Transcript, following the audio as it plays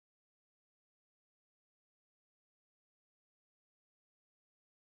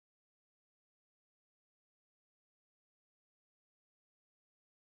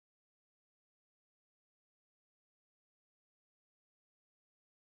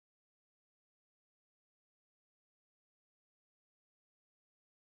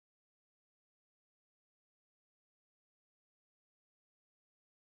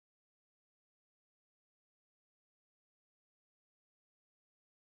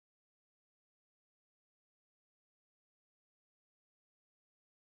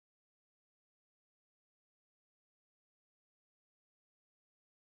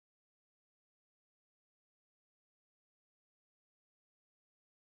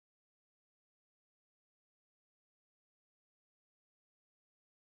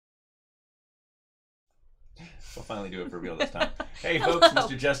We'll finally do it for real this time. Hey folks,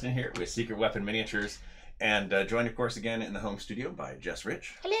 Mr. Justin here with Secret Weapon Miniatures, and joined of course again in the home studio by Jess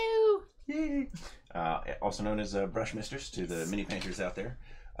Rich. Hello! Yay! Also known as Brush Mistress to the mini painters out there.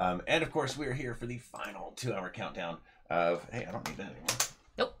 And of course we are here for the final 2-hour countdown of, hey, I don't need that anymore.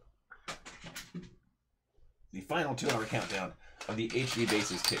 Nope. The final 2-hour countdown of the HD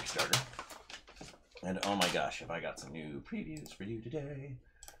Bases Kickstarter. And oh my gosh, have I got some new previews for you today.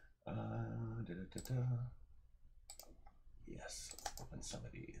 Yes, let's open some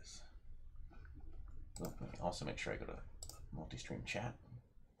of these. Let me also make sure I go to multi-stream chat.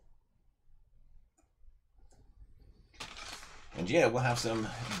 And yeah, we'll have some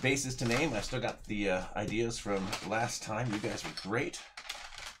bases to name. I still got the ideas from last time. You guys were great.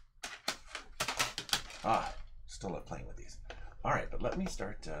 Still love playing with these. All right, but let me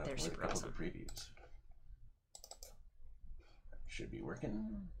start with a couple of the previews. Should be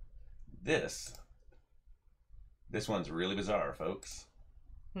working. This one's really bizarre, folks.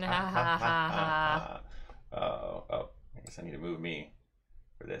 Oh, I guess I need to move me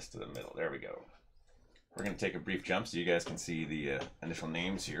for this to the middle. There we go. We're going to take a brief jump so you guys can see the initial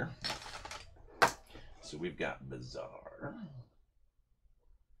names here. So we've got Bizarre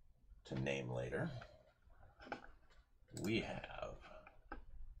to name later. We have, make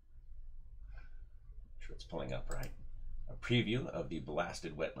sure it's pulling up right, a preview of the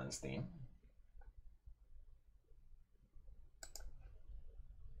Blasted Wetlands theme.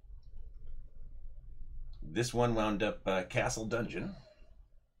 This one wound up Castle Dungeon.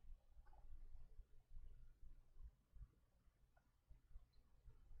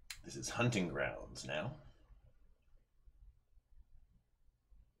 This is Hunting Grounds now.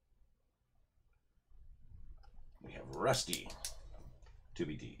 We have Rusty to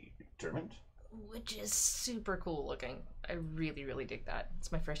be determined. Which is super cool looking. I really, really dig that.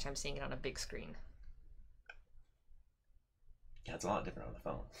 It's my first time seeing it on a big screen. Yeah, it's a lot different on the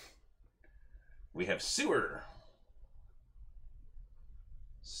phone. We have Sewer.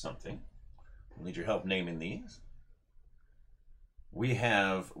 Something. We'll need your help naming these. We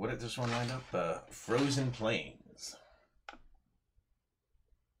have, what did this one line up? Frozen Plains.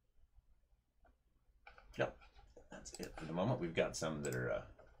 Yep, that's it for the moment. We've got some that are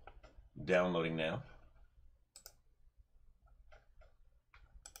downloading now.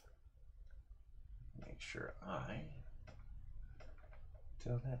 Make sure I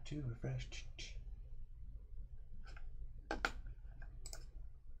tell that to refresh.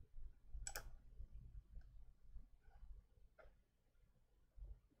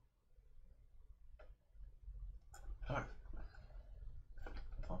 All right.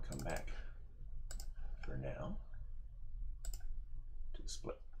 I'll come back for now to the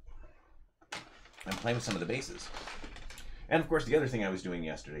split. I'm playing with some of the bases. And of course, the other thing I was doing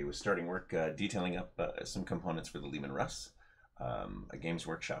yesterday was starting work detailing up some components for the Lehman Russ, a Games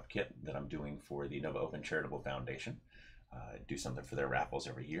Workshop kit that I'm doing for the Nova Open Charitable Foundation. I do something for their raffles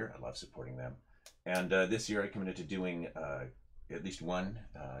every year. I love supporting them. And this year I committed to doing at least one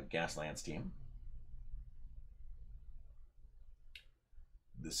Gaslands team.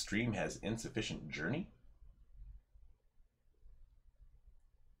 The stream has insufficient journey.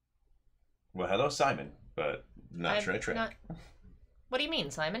 Well, hello, Simon, but not sure I track. What do you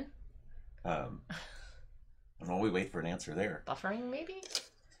mean, Simon? While we wait for an answer there. Buffering, maybe?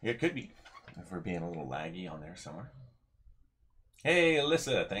 It could be, if we're being a little laggy on there somewhere. Hey,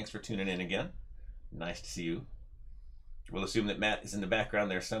 Alyssa, thanks for tuning in again. Nice to see you. We'll assume that Matt is in the background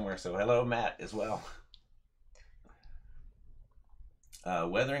there somewhere, so hello, Matt, as well.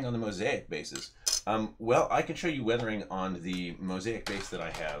 Weathering on the mosaic bases. Well, I can show you weathering on the mosaic base that I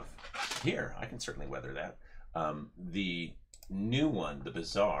have here. I can certainly weather that. The new one, the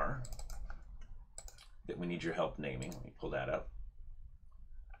Bizarre, that we need your help naming. Let me pull that up.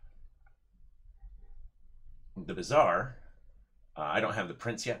 The Bizarre, I don't have the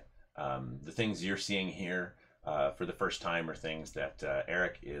prints yet. The things you're seeing here for the first time are things that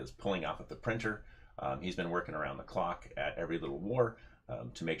Eric is pulling off of the printer. He's been working around the clock at Every Little War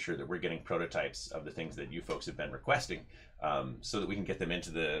to make sure that we're getting prototypes of the things that you folks have been requesting so that we can get them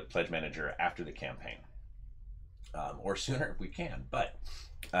into the Pledge Manager after the campaign. Or sooner if we can, but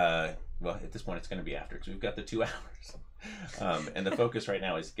well, at this point it's going to be after because we've got the 2 hours. And the focus right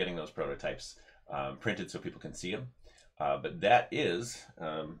now is getting those prototypes printed so people can see them. But that is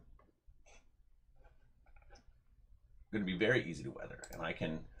going to be very easy to weather, and I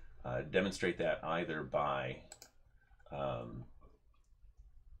can demonstrate that either by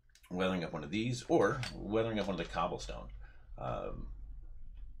weathering up one of these or weathering up one of the cobblestone,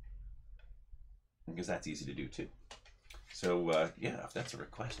 because that's easy to do too. So yeah, if that's a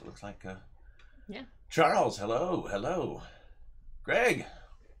request, it looks like Yeah. Charles, hello, hello. Greg,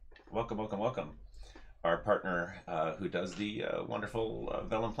 welcome, welcome, welcome. Our partner who does the wonderful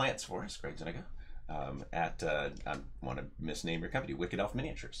vellum plants for us, Greg Zuniga, I want to misname your company, Wicked Elf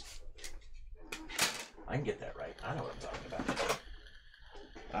Miniatures. I can get that right. I know what I'm talking about.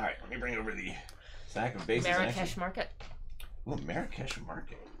 All right, let me bring over the stack of bases. Marrakesh Market. Ooh, Marrakesh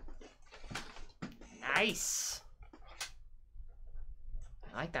Market. Nice.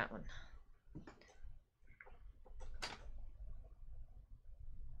 I like that one.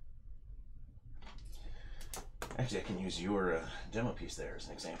 Actually, I can use your demo piece there as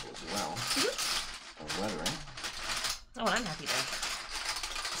an example as well of weathering. Oh, and I'm happy to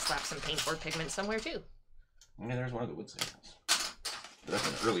slap some paintboard pigment somewhere too. Yeah, there's one of the wood samples. But that's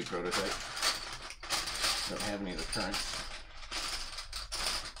an early prototype. Don't have any of the currents.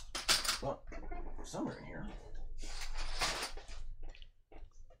 Well, somewhere in here.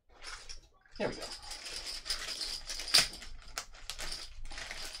 There we go.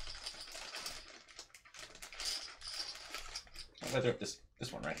 I'll weather up this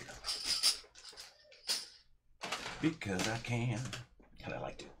one right here. Because I can. And I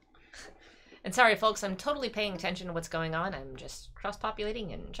like to. And sorry, folks, I'm totally paying attention to what's going on. I'm just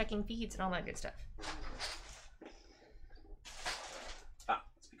cross-populating and checking feeds and all that good stuff.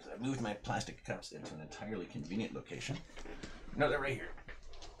 It's because I moved my plastic cups into an entirely convenient location. No, they're right here.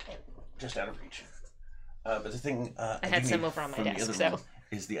 Just out of reach. But the thing I had some over on my desk, so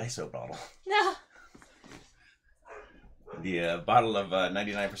is the ISO bottle. No. The bottle of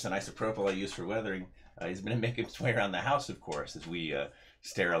 99% isopropyl I use for weathering has been making its way around the house, of course, as we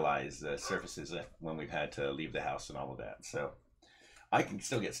sterilize surfaces when we've had to leave the house and all of that. So I can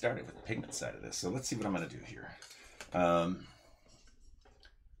still get started with the pigment side of this. So let's see what I'm going to do here.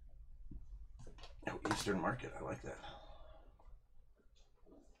 Eastern Market, I like that.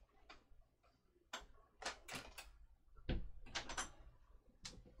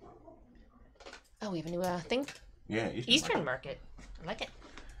 Oh, we have a new thing? Yeah, Eastern Market. I like it.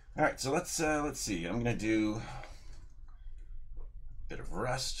 All right, so let's see. I'm gonna do a bit of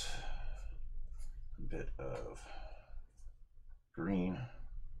rust, a bit of green, a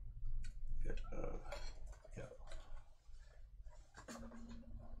bit of yellow.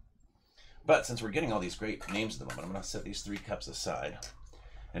 But since we're getting all these great names at the moment, I'm gonna set these 3 cups aside.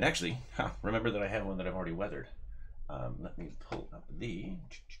 And actually, remember that I have one that I've already weathered. Let me pull up the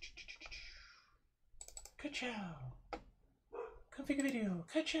Ka-chow. Configure video.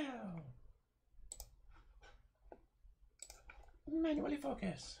 Ka-chow. Manually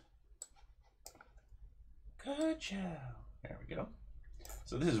focus. Ka-chow. There we go.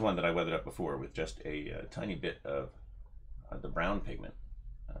 So this is one that I weathered up before with just a tiny bit of the brown pigment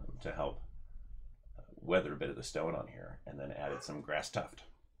to help weather a bit of the stone on here, and then added some grass tuft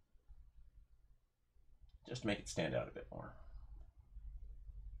just to make it stand out a bit more.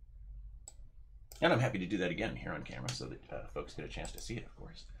 And I'm happy to do that again here on camera so that folks get a chance to see it, of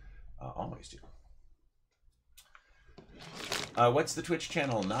course. Always do. What's the Twitch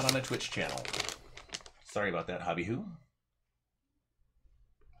channel? Not on a Twitch channel. Sorry about that, Hobby Who.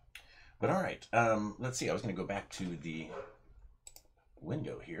 But all right, let's see. I was going to go back to the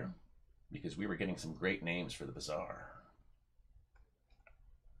window here because we were getting some great names for the bazaar.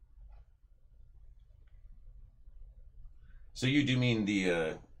 So you do mean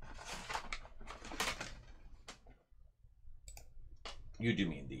the... You do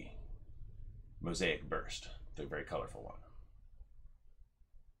mean the Mosaic Burst, the very colorful one.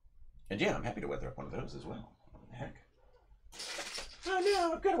 And yeah, I'm happy to weather up one of those as well. What the heck? Oh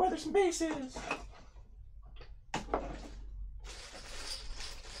no, I've got to weather some bases! Well,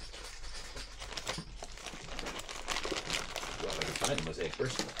 I can find a Mosaic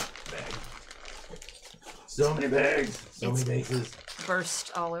Burst bag. So many bags, so many bases.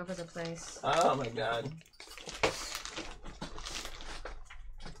 Burst all over the place. Oh my god.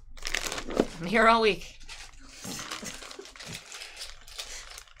 I'm here all week.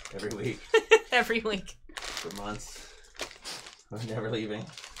 Every week. Every week. For months. We're never leaving.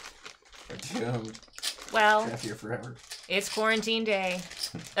 We're doomed. Well, We're here forever. it's quarantine day.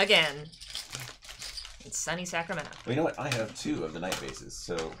 Again. It's sunny Sacramento. Well, you know what? I have 2 of the night bases,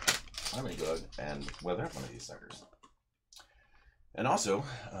 so I'm going to go and weather up one of these suckers. And also,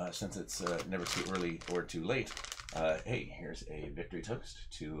 since it's never too early or too late, hey, here's a victory toast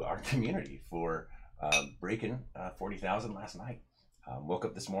to our community for breaking 40,000 last night. Woke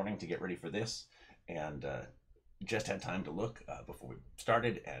up this morning to get ready for this, and just had time to look before we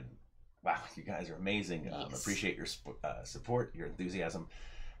started, and wow, you guys are amazing. Yes. Appreciate your support, your enthusiasm,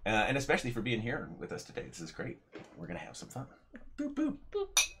 and especially for being here with us today. This is great. We're going to have some fun. Boop, boop.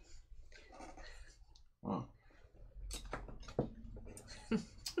 Boop. Mm.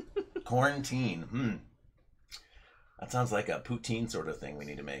 Quarantine. That sounds like a poutine sort of thing we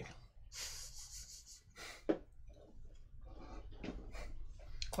need to make.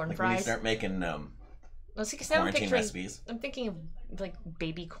 Corn like fries. We need to start making Well, see, quarantine recipes. I'm thinking of like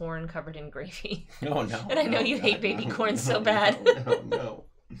baby corn covered in gravy. Oh no! And I know you hate baby corn so bad. No.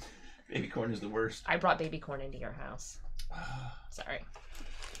 Baby corn is the worst. I brought baby corn into your house. Sorry.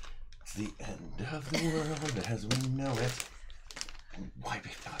 It's the end of the world as we know it. Why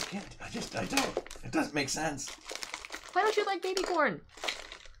baby? I can't. I don't. It doesn't make sense. Why don't you like baby corn?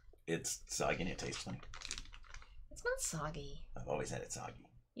 It's soggy and it tastes funny. It's not soggy. I've always had it soggy.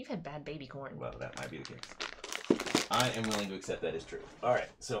 You've had bad baby corn. Well, that might be the case. I am willing to accept that is true. All right,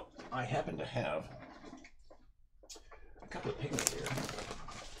 so I happen to have a couple of pigments here.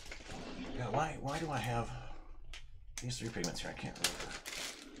 Yeah, why do I have these 3 pigments here? I can't remember.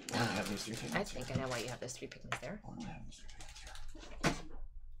 Why do I have these 3 pigments? I think I know why you have those 3 pigments there. Why do I have these 3 pigments here?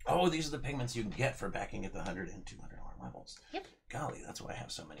 Oh, these are the pigments you can get for backing at the $100 and $200 levels. Yep. Golly, that's why I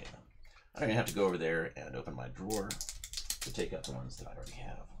have so many of them. I don't even have to go over there and open my drawer to take out the ones that I already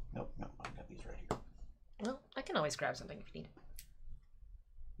have. Nope, I've got these right here. Well, I can always grab something if you need.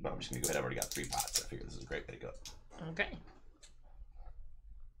 But I'm just going to go ahead. I've already got 3 pots. So I figure this is a great way to go. Okay.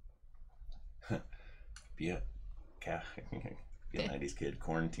 Be a 90s kid.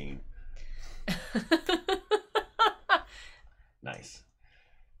 Quarantine. Nice.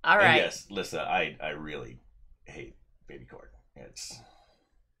 All right. And yes, Lissa, I really hate baby corn.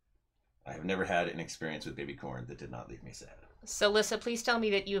 I have never had an experience with baby corn that did not leave me sad. So, Lissa, please tell me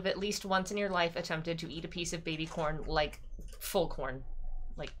that you have at least once in your life attempted to eat a piece of baby corn, like full corn.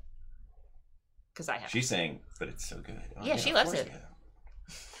 Like, because I have. She's saying, but it's so good. Oh, yeah, she loves it.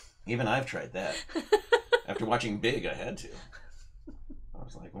 Even I've tried that. After watching Big, I had to. I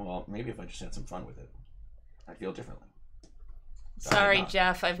was like, well, maybe if I just had some fun with it, I'd feel differently. Sorry,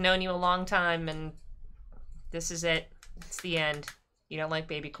 Jeff. I've known you a long time, and this is it. It's the end. You don't like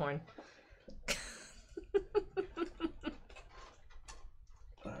baby corn.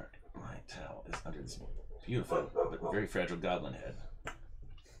 Alright, my towel is under this beautiful but very fragile goblin head.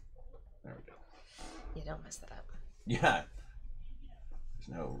 There we go. Yeah, don't mess that up. Yeah. There's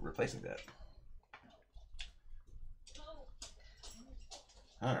no replacing that.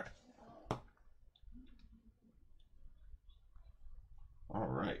 Alright.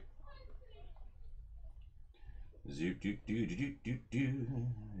 Alright. Zoo doo doo doo doo doo doo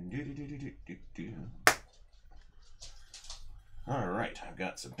doo doo doo doo doo. All right, I've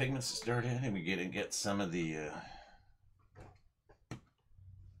got some pigments to start in, and we get some of the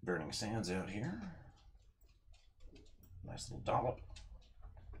burning sands out here. Nice little dollop.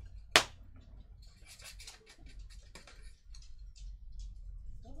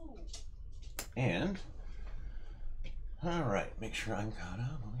 And all right, make sure I'm caught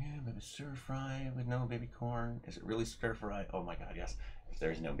up. Oh yeah, maybe stir fry with no baby corn. Is it really stir fry? Oh my God, yes. If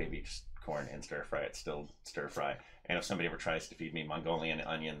there's no baby corn in stir fry, it's still stir fry. And if somebody ever tries to feed me Mongolian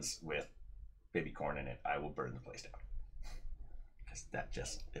onions with baby corn in it, I will burn the place down. Because that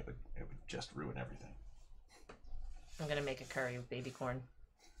just it would just ruin everything. I'm gonna make a curry with baby corn,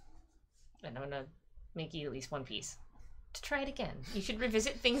 and I'm gonna make you at least 1 piece. To try it again. You should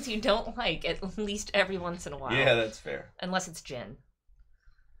revisit things you don't like at least every once in a while. Yeah, that's fair. Unless it's gin.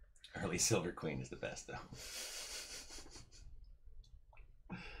 Early Silver Queen is the best, though.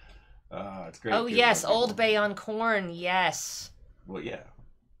 It's great. Oh, yes, Old Bay on corn, yes. Well, yeah.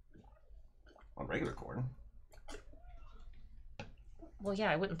 On regular corn. Well,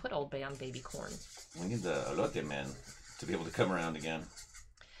 yeah, I wouldn't put Old Bay on baby corn. We need the elote man to be able to come around again.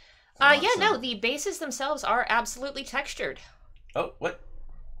 No, the bases themselves are absolutely textured. Oh, what?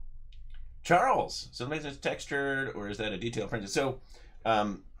 Charles! So maybe it's textured, or is that a detail printed? So,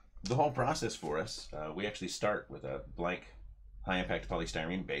 the whole process for us, we actually start with a blank high-impact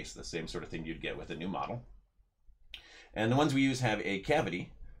polystyrene base, the same sort of thing you'd get with a new model. And the ones we use have a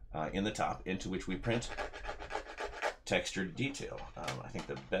cavity in the top into which we print textured detail. I think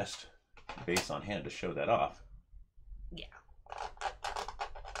the best base on hand to show that off. Yeah.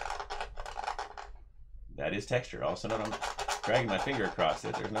 That is texture. Also note I'm dragging my finger across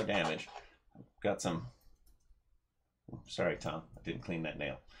it. There's no damage. I've got some... Sorry, Tom. I didn't clean that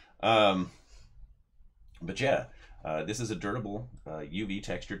nail. But yeah, this is a durable UV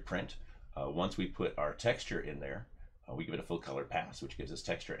textured print. Once we put our texture in there, we give it a full color pass, which gives us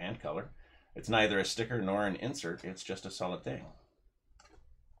texture and color. It's neither a sticker nor an insert. It's just a solid thing.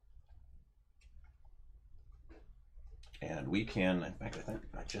 And we can, in fact, I think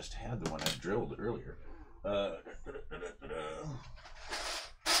I just had the one I drilled earlier. In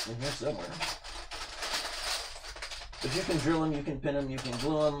here somewhere. But you can drill them, you can pin them, you can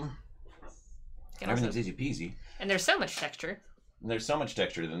glue them. Everything's easy peasy. And there's so much texture. And there's so much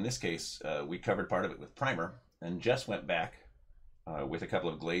texture that in this case, we covered part of it with primer, and Jess went back with a couple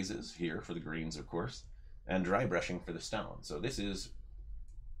of glazes here for the greens, of course, and dry brushing for the stone. So this is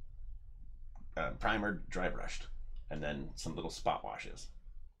primered, dry brushed, and then some little spot washes.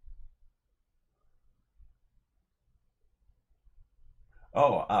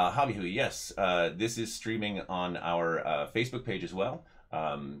 Oh, Hobby Hui, yes. This is streaming on our Facebook page as well.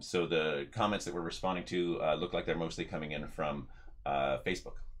 So the comments that we're responding to look like they're mostly coming in from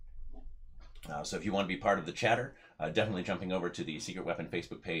Facebook. So if you want to be part of the chatter, definitely jumping over to the Secret Weapon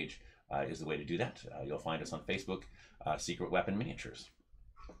Facebook page is the way to do that. You'll find us on Facebook, Secret Weapon Miniatures.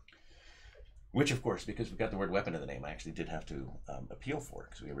 Which, of course, because we've got the word weapon in the name, I actually did have to appeal for it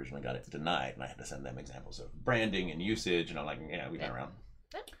because we originally got it denied, and I had to send them examples of branding and usage, and I'm like, yeah, we've been around.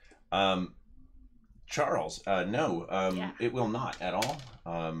 Charles, no, it will not at all.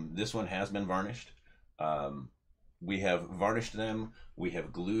 This one has been varnished. We have varnished them. We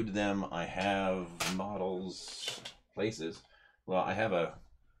have glued them. I have models, places. Well, I have a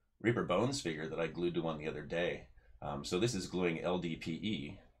Reaper Bones figure that I glued to one the other day. So this is gluing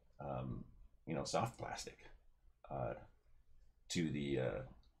LDPE, soft plastic, to the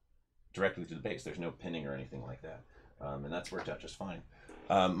directly to the base. There's no pinning or anything like that, and that's worked out just fine.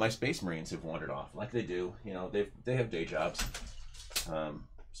 My Space Marines have wandered off like they do. They have day jobs.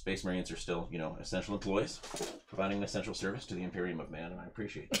 Space Marines are still, essential employees, providing an essential service to the Imperium of Man, and I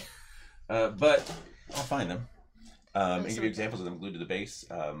appreciate that. But I'll find them and give you examples of them glued to the base.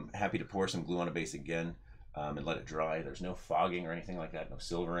 Happy to pour some glue on a base again and let it dry. There's no fogging or anything like that, no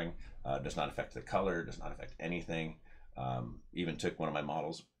silvering. Does not affect the color, does not affect anything. Even took one of my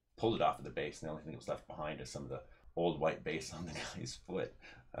models, pulled it off of the base, and the only thing that was left behind is some of the old white base on the guy's foot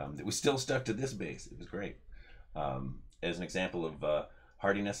that was still stuck to this base. It was great. As an example of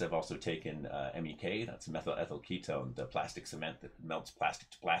hardiness, I've also taken MEK, that's methyl ethyl ketone, the plastic cement that melts plastic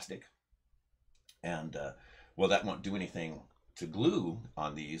to plastic. And well, that won't do anything to glue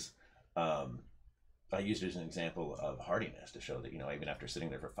on these. I used it as an example of hardiness to show that, even after sitting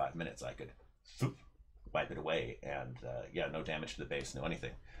there for 5 minutes, I could wipe it away, and yeah, no damage to the base, no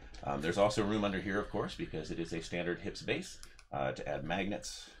anything. There's also room under here, of course, because it is a standard HIPS base, to add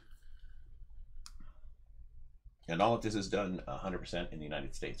magnets. And all of this is done 100% in the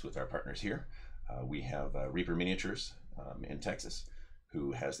United States with our partners here. We have Reaper Miniatures in Texas,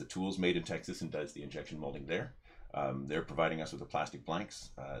 who has the tools made in Texas and does the injection molding there. They're providing us with the plastic blanks.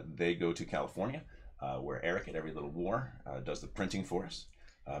 They go to California, where Eric at Every Little War does the printing for us.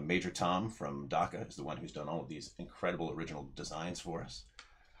 Major Tom from DACA is the one who's done all of these incredible original designs for us.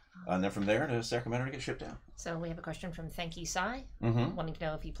 And then from there to Sacramento to get shipped out. So we have a question from Thank You Sai, wanting to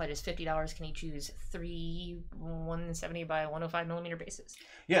know if he pledges $50, can he choose 3 170 by 105 millimeter bases?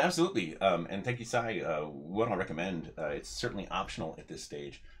 Yeah, absolutely. And Thank You Sai, what I'll recommend, it's certainly optional at this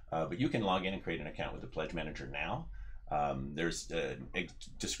stage, but you can log in and create an account with the Pledge Manager now. There's a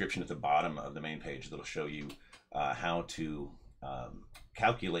description at the bottom of the main page that'll show you how to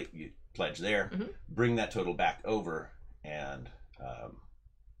calculate your pledge there, bring that total back over, and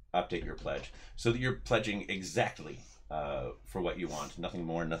update your pledge so that you're pledging exactly for what you want, nothing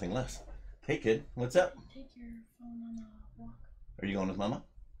more, nothing less. Hey kid, what's up? Take your phone on a walk. Are you going with mama?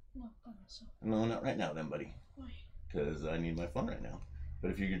 No, by myself. No, not right now then, buddy. Why? Because I need my phone right now.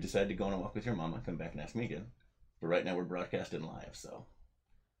 But if you decide to go on a walk with your mama, come back and ask me again. But right now we're broadcasting live, so.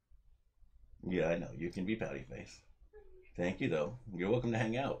 Yeah, I know, you can be pouty face. Thank you though. You're welcome to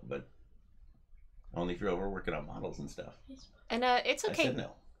hang out, but only if you're over working on models and stuff. And it's okay. I said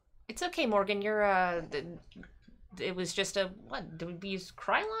no. It's okay, Morgan. You're it was just a what? Did we use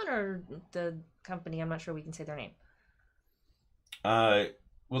Krylon or the company? I'm not sure we can say their name.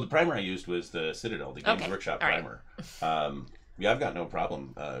 Well, the primer I used was the Citadel, the Games Workshop primer. Right. Yeah, I've got no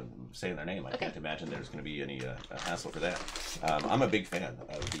problem saying their name. I can't imagine there's going to be any hassle for that. I'm a big fan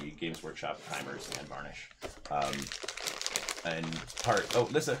of the Games Workshop primers and varnish. And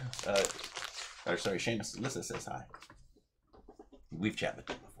Lissa, or sorry, Seamus, Lissa says hi. We've chatted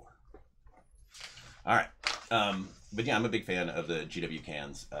before. All right. But yeah, I'm a big fan of the GW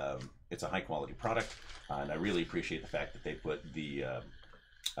cans. It's a high quality product, and I really appreciate the fact that they put the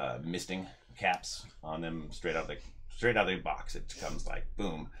misting caps on them straight out of the box. It comes like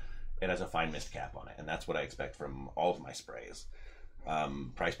boom. It has a fine mist cap on it, and that's what I expect from all of my sprays.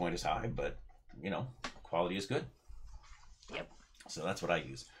 Price point is high, but quality is good. Yep. So that's what I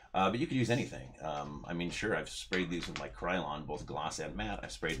use. But you could use anything. I mean, sure, I've sprayed these with my Krylon, both gloss and matte.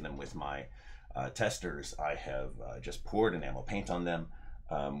 I've sprayed them with my testers. I have just poured enamel paint on them.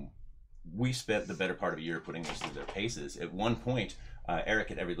 we spent the better part of a year putting these through their paces. At one point,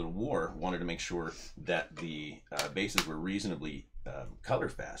 Eric at Every Little War wanted to make sure that the bases were reasonably color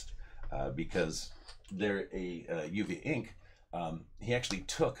fast because they're a UV ink. He actually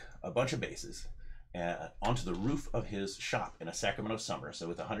took a bunch of bases onto the roof of his shop in a Sacramento summer, so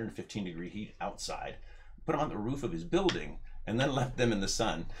with 115-degree heat outside, put them on the roof of his building, and then left them in the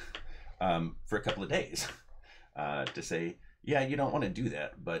sun for a couple of days to say, yeah, you don't want to do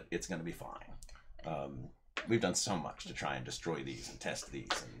that, but it's going to be fine. We've done so much to try and destroy these and test these.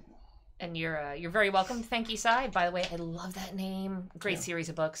 And you're very welcome. Thank you, Cy. By the way, I love that name. Great series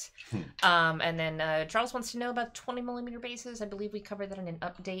of books. And then Charles wants to know about 20mm bases. I believe we covered that in an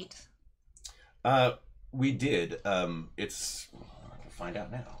update. We did. It's I'll find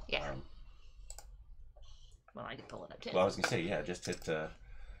out now. Yeah. Well, I can pull it up too. Well, I was gonna say, yeah, just hit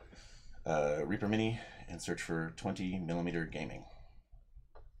Reaper Mini and search for 20mm gaming.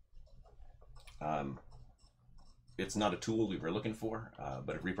 It's not a tool we were looking for,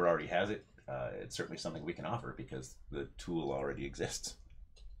 but if Reaper already has it, it's certainly something we can offer because the tool already exists.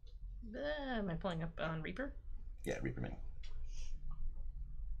 Am I pulling up on Reaper? Yeah, Reaper Mini.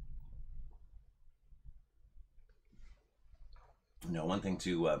 No, one thing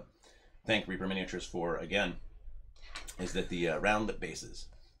to thank Reaper Miniatures for, again, is that the round lip bases,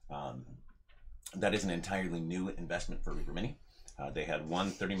 that is an entirely new investment for Reaper Mini. They had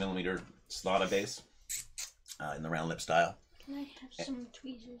one 30mm Slaughter base in the round lip style. Can I have some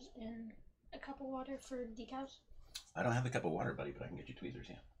tweezers and a cup of water for decals? I don't have the cup of water, buddy, but I can get you tweezers,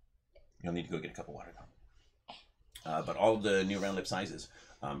 yeah. You'll need to go get a cup of water, though. But all of the new round lip sizes,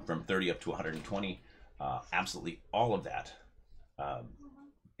 from 30 up to 120, absolutely all of that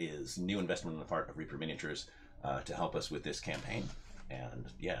is new investment on the part of Reaper Miniatures to help us with this campaign. And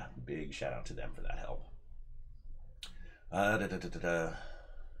yeah, big shout out to them for that help.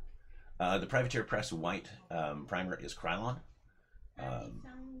 The Privateer Press White primer is Krylon.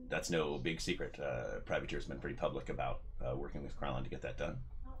 That's no big secret. Privateer's been pretty public about working with Krylon to get that done.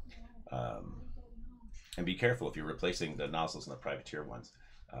 And be careful if you're replacing the nozzles in the Privateer ones,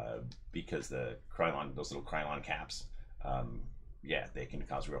 because the Krylon, those little Krylon caps, yeah, they can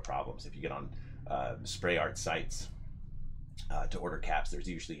cause real problems. If you get on spray art sites to order caps, there's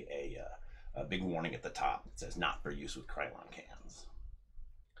usually a big warning at the top that says not for use with Krylon cans.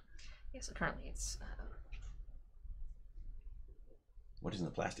 Yeah, so currently it's... What is in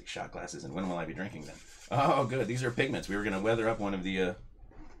the plastic shot glasses and when will I be drinking them? Oh, good. These are pigments. We were going to weather up one of the...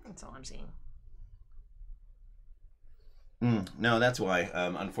 That's all I'm seeing. No, that's why.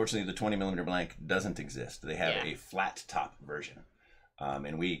 Unfortunately, the 20mm blank doesn't exist. They have a flat top version,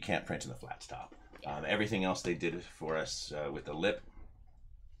 and we can't print in the flat top. Everything else they did for us with the lip,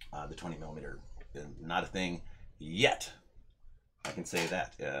 the 20mm, not a thing yet. I can say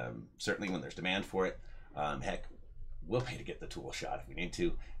that. Certainly when there's demand for it, heck, we'll pay to get the tool shot if we need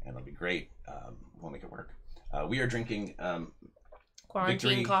to, and it'll be great. We'll make it work. We are drinking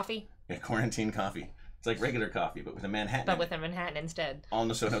quarantine coffee. Yeah, quarantine coffee. It's like regular coffee, but with a Manhattan. But with a Manhattan instead. All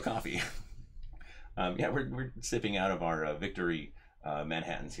Nosono coffee. Yeah, we're sipping out of our Victory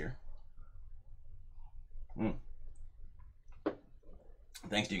Manhattans here.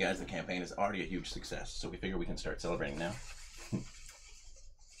 Thanks to you guys, the campaign is already a huge success, so we figure we can start celebrating now.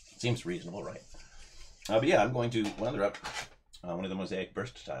 Seems reasonable, right? But yeah, I'm going to weather up one of the Mosaic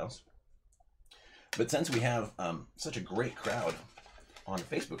Burst tiles. But since we have such a great crowd on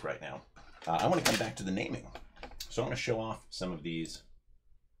Facebook right now, I want to come back to the naming. So I want to show off some of these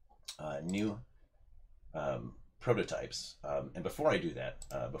new prototypes. And before I do that,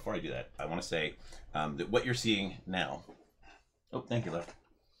 I want to say that what you're seeing now, oh, thank you, Left.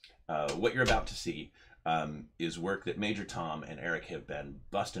 What you're about to see is work that Major Tom and Eric have been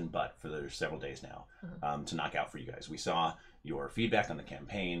busting butt for several days now to knock out for you guys. We saw your feedback on the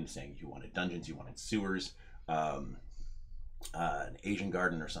campaign saying you wanted dungeons, you wanted sewers, an Asian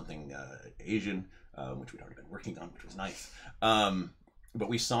garden or something Asian, which we'd already been working on, which was nice. But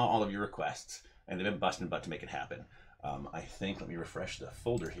we saw all of your requests, and they've been busting butt to make it happen. I think, let me refresh the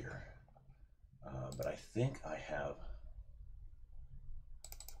folder here, but I think I have...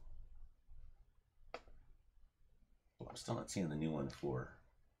 Well, I'm still not seeing the new one for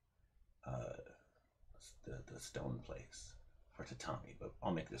the stone place for Tatami, but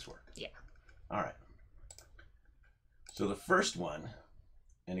I'll make this work. Yeah. All right. So the first one,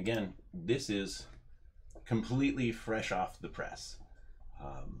 and again, this is completely fresh off the press.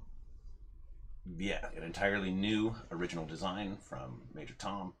 Yeah, an entirely new original design from Major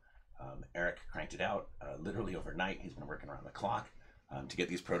Tom. Eric cranked it out literally overnight. He's been working around the clock to get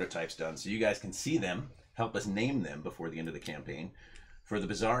these prototypes done so you guys can see them, help us name them before the end of the campaign. For the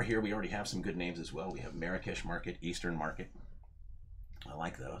bazaar here, we already have some good names as well. We have Marrakesh Market, Eastern Market. I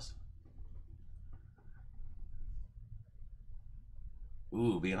like those.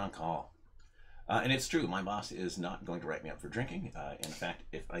 Ooh, being on call. And it's true, my boss is not going to write me up for drinking. In fact,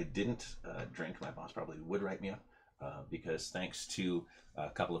 if I didn't drink, my boss probably would write me up. Because thanks to a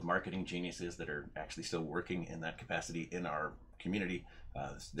couple of marketing geniuses that are actually still working in that capacity in our community,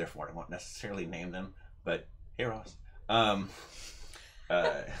 therefore I won't necessarily name them, but hey Ross.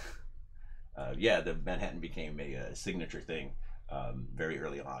 Yeah, the Manhattan became a signature thing very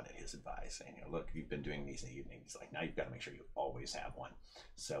early on at his advice, saying, you know, look, you've been doing these in the evening. He's like, now you've got to make sure you always have one.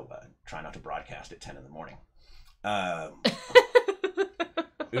 So try not to broadcast at 10 in the morning.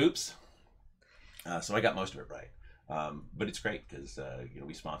 Oops. So I got most of it right. But it's great because you know,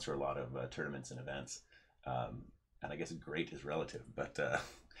 we sponsor a lot of tournaments and events, and I guess great is relative. But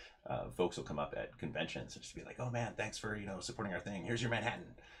folks will come up at conventions and just be like, "Oh man, thanks for, you know, supporting our thing. Here's your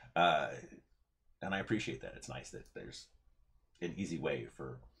Manhattan," and I appreciate that. It's nice that there's an easy way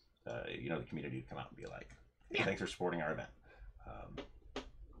for you know, the community to come out and be like, "Hey, yeah, thanks for supporting our event."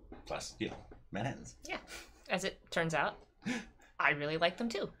 Plus, you know, Manhattans. Yeah, as it turns out, I really like them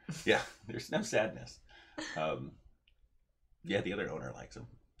too. Yeah, there's no sadness. Yeah, the other owner likes him.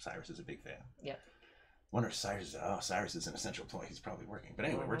 Cyrus is a big fan. Yeah. Wonder if Cyrus is an essential employee. He's probably working. But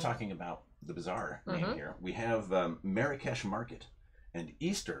anyway, we're talking about the bazaar name here. We have Marrakesh Market and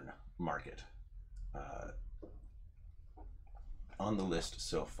Eastern Market on the list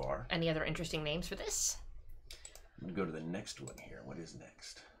so far. Any other interesting names for this? I'm going to go to the next one here. What is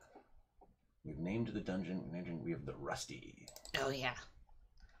next? We've named the dungeon. We have the Rusty. Oh, yeah.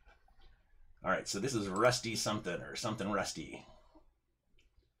 All right, so this is Rusty something or something Rusty.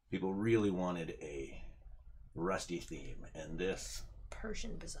 People really wanted a Rusty theme, and this...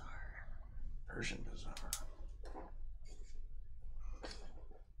 Persian Bazaar. Persian Bazaar.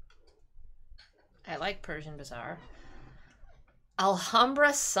 I like Persian Bazaar.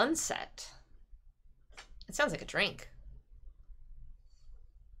 Alhambra Sunset. It sounds like a drink.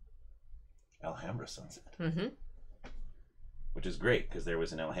 Alhambra Sunset. Mm-hmm. Which is great, because there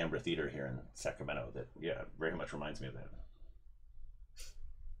was an Alhambra Theater here in Sacramento that, yeah, very much reminds me of that.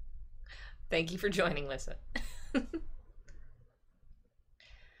 Thank you for joining, Lissa. All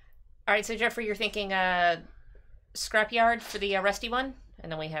right, so Jeffrey, you're thinking Scrapyard for the Rusty one,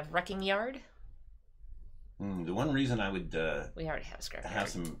 and then we have Wrecking Yard. The one reason I would we already have Scrapyard. Have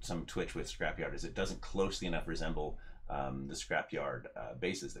some twitch with Scrapyard is it doesn't closely enough resemble the Scrapyard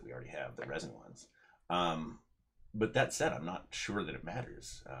bases that we already have, the resin ones. But that said, I'm not sure that it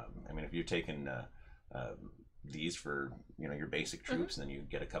matters. I mean, if you're taking these for, you know, your basic troops, and then you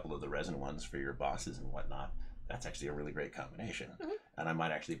get a couple of the resin ones for your bosses and whatnot, that's actually a really great combination. And I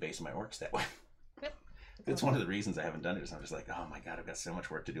might actually base my orcs that way. Yep. It's one of the reasons I haven't done it is I'm just like, oh my god, I've got so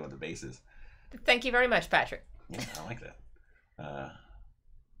much work to do on the bases. Thank you very much, Patrick. Yeah, I like that.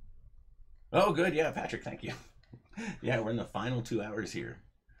 Oh, good. Yeah, Patrick, thank you. Yeah, we're in the final 2 hours here.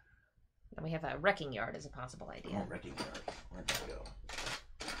 And we have a Wrecking Yard as a possible idea. Oh, Wrecking Yard. Where'd that go?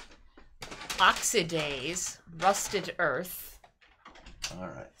 Oxidaze, Rusted Earth. All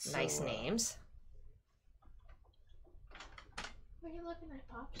right. So, nice names. What are you looking at,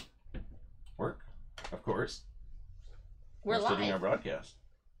 Pops? Work, of course. We're live. Studying our broadcast.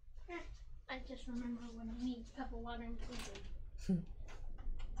 I just remember when I need a cup of water and food.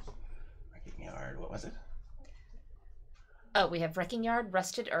 Wrecking Yard. What was it? Oh, we have Wrecking Yard,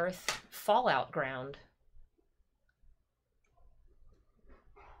 Rusted Earth, Fallout Ground.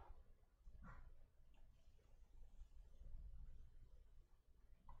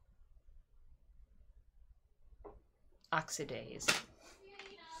 Oxidaze.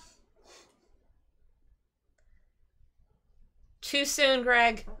 Too soon,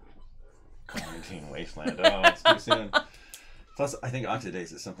 Greg. Quarantine Wasteland. Oh, it's too soon. Plus, I think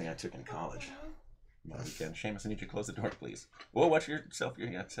Oxidaze is something I took in college. Well, weekend. Seamus, I need you to close the door, please. Whoa, watch yourself.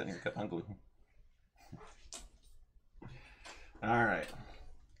 You're setting your cup on glue. All right.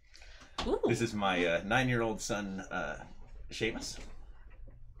 Ooh. This is my 9-year-old son, Seamus.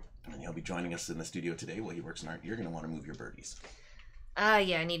 And he'll be joining us in the studio today while he works in art. You're going to want to move your birdies.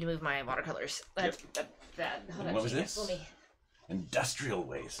 Yeah, I need to move my watercolors. Yep. Hold on, What was Seamus, this? let me... Industrial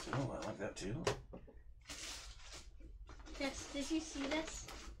waste. Oh, I like that too. Yes, did you see this?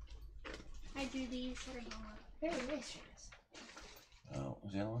 I drew these for homework. Very nice, Seamus. Oh,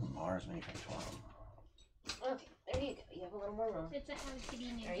 was the other one? Mars Manufacturing. Okay, there you go. You have a little more room. It's a Hello Kitty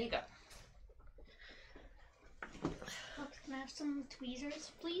music. There you go. Pops, can I have some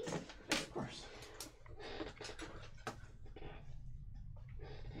tweezers, please? Of course.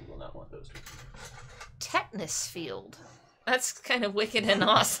 You will not want those. Tetanus Field. That's kind of wicked and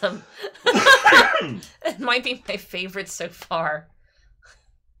awesome. It might be my favorite so far.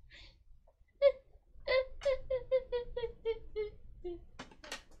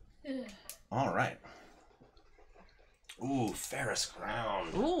 All right. Ooh, Ferris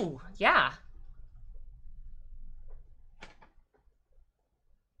Ground. Ooh, yeah.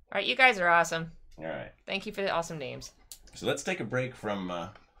 All right, you guys are awesome. All right. Thank you for the awesome names. So let's take a break from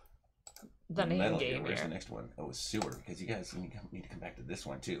the name metal game here. Where's here. the next one? Oh, it's Sewer, because you guys need to come back to this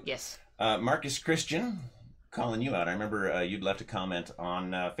one too. Yes. Marcus Christian, calling you out. I remember you'd left a comment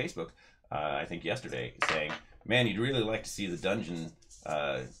on Facebook, I think yesterday, saying, "Man, you'd really like to see the dungeon,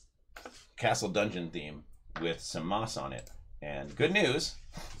 castle dungeon theme with some moss on it." And good news,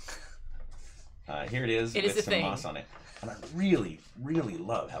 here it is with some moss on it. And I really, really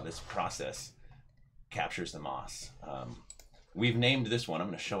love how this process captures the moss. We've named this one, I'm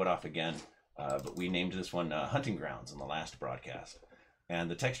going to show it off again, but we named this one Hunting Grounds in the last broadcast. And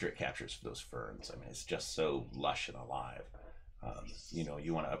the texture it captures for those ferns, I mean, it's just so lush and alive. You know,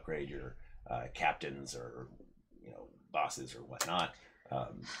 you want to upgrade your captains or, you know, bosses or whatnot.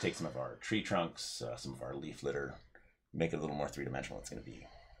 Take some of our tree trunks, some of our leaf litter, make it a little more three-dimensional. It's going to be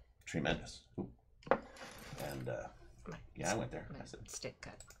tremendous. Ooh. And yeah, I went there. My stick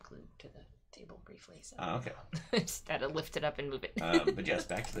got glued to the table briefly. So. Oh, okay. Just had to lift it up and move it. But yes,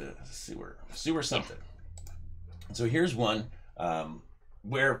 back to the sewer. Sewer something. Yeah. So here's one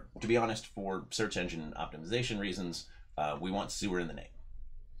where, to be honest, for search engine optimization reasons, we want sewer in the name.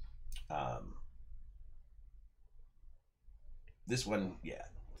 This one, yeah,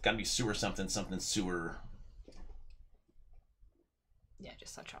 it's got to be sewer something, something sewer. Yeah,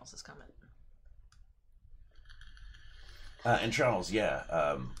 just saw Charles's comment. And Charles,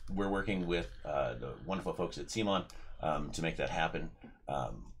 yeah, we're working with the wonderful folks at Simon to make that happen.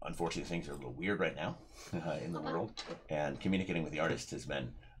 Unfortunately, things are a little weird right now in the world, and communicating with the artist has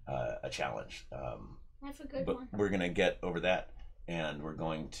been a challenge. That's a good but one. We're going to get over that, and we're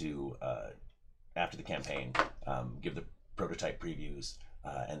going to, after the campaign, give the prototype previews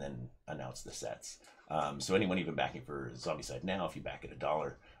and then announce the sets. So anyone even backing for Zombicide now, if you back at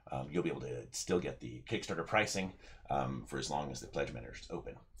 $1, you'll be able to still get the Kickstarter pricing for as long as the pledge manager is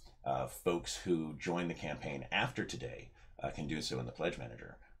open. Folks who join the campaign after today can do so in the pledge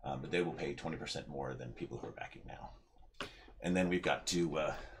manager, but they will pay 20% more than people who are backing now. And then we've got to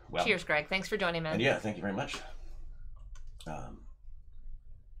well. Cheers, Greg. Thanks for joining, man. And yeah, thank you very much.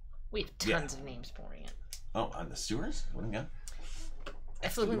 We have tons of names pouring in. Oh, on the sewers? What do we got?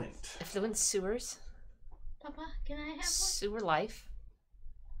 Effluent sewers. Papa, can I have one? Sewer life.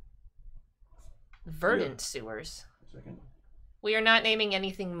 Verdant sewers. Second. We are not naming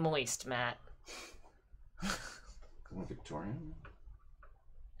anything moist, Matt. Victorian.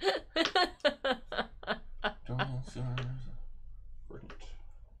 Verdant.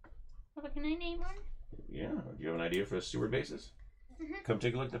 Papa, can I name one? Yeah. Do you have an idea for a sewer basis? Mm-hmm. Come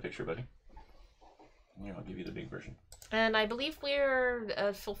take a look at the picture, buddy. Yeah, I'll give you the big version. And I believe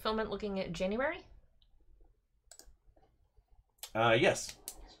we're fulfillment looking at January? Yes.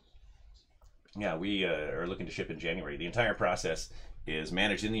 Yeah, we are looking to ship in January. The entire process is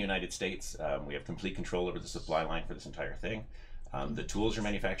managed in the United States. We have complete control over the supply line for this entire thing. The tools are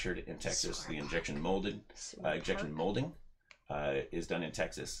manufactured in Texas. The injection molding is done in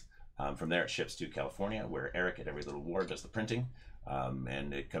Texas. From there, it ships to California, where Eric at Every Little War does the printing,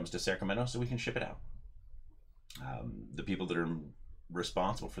 and it comes to Sacramento so we can ship it out. The people that are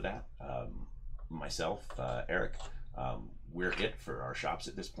responsible for that, myself, Eric, we're it for our shops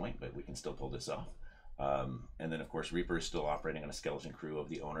at this point, but we can still pull this off. And then, of course, Reaper is still operating on a skeleton crew of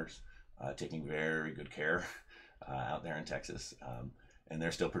the owners, taking very good care out there in Texas. And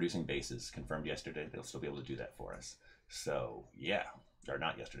they're still producing bases, confirmed yesterday. They'll still be able to do that for us. So, yeah, or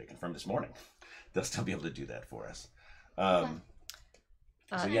not yesterday, confirmed this morning. They'll still be able to do that for us. So,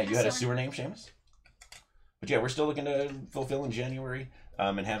 yeah, you had a sewer name, Seamus? But yeah, we're still looking to fulfill in January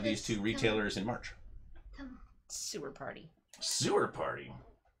and have these two retailers in March. Sewer party. Sewer party.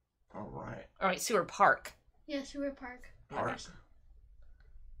 All right. All right, sewer park. Yeah, sewer park. Park.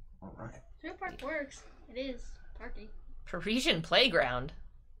 All right. Sewer park works. It is party. Parisian playground.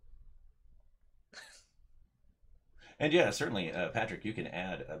 And yeah, certainly, Patrick, you can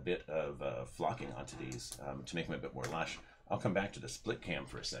add a bit of flocking onto these to make them a bit more lush. I'll come back to the split cam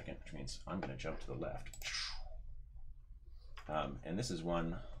for a second, which means I'm going to jump to the left. And this is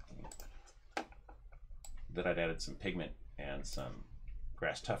one that I'd added some pigment and some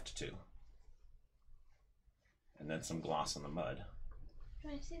grass tuft to. And then some gloss on the mud. Do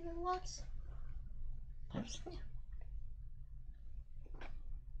I see the gloss? Yes. Yeah.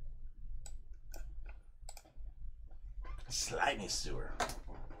 Slimy sewer.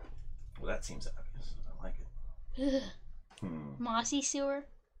 Well, that seems obvious. I like it. Mossy sewer.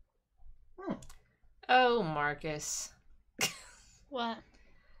 Oh, Marcus. What?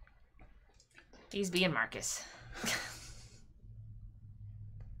 He's being Marcus.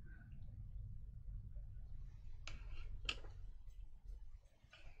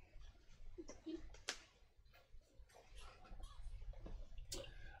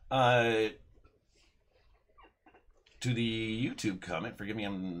 To the YouTube comment, forgive me,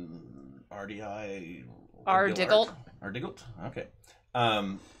 I'm RDI. Ardiggled. Ardiggled? Okay.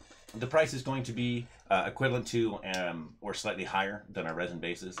 The price is going to be equivalent to or slightly higher than our resin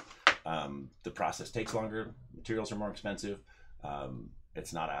bases. The process takes longer. Materials are more expensive.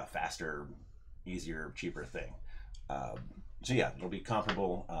 It's not a faster, easier, cheaper thing. So yeah, it'll be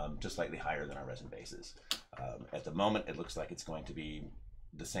comparable, just slightly higher than our resin bases. At the moment, it looks like it's going to be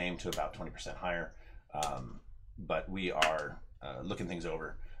the same to about 20% higher. But we are looking things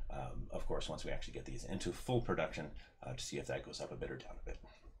over, of course, once we actually get these into full production to see if that goes up a bit or down a bit.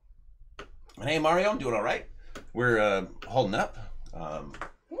 And hey, Mario, I'm doing all right. We're holding up.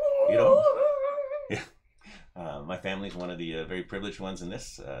 You know, yeah. My family's one of the very privileged ones in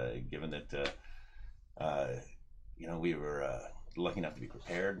this, given that, you know, we were lucky enough to be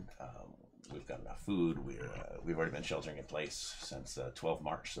prepared. We've got enough food. We've already been sheltering in place since 12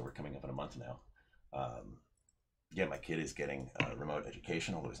 March, so we're coming up in a month now. Yeah, my kid is getting remote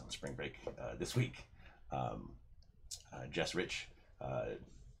education, although he's on spring break this week. Jess Rich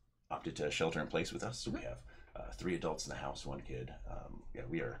opted to shelter in place with us, so we have 3 adults in the house, 1 kid. Yeah,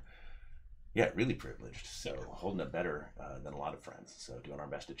 we are, really privileged, so holding up better than a lot of friends, so doing our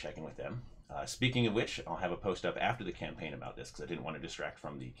best to check in with them. Speaking of which, I'll have a post up after the campaign about this, because I didn't want to distract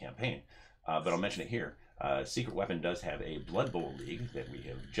from the campaign, but I'll mention it here. Secret Weapon does have a Blood Bowl League that we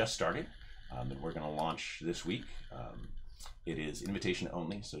have just started. And we're going to launch this week. It is invitation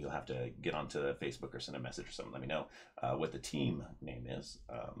only, so you'll have to get onto Facebook or send a message or something. Let me know what the team name is.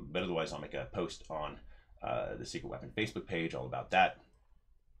 But otherwise, I'll make a post on the Secret Weapon Facebook page all about that,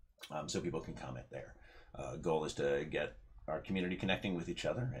 so people can comment there. Goal is to get our community connecting with each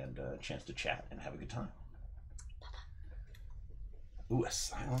other and a chance to chat and have a good time. Ooh,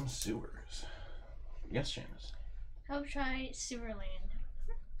 Asylum Sewers. Yes, Janice. I'll try Sewerland.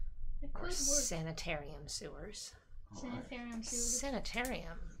 Or sanitarium sewers. Sanitarium sewers.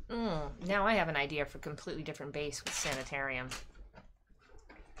 Sanitarium. Now I have an idea for a completely different base with sanitarium.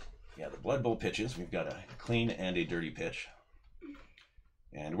 Yeah, the Blood Bowl pitches. We've got a clean and a dirty pitch.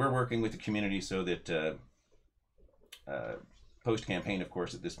 And we're working with the community so that post-campaign, of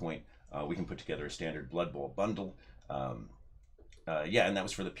course, at this point, we can put together a standard Blood Bowl bundle. Yeah, and that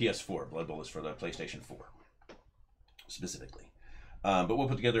was for the PS4. Blood Bowl is for the PlayStation 4, specifically. But we'll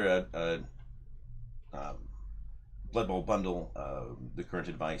put together a Blood Bowl bundle. The current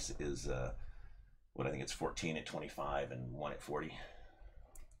advice is, what I think it's 14 at 25 and 1 at 40. What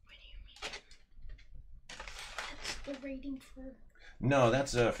do you mean? That's the rating for... No,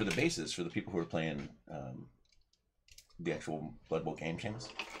 that's for the bases, for the people who are playing the actual Blood Bowl game channels.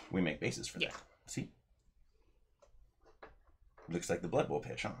 We make bases for that. See? Looks like the Blood Bowl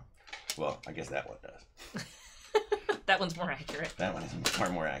pitch, huh? Well, I guess that one does. That one's more accurate. That one is far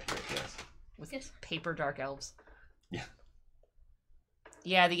more accurate, yes. With paper dark elves. Yeah.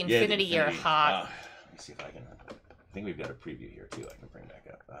 Yeah, the Infinity are hot. Let me see if I can... I think we've got a preview here, too. I can bring back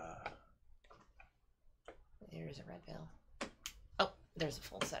up. There's a red veil. Oh, there's a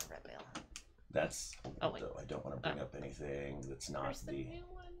full set of red veil. That's... Oh, wait. Though I don't want to bring up anything that's not Where's the new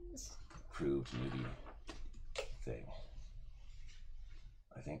ones? approved newbie thing.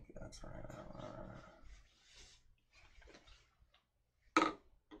 I think that's right.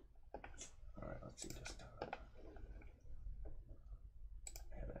 All right, let's see. Just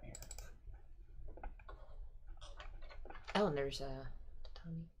have it here. Oh, and there's a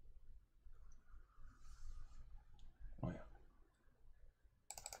Tommy. Oh yeah,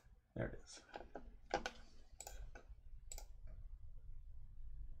 there it is.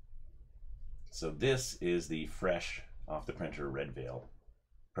 So this is the fresh off the printer red veil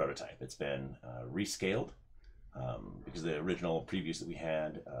prototype. It's been rescaled because the original previews that we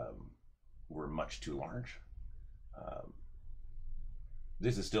had were much too large.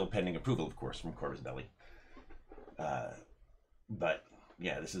 This is still pending approval, of course, from Corvus Belli. But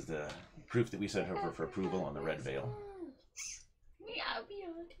yeah, this is the proof that we sent over for approval on the red veil.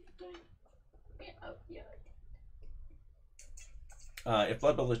 If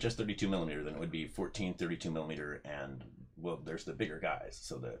Blood Bowl is just 32 millimeter, then it would be 14 32 millimeter, and well, there's the bigger guys,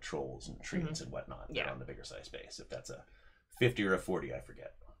 so the trolls and treants and whatnot. They're on the bigger size base. If that's a 50 or a 40, I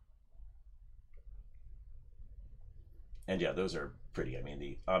forget. And yeah, those are pretty. I mean,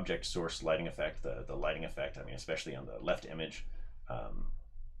 the object source lighting effect, the lighting effect, I mean, especially on the left image,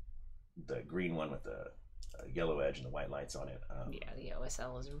 the green one with the yellow edge and the white lights on it. Yeah, the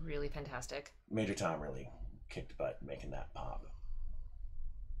OSL is really fantastic. Major Tom really kicked butt making that pop.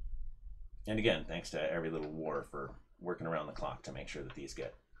 And again, thanks to Every Little War for working around the clock to make sure that these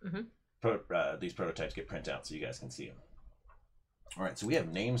get these prototypes get printed out so you guys can see them. All right, so we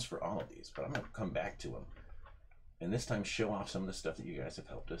have names for all of these, but I'm going to come back to them and this time show off some of the stuff that you guys have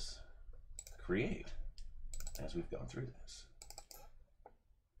helped us create as we've gone through this.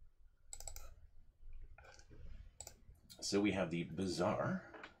 So we have the Bazaar,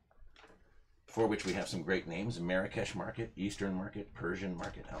 for which we have some great names: Marrakesh Market, Eastern Market, Persian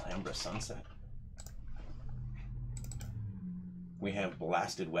Market, Alhambra Sunset. We have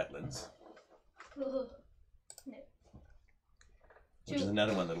Blasted Wetlands, which is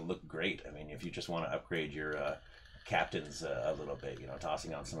another one that'll look great. I mean, if you just want to upgrade your captains a little bit, you know,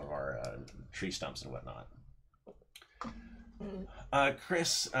 tossing on some of our tree stumps and whatnot.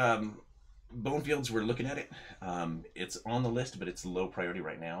 Chris, Bonefields, we're looking at it. It's on the list, but it's low priority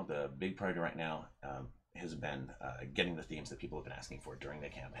right now. The big priority right now has been getting the themes that people have been asking for during the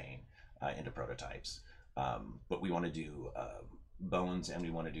campaign into prototypes. But we want to do bones and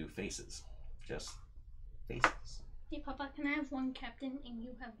we want to do faces. Just faces. Hey, Papa, can I have one captain and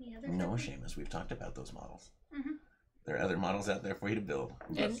you have the other? No, Seamus, we've talked about those models. There are other models out there for you to build.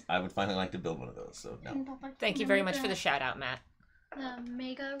 But I would finally like to build one of those, so no. Papa, Thank you very much for the shout out, Matt.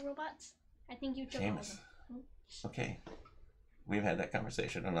 Mega robots? I think you took Seamus. Okay. We've had that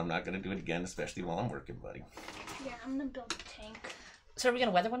conversation, and I'm not going to do it again, especially while I'm working, buddy. Yeah, I'm going to build a tank. So are we going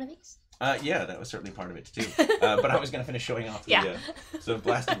to weather one of these? Yeah, that was certainly part of it, too. But I was going to finish showing off the so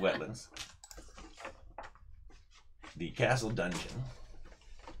Blasted Wetlands, the Castle Dungeon,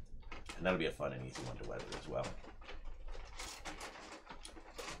 and that'll be a fun and easy one to weather as well.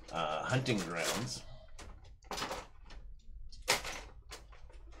 Hunting Grounds.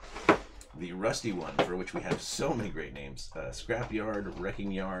 The Rusty one, for which we have so many great names: Scrapyard,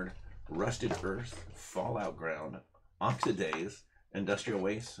 Wrecking Yard, Rusted Earth, Fallout Ground, Oxidaze, Industrial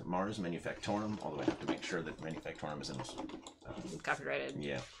Waste, Mars Manufactorum, although I have to make sure that Manufactorum isn't copyrighted.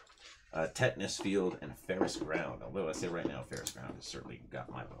 Yeah. Tetanus Field and Ferris Ground, although I say right now Ferris Ground has certainly got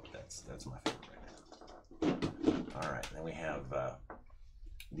my vote. That's my favorite right now. All right, then we have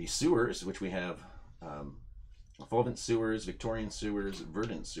the sewers, which we have Fulvent Sewers, Victorian Sewers,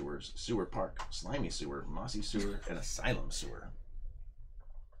 Verdant Sewers, Sewer Park, Slimy Sewer, Mossy Sewer, and Asylum Sewer.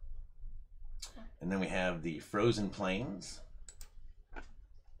 And then we have the Frozen Plains.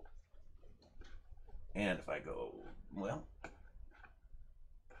 And if I go, well,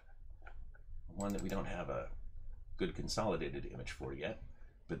 one that we don't have a good consolidated image for yet,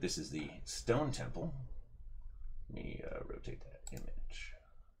 but this is the Stone Temple. Let me rotate that image.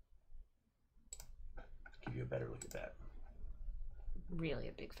 Give you a better look at that. Really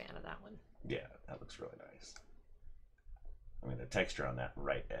a big fan of that one. Yeah, that looks really nice. I mean, the texture on that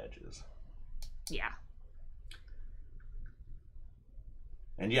right edge is... Yeah.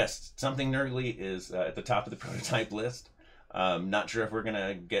 And yes, something nerdly is at the top of the prototype list. Not sure if we're going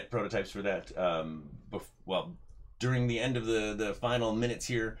to get prototypes for that well, during the end of the final minutes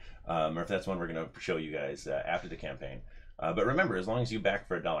here, or if that's one we're going to show you guys after the campaign. But remember, as long as you back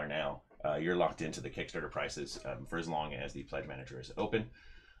for $1 now, you're locked into the Kickstarter prices for as long as the Pledge Manager is open.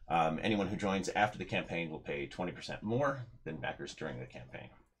 Anyone who joins after the campaign will pay 20% more than backers during the campaign.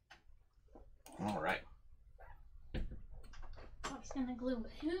 All right. I was gonna glue a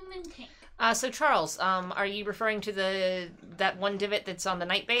human tank. So Charles, are you referring to that one divot that's on the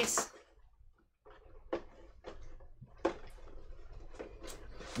night base?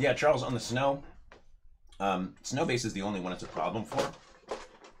 Yeah, Charles, on the snow. Snow base is the only one it's a problem for.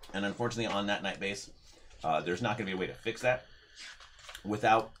 And unfortunately on that night base, there's not going to be a way to fix that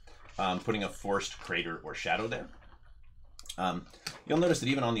without putting a forced crater or shadow there. You'll notice that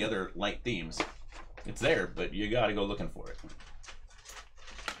even on the other light themes, it's there, but you got to go looking for it.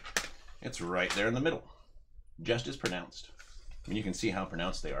 It's right there in the middle, just as pronounced. I mean, you can see how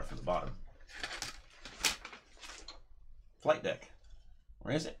pronounced they are from the bottom. Flight deck.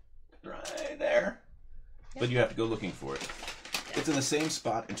 Where is it? Right there. Yep. But you have to go looking for it. Yep. It's in the same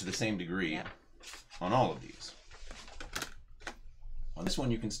spot and to the same degree on all of these. On this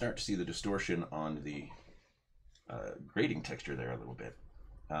one, you can start to see the distortion on the grading texture there a little bit,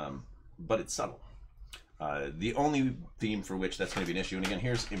 but it's subtle. The only theme for which that's going to be an issue, and again,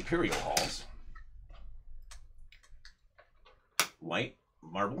 here's Imperial Halls. White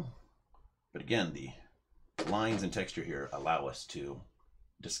marble, but again, the lines and texture here allow us to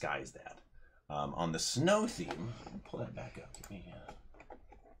disguise that. On the snow theme, pull that back up.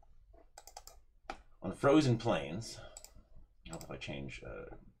 On the frozen plains, I don't know if I change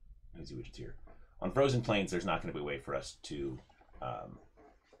easy widgets here. On frozen plains, there's not going to be a way for us to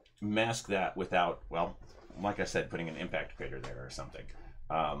mask that without, well, like I said, putting an impact crater there or something.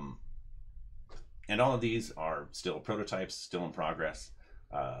 And all of these are still prototypes, still in progress.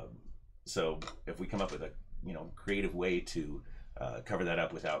 So if we come up with a creative way to cover that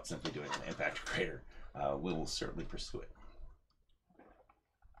up without simply doing an impact crater, we'll certainly pursue it.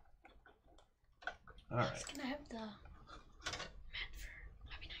 All right. Can I have the mat for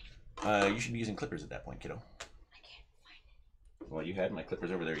hobby knife? You should be using clippers at that point, kiddo. I can't find it. Well, you had my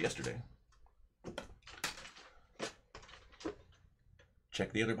clippers over there yesterday.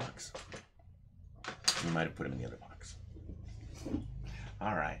 Check the other box. You might have put them in the other box.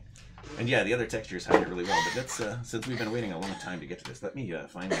 All right. And yeah, the other textures hide it really well, but that's since we've been waiting a long time to get to this. Let me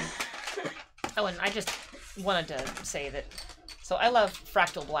find my... Oh, and I just wanted to say that, so I love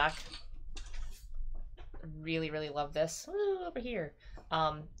Fractal Black. Really, really love this. Ooh, over here.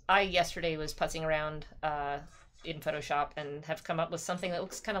 I yesterday was putzing around in Photoshop and have come up with something that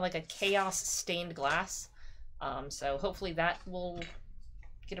looks kind of like a chaos stained glass. So hopefully that will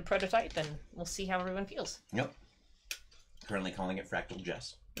get a prototype and we'll see how everyone feels. Yep. Currently calling it Fractal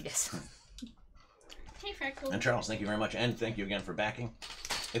Jess. Yes. Hey, Fractal. And Charles, thank you very much, and thank you again for backing.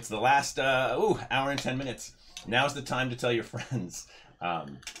 It's the last hour and 10 minutes. Now's the time to tell your friends.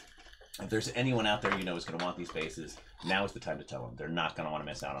 If there's anyone out there you know is going to want these bases, now is the time to tell them. They're not going to want to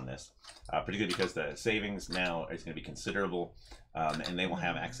miss out on this, particularly because the savings now is going to be considerable, and they will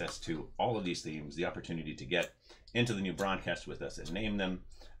have access to all of these themes, the opportunity to get into the new broadcast with us and name them.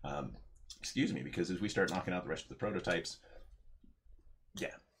 Excuse me, because as we start knocking out the rest of the prototypes,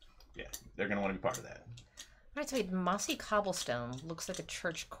 yeah, they're going to want to be part of that. All right, so we had mossy cobblestone. Looks like a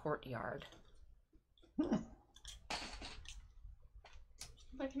church courtyard.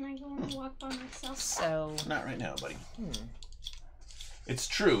 But can I go on a walk by myself? So not right now, buddy. It's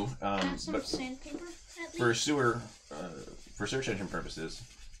true, Have some but sandpaper at for least? for search engine purposes,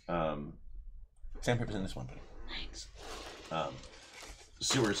 sandpaper's in this one. Thanks.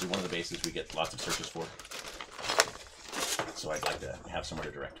 Sewers are one of the bases we get lots of searches for, so I'd like to have somewhere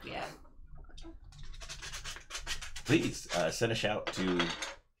to direct. yeah. Please send a shout to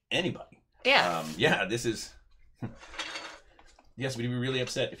anybody. Yeah. Yeah, this is. Yes, we'd be really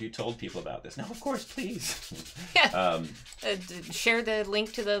upset if you told people about this. No, of course, please. Yeah. Share the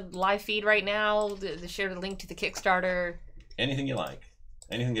link to the live feed right now. Share the link to the Kickstarter. Anything you like.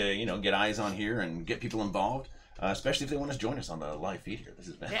 Anything to get eyes on here and get people involved. Especially if they want to join us on the live feed here. This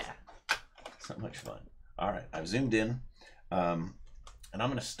has been so much fun. All right, I've zoomed in, and I'm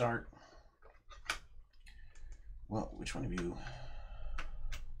going to start. Well, which one of you?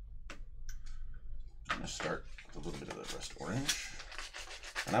 I'm going to start with a little bit of the rust orange.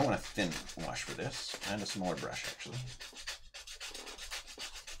 And I want a thin wash for this, and a smaller brush, actually.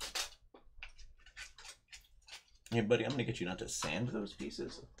 Yeah, buddy, I'm going to get you not to sand those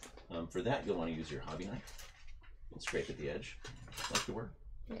pieces. For that, you'll want to use your hobby knife and scrape at the edge, like you were.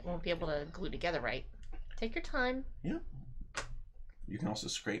 It won't be able to glue together right. Take your time. Yeah. You can also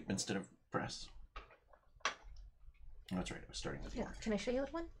scrape instead of press. Oh, that's right, I was starting with the orange. Can I show you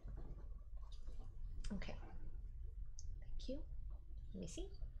that one? Okay. Thank you. Let me see.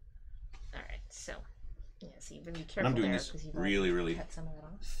 All right, so yeah, so you be careful. And I'm doing there, this 'cause you've really cut some of it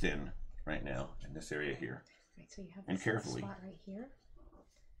off. thin right now in this area here. Right, so you have And this carefully. spot right here.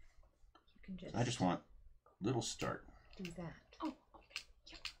 You can I just want a little start. do that. Oh, okay.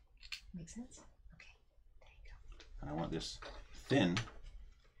 Yep. Makes sense? Okay. There you go. And I want this thin,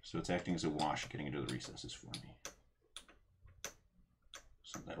 so it's acting as a wash, getting into the recesses for me.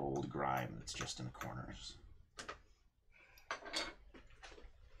 Some of that old grime that's just in the corners.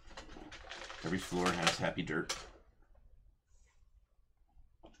 Every floor has happy dirt.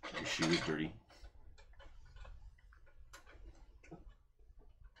 Your shoe is dirty.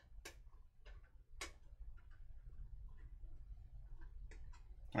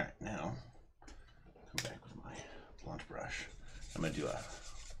 All right, now come back with my blunt brush. I'm gonna do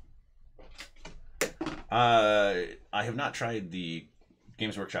I have not tried the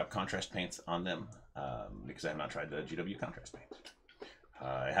Games Workshop contrast paints on them because I have not tried the GW contrast paints.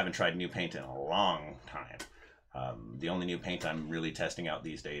 I haven't tried new paint in a long time. The only new paint I'm really testing out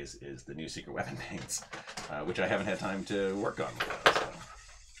these days is the new Secret Weapon paints, which I haven't had time to work on. So.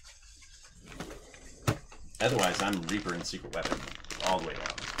 Otherwise, I'm Reaper and Secret Weapon all the way down.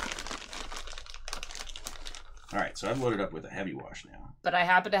 All right, so I've loaded up with a heavy wash now. But I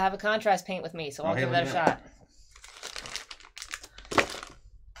happen to have a contrast paint with me, so I'll give that a shot.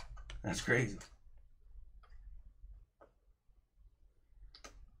 That's crazy.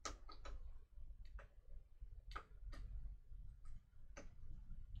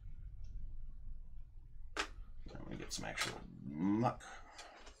 I'm gonna get some actual muck.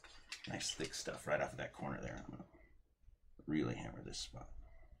 Nice thick stuff right off of that corner there. I'm gonna really hammer this spot.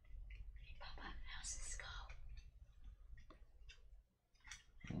 Papa, how's this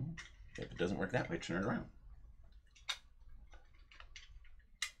go? If it doesn't work that way, turn it around.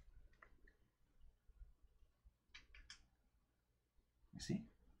 You see?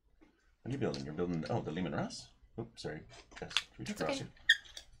 What are you building? You're building, oh, the Lehman Russ? Oops, sorry. Just reach across okay.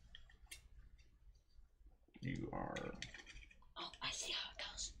 you. You are... Oh, I see how it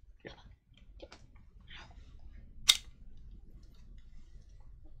goes. Yeah. Yep.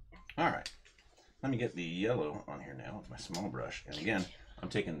 All right. Let me get the yellow on here now with my small brush. And again, I'm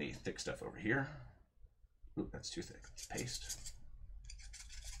taking the thick stuff over here. Oop, that's too thick. Let's paste.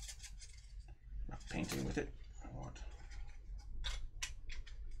 Not painting with it. I want...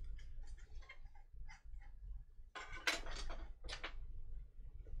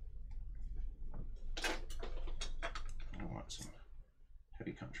 some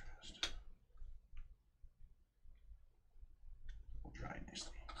heavy contrast. Will dry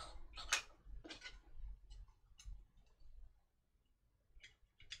nicely.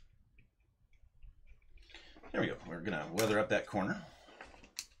 There we go. We're gonna weather up that corner.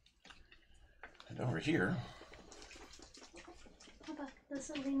 And over here. Papa, does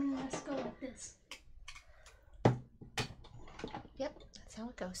the Lehman Russ go like this? Yep, that's how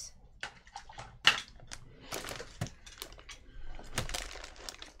it goes.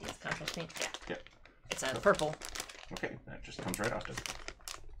 Contrast paint. Yeah. Yep. It's a purple. Okay, that just comes right off of it.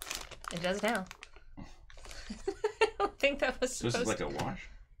 It does now. I don't think that was supposed So this is like a wash?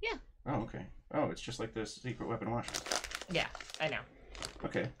 Yeah. Oh, okay. Oh, it's just like this secret weapon wash. Yeah, I know.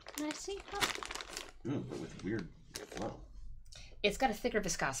 Okay. Can I see how? Ooh, but with weird flow. It's got a thicker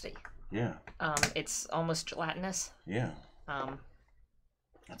viscosity. Yeah. It's almost gelatinous. Yeah. Um.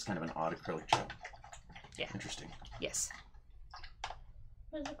 That's kind of an odd acrylic gel. Yeah. Interesting. Yes.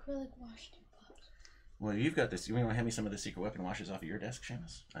 What does acrylic wash do? Well, you've got this. You want to hand me some of the secret weapon washes off of your desk,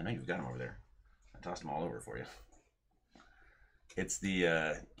 Seamus? I know you've got them over there. I tossed them all over for you. It's the,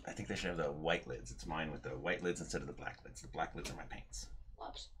 I think they should have the white lids. It's mine with the white lids instead of the black lids. The black lids are my paints.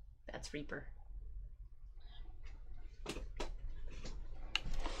 Whoops. That's Reaper.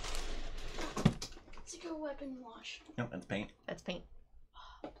 Secret weapon wash. No, that's paint. That's paint.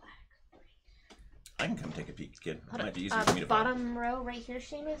 Oh, black. I can come take a peek, kid. It Hold might be on. easier for me to find. Bottom row right here,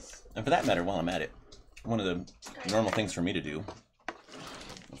 Seamus. And for that matter, while I'm at it, one of the normal things for me to do,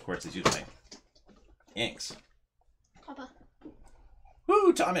 of course, is use my inks. Papa.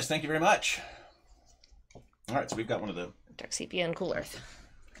 Woo, Thomas, thank you very much. All right, so we've got one of the Dark sepia and cool earth.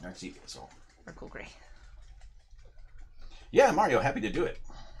 dark sepia, so. Or cool gray. Yeah, Mario, happy to do it.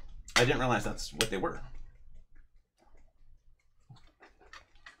 I didn't realize that's what they were.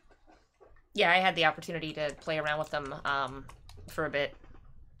 Yeah, I had the opportunity to play around with them for a bit.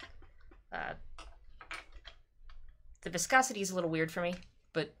 The viscosity is a little weird for me,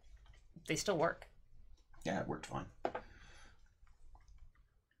 but they still work. Yeah, it worked fine.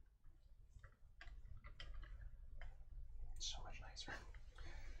 So much nicer.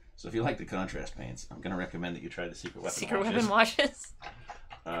 So if you like the contrast paints, I'm going to recommend that you try the Secret Weapon Weapon washes.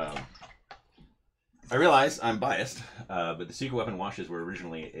 I realize I'm biased, but the Secret Weapon washes were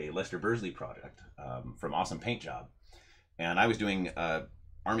originally a Lester Bursley project from Awesome Paint Job. And I was doing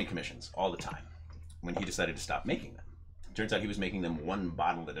Army commissions all the time when he decided to stop making them. It turns out he was making them one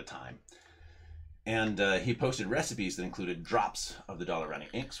bottle at a time. And he posted recipes that included drops of the Dollar Running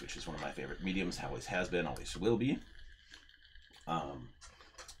inks, which is one of my favorite mediums, always has been, always will be.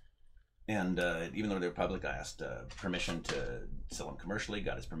 Even though they were public, I asked permission to sell them commercially,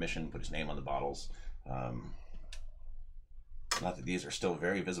 got his permission, put his name on the bottles. Not that these are still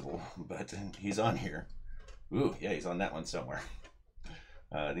very visible, but he's on here. Ooh, yeah, he's on that one somewhere.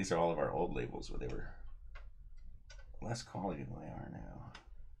 These are all of our old labels where they were less quality than they are now.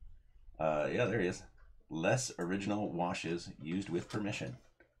 Yeah, there he is. Less original washes used with permission.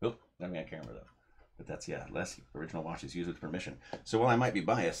 Oh, got me on camera though. But that's, yeah, less original washes used with permission. So while I might be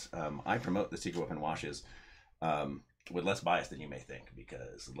biased, I promote the Secret Weapon washes with less bias than you may think,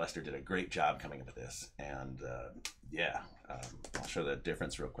 because Lester did a great job coming up with this. And yeah, I'll show the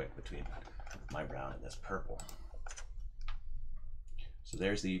difference real quick between my brown and this purple. So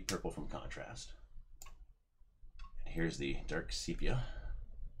there's the purple from contrast. And here's the dark sepia.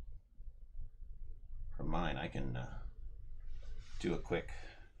 For mine, I can do a quick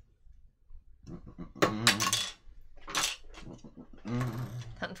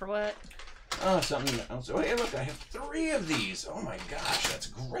Hunting for what? Something else. Oh, hey, look, I have 3 of these. Oh my gosh, that's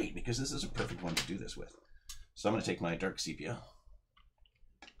great because this is a perfect one to do this with. So I'm going to take my dark sepia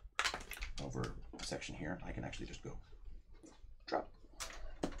over a section here. I can actually just go drop.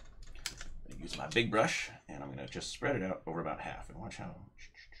 I'm going to use my big brush and I'm going to just spread it out over about half and watch how.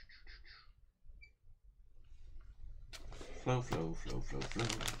 Flow, flow, flow, flow, flow.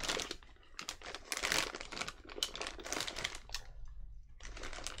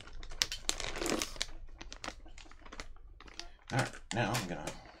 Alright, now I'm gonna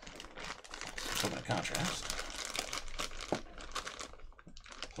put my contrast.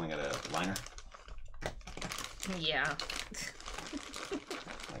 Pulling out a liner. Yeah.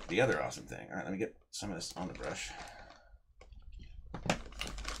 Like the other awesome thing. Alright, let me get some of this on the brush. Gotta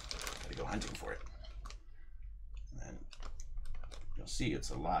go hunting for it. And then you'll see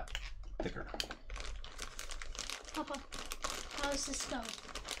it's a lot thicker. Papa, how does this go?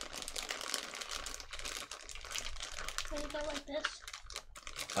 Does it go like this?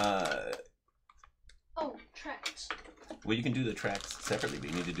 Oh, tracks. Well, you can do the tracks separately, but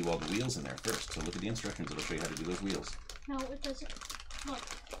you need to do all the wheels in there first. So look at the instructions. It'll show you how to do those wheels. No, it doesn't. Look.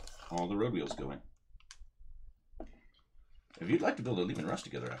 All the road wheels go in. If you'd like to build a Leave and Rust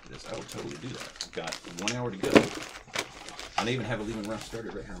together after this, I will totally do that. I've got 1 hour to go. And I even have a Leave and Rust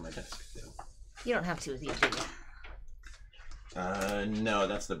started right here on my desk. So. You don't have to with these, do you? No,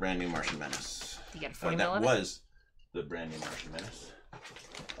 that's the brand new Martian Menace. You got a 40 that mil was the brand new Martian Menace.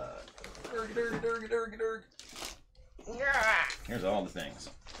 Here's all the things.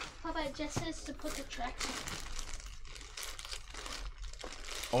 Papa, it just says to put the tracks in.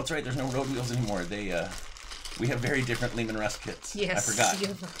 Oh, that's right. There's no road wheels anymore. We have very different Leave and Rust kits. Yes, I forgot. You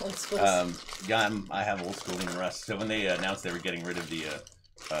have old school. I have old school Leave and Rust. So when they announced they were getting rid of the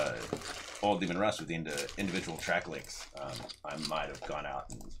old Leave and Rust with the individual track links, I might have gone out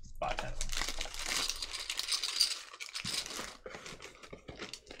and bought 10 of them.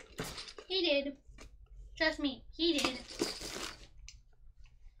 He did. Trust me, he did.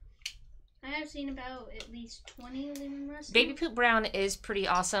 I have seen about at least 20 Leave and Rust. Baby Poop Brown is pretty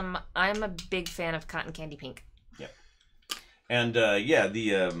awesome. I'm a big fan of Cotton Candy Pink. Yep. And yeah,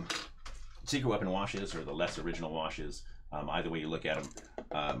 the Secret Weapon washes, or the less original washes, either way you look at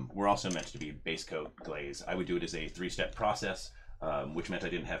them, were also meant to be base coat glaze. I would do it as a 3-step process, which meant I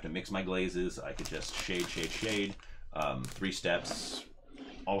didn't have to mix my glazes. I could just shade, shade, shade. 3 steps.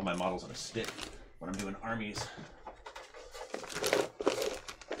 All of my models on a stick. When I'm doing armies,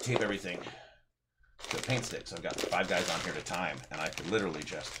 tape everything to a paint stick. So I've got 5 guys on here at a time, and I could literally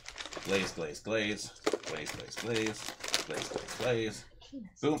just glaze, glaze, glaze, glaze, glaze, glaze, glaze, glaze, glaze,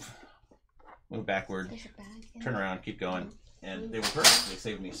 boom, move backward, turn around, keep going, and they were perfect. They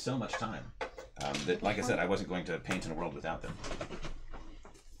saved me so much time that, like I said, I wasn't going to paint in a world without them.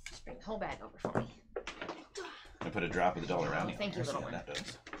 Just bring the whole bag over for me. I put a drop of the Dollarami. Thank you, little one. That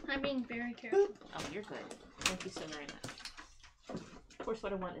does. I'm being very careful. Oh, you're good. Thank you so very much. Of course,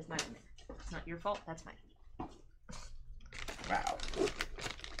 what I want is mine in there. It's not your fault. That's mine. Wow.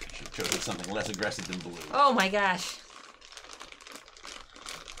 Should have chosen something less aggressive than blue. Oh my gosh.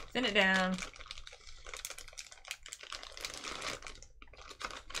 Thin it down.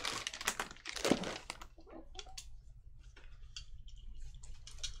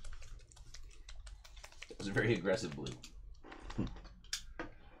 It was a very aggressive blue.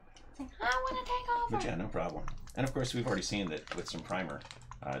 I want to take over. But yeah, no problem. And of course, we've already seen that with some primer,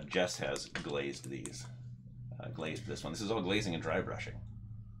 Jess has glazed these. Glazed this one. This is all glazing and dry brushing.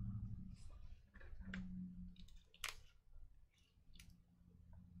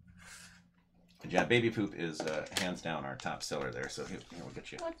 And yeah, Baby Poop is hands down our top seller there. So here we'll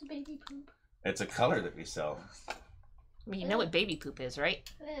get you. What's baby poop? It's a color that we sell. I mean, you know what baby poop is, right?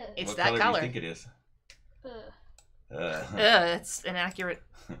 It's what that color. color. Do you think it is? It's an accurate.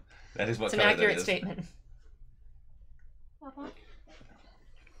 That is what it's an color accurate that is. statement. Papa,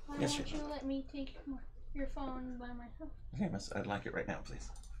 why Yes, don't you let me take your phone by myself? Okay, I'd like it right now, please.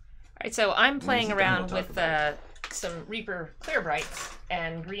 All right, so I'm When playing this is done, around we'll talk with about some Reaper Clear Brights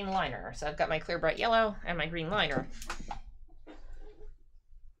and green liner. So I've got my Clear Bright yellow and my green liner.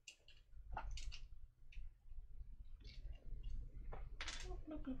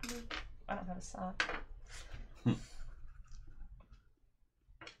 I don't have a sock.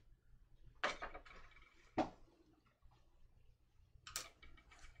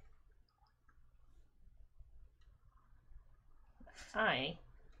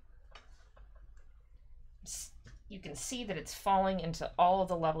 You can see that it's falling into all of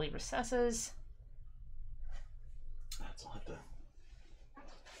the lovely recesses. That's all I have to.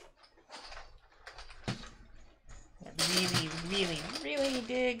 Yeah, really, really, really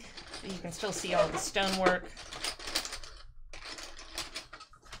dig. You can still see all the stonework.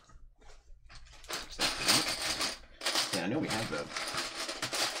 Yeah, I know we have the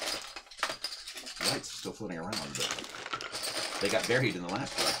lights still floating around, but they got buried in the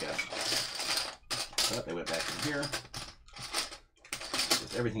last broadcast. But they went back in here.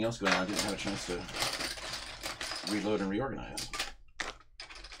 With everything else going on, I didn't have a chance to reload and reorganize.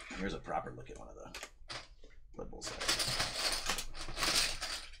 Here's a proper look at one of the Blood Bowl sets.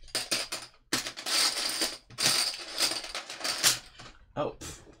 Oh,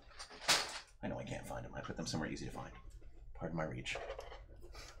 I know I can't find them. I put them somewhere easy to find. Pardon my reach.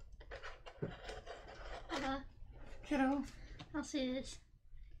 Kiddo. I'll say this.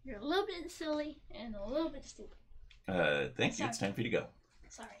 You're a little bit silly and a little bit stupid. Thank you. It's time for you to go.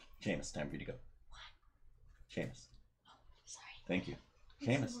 Sorry. Seamus, time for you to go. What? Seamus. Oh, sorry. Thank you.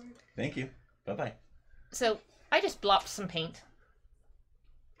 Seamus. Thank you. Bye-bye. So, I just blopped some paint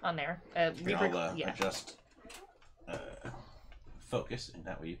on there. Here, I'll adjust focus, and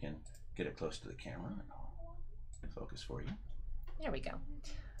that way you can get it close to the camera. And I'll focus for you. There we go.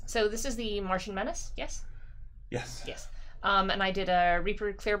 So this is the Martian Menace, yes? Yes. Yes. And I did a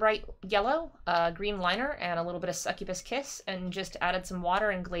Reaper Clear Bright Yellow, green liner, and a little bit of Succubus Kiss, and just added some water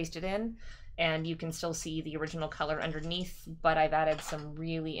and glazed it in. And you can still see the original color underneath, but I've added some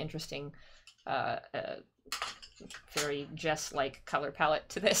really interesting, very Jess-like color palette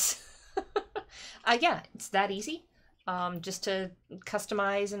to this. Yeah, it's that easy. Just to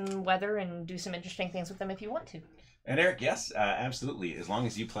customize and weather and do some interesting things with them if you want to. And Eric, yes, absolutely. As long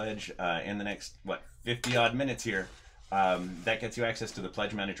as you pledge in the next, 50-odd minutes here, that gets you access to the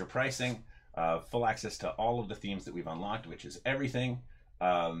Pledge Manager pricing, full access to all of the themes that we've unlocked, which is everything.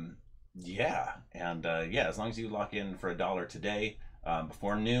 Yeah, and as long as you lock in for $1 today,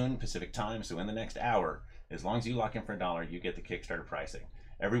 before noon Pacific time, so in the next hour, as long as you lock in for $1, you get the Kickstarter pricing.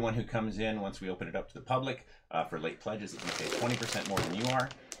 Everyone who comes in, once we open it up to the public, for late pledges, is going to pay 20% more than you are,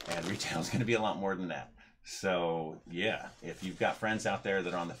 and retail is going to be a lot more than that. So, yeah, if you've got friends out there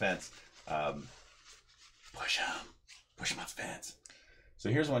that are on the fence, push them off the fence. So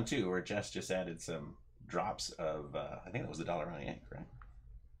here's one, too, where Jess just added some drops of, I think that was the Dollarani ink, right?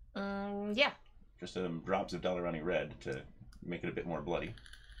 Yeah. Just some drops of Dollarani red to make it a bit more bloody.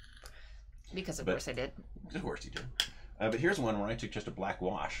 Because of course I did. Of course you did. But here's one where I took just a black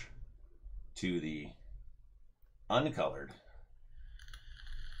wash to the uncolored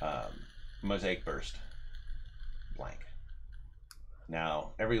Mosaic Burst blank.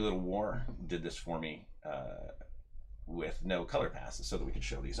 Now, Every Little War did this for me with no color passes so that we could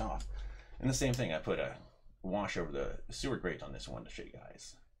show these off. And the same thing, I put a wash over the sewer grate on this one to show you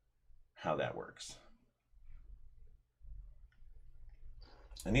guys how that works.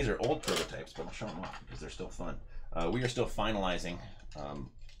 And these are old prototypes, but I'll show them off because they're still fun. We are still finalizing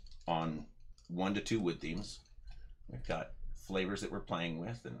on 1 to 2 wood themes. We've got flavors that we're playing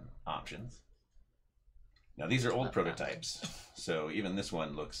with and options. Now these are old prototypes, so even this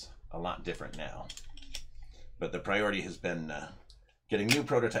one looks a lot different now. But the priority has been getting new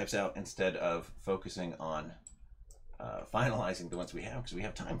prototypes out instead of focusing on finalizing the ones we have, because we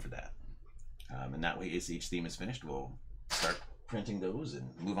have time for that. And that way, as each theme is finished, we'll start printing those and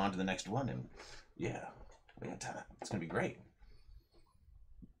move on to the next one. And yeah, we have time. It's going to be great.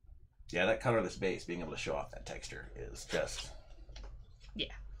 Yeah, that colorless base, being able to show off that texture is just...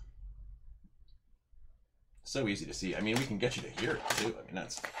 yeah. So easy to see. I mean, we can get you to hear it, too. I mean,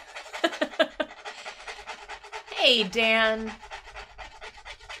 that's... Hey, Dan.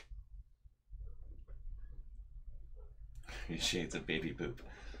 Shades of baby poop.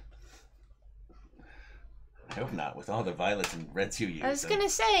 I hope not, with all the violets and reds you use. I was going to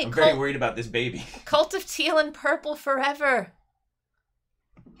say... I'm very worried about this baby. Cult of Teal and Purple forever.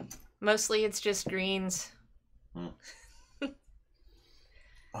 Mostly it's just greens.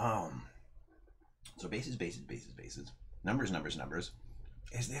 So bases, bases, bases, bases. Numbers, numbers, numbers.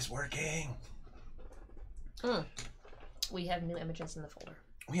 Is this working? We have new images in the folder.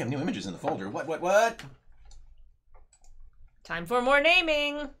 We have new images in the folder. What? Time for more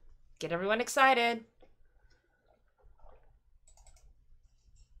naming. Get everyone excited.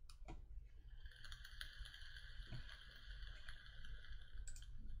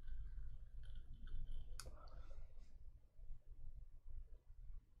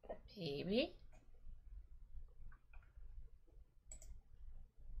 Baby.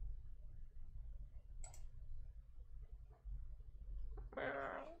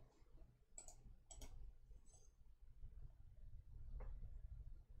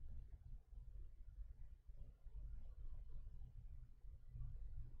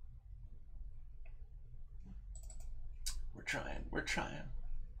 We're trying.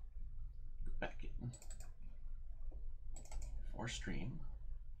 Back in. For stream.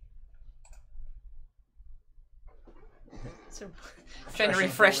 So, trying to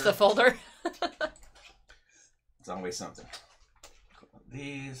refresh the folder. It's always something. One of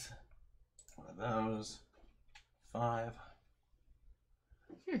these. One of those. 5.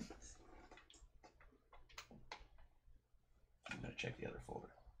 I'm going to check the other folder.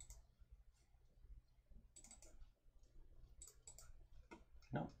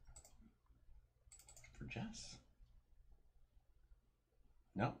 No. For Jess?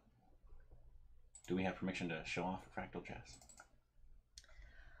 No. Do we have permission to show off Fractal Jess?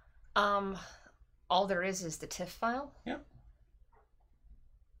 All there is the TIFF file. Yep.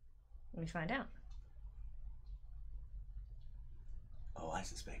 Let me find out. Oh, I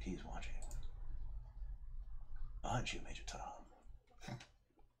suspect he's watching. Aren't you, Major Tom?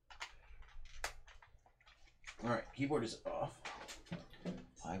 All right, keyboard is off.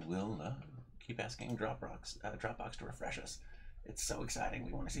 I will keep asking Dropbox to refresh us. It's so exciting.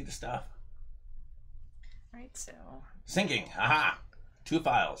 We want to see the stuff. All right, so syncing. Aha! 2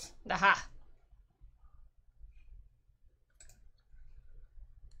 files. Aha!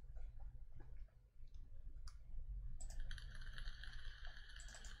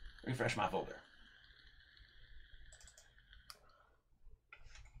 Refresh my folder.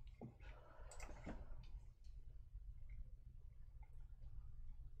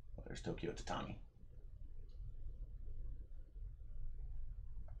 Well, there's Tokyo Tatami.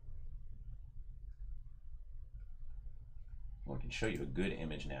 Well, we can show you a good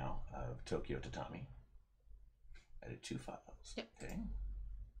image now of Tokyo Tatami. Added 2 files. Yep. Okay.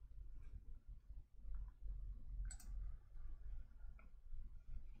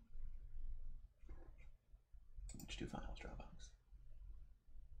 Which 2 files, Dropbox?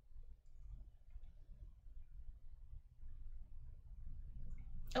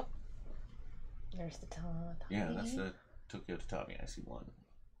 Oh, there's the Tatami. Yeah, that's the Tokyo Tatami. I see 1.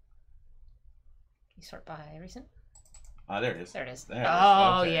 You sort by recent? There it is. There it is. There it is.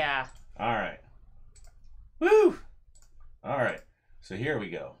 Oh, Okay. yeah. All right. Woo! All right. So here we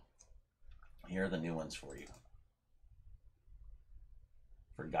go. Here are the new ones for you.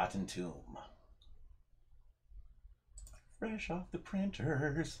 Forgotten Tomb. Fresh off the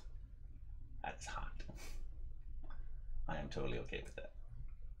printers. That is hot. I am totally okay with that.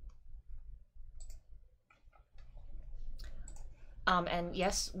 And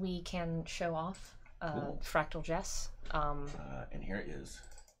yes, we can show off Cool. Fractal Jess. And here is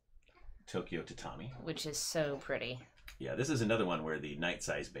Tokyo Tatami. Which is so pretty. Yeah, this is another one where the night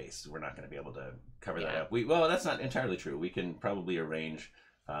size base, we're not going to be able to cover that up. Well, that's not entirely true. We can probably arrange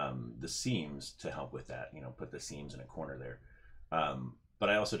the seams to help with that, put the seams in a corner there. But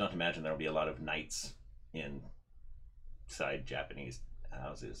I also don't imagine there'll be a lot of nights inside Japanese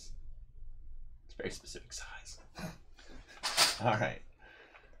houses. It's a very specific size. All right.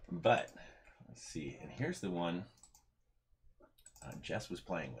 But let's see. And here's the one Jess was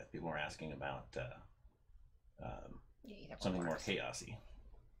playing with. People were asking about something more chaosy.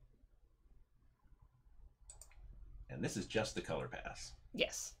 And this is just the color pass.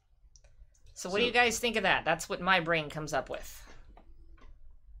 Yes. So what do you guys think of that? That's what my brain comes up with.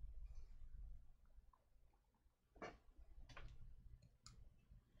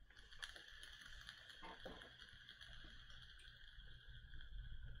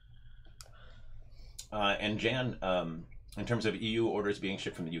 And Jan, in terms of EU orders being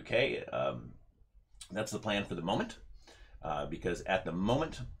shipped from the UK, that's the plan for the moment, because at the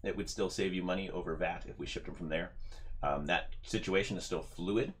moment it would still save you money over VAT if we shipped them from there. That situation is still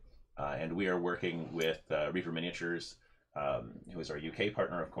fluid, and we are working with Reaper Miniatures, who is our UK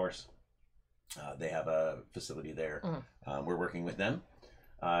partner, of course. They have a facility there. We're working with them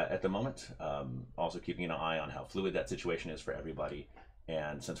at the moment, also keeping an eye on how fluid that situation is for everybody.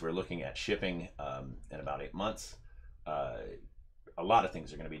 And since we're looking at shipping in about 8 months, a lot of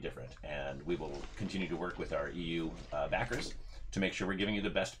things are going to be different. And we will continue to work with our EU backers to make sure we're giving you the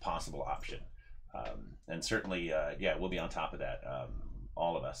best possible option. And certainly, yeah, we'll be on top of that,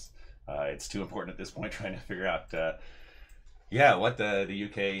 all of us. It's too important at this point trying to figure out, yeah, what the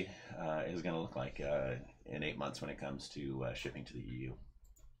UK is going to look like in 8 months when it comes to shipping to the EU.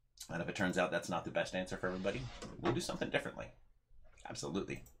 And if it turns out that's not the best answer for everybody, we'll do something differently.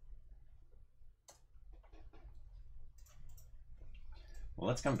 Absolutely. Well,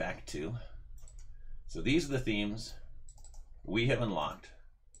 let's come back to, so these are the themes we have unlocked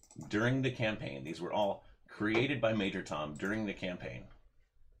during the campaign. These were all created by Major Tom during the campaign,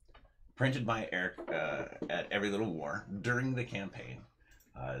 printed by Eric at Every Little War during the campaign.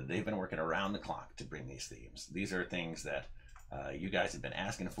 They've been working around the clock to bring these themes. These are things that you guys have been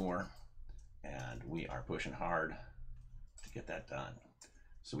asking for, and we are pushing hard to get that done.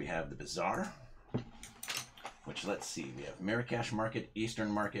 So we have the Bazaar, which, let's see, we have Marrakesh Market, Eastern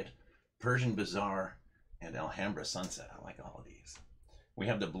Market, Persian Bazaar, and Alhambra Sunset. I like all of these. We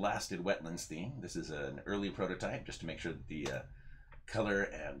have the Blasted Wetlands theme. This is an early prototype just to make sure that the color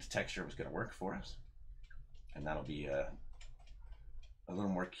and texture was going to work for us. And that'll be a little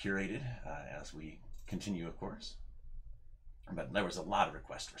more curated as we continue, of course. But there was a lot of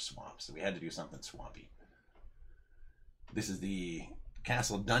requests for swamps, so we had to do something swampy. This is the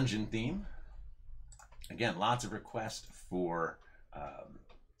Castle Dungeon theme. Again, lots of requests for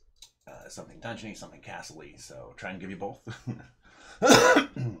something dungeony, something castle-y, so try and give you both.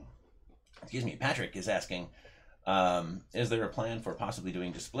 Excuse me. Patrick is asking, is there a plan for possibly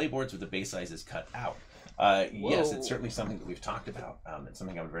doing display boards with the base sizes cut out? Yes, it's certainly something that we've talked about. It's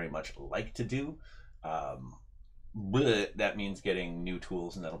something I would very much like to do. But that means getting new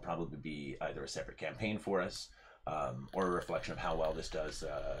tools, and that'll probably be either a separate campaign for us, or a reflection of how well this does,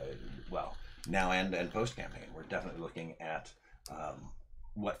 well, now and post-campaign. We're definitely looking at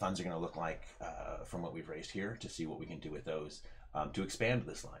what funds are going to look like from what we've raised here to see what we can do with those to expand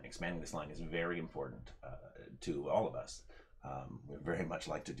this line. Expanding this line is very important to all of us. We'd very much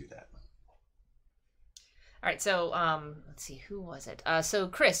like to do that. All right, so let's see, who was it? So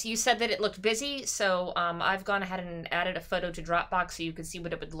Chris, you said that it looked busy, so I've gone ahead and added a photo to Dropbox so you can see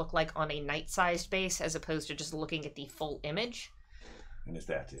what it would look like on a night-sized base as opposed to just looking at the full image. And is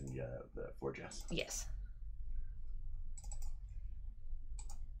that in the 4Jess? Yes.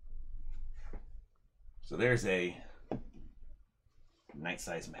 So there's a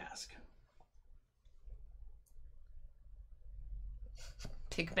night-size mask.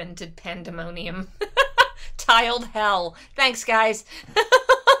 Pigmented pandemonium. Tiled hell. Thanks, guys.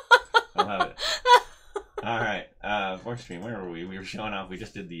 I love it. All right. Fourth stream, where were we? We were showing off. We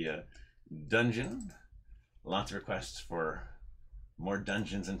just did the dungeon. Lots of requests for more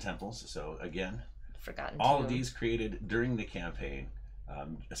dungeons and temples. So again, Forgotten all of these created during the campaign,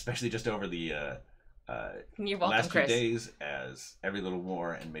 especially just over the You're welcome, last few Chris. days, as Every Little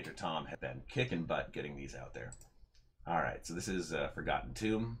War and Major Tom have been kicking butt getting these out there. All right, so this is Forgotten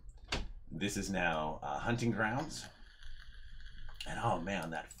Tomb. This is now Hunting Grounds. And oh man,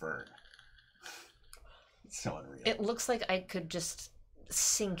 that fern. It's so unreal. It looks like I could just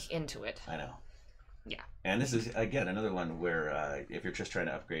sink into it. I know. Yeah. And this is, again, another one where if you're just trying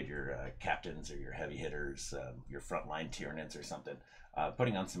to upgrade your captains or your heavy hitters, your frontline Tyranids or something,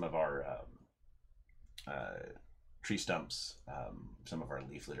 putting on some of our tree stumps, some of our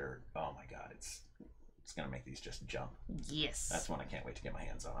leaf litter, oh my god, it's going to make these just jump. Yes. That's one I can't wait to get my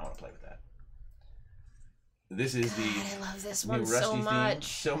hands on. I want to play with that. This is the I love this new one Rusty so theme. much.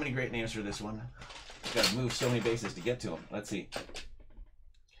 So many great names for this one. Got to move so many bases to get to them. Let's see.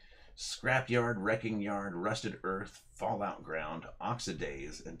 Scrapyard, Wrecking Yard, Rusted Earth, Fallout Ground,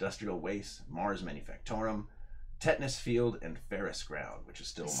 Oxidaze, Industrial Waste, Mars Manufactorum, Tetanus Field, and Ferris Ground, which is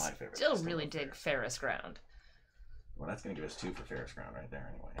still my favorite. Still really dig Ferris Ground. Well, that's going to give us 2 for Ferris Ground right there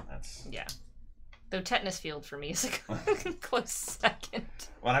anyway. And that's... Yeah. Though Tetanus Field for me is a close second.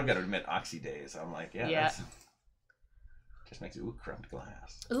 Well, I've got to admit, Oxidaze, I'm like, yeah. That's... Just makes it, ooh, corrupt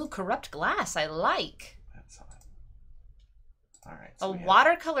glass. Ooh, corrupt glass, I like. That's hot. All right. So a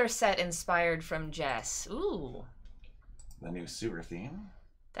watercolor set inspired from Jess. Ooh. The new sewer theme.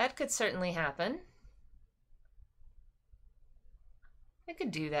 That could certainly happen. I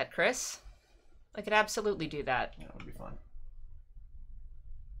could do that, Chris. I could absolutely do that. Yeah, it would be fun.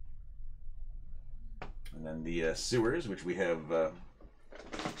 And then the sewers, which we have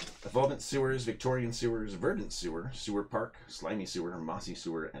Effulgent Sewers, Victorian Sewers, Verdant Sewer, Sewer Park, Slimy Sewer, Mossy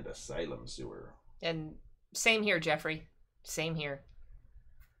Sewer, and Asylum Sewer. And same here, Jeffrey. Same here.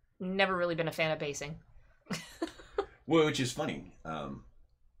 Never really been a fan of basing. Well, which is funny,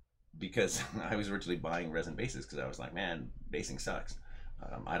 because I was originally buying resin bases because I was like, man, basing sucks.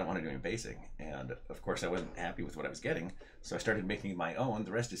 I don't want to do any basing. And of course I wasn't happy with what I was getting, so I started making my own.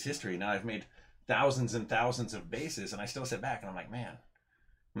 The rest is history. Now I've made thousands and thousands of bases, and I still sit back and I'm like, man,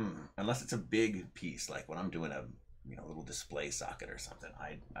 unless it's a big piece, like when I'm doing a little display socket or something,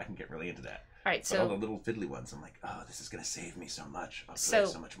 I can get really into that. All right, but so all the little fiddly ones, I'm like, oh, this is going to save me so much. I'll play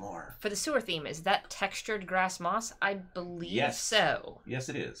so much more. For the sewer theme, is that textured grass moss? I believe so. Yes,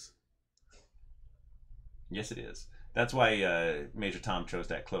 it is. Yes, it is. That's why Major Tom chose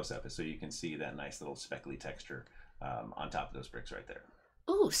that close-up, is so you can see that nice little speckly texture on top of those bricks right there.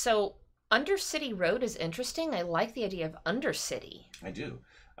 Ooh, so Undercity Road is interesting. I like the idea of Undercity. I do.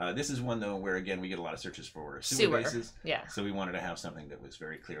 This is one, though, where, again, we get a lot of searches for sewer bases. Yeah. So we wanted to have something that was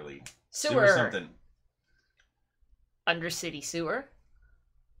very clearly sewer something. Undercity Sewer.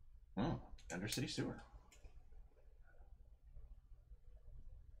 Undercity Sewer.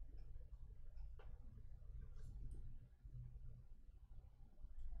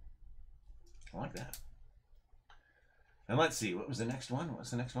 I like that. And let's see, what was the next one?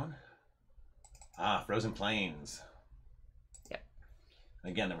 Frozen Plains. Yep.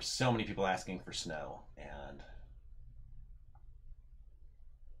 Again, there were so many people asking for snow, and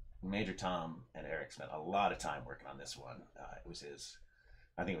Major Tom and Eric spent a lot of time working on this one. It was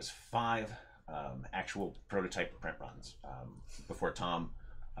I think it was 5 actual prototype print runs before Tom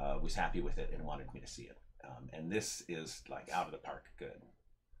was happy with it and wanted me to see it. And this is like out of the park good.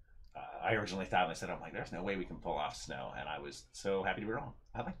 I originally thought, and I said, I'm like, there's no way we can pull off snow. And I was so happy to be wrong.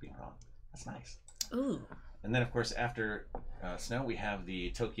 I like being wrong. That's nice. Ooh. And then, of course, after snow, we have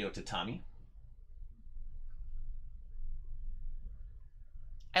the Tokyo Tatami.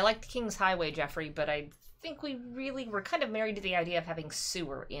 I liked King's Highway, Jeffrey, but I think we really were kind of married to the idea of having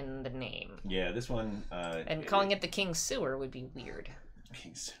sewer in the name. Yeah, this one... and calling it the King's Sewer would be weird.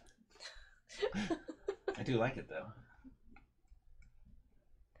 King's I do like it, though.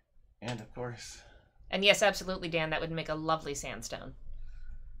 And, of course... And yes, absolutely, Dan, that would make a lovely sandstone.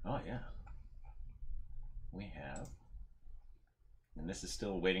 Oh, yeah. We have... And this is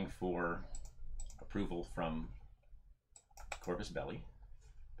still waiting for approval from Corvus Belli.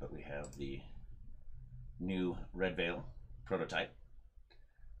 But we have the new Red Veil prototype.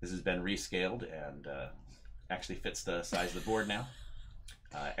 This has been rescaled and actually fits the size of the board now.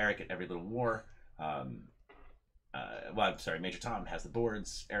 Eric at Every Little War... well, I'm sorry, Major Tom has the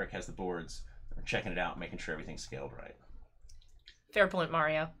boards, Eric has the boards. We're checking it out, making sure everything's scaled right. Fair point,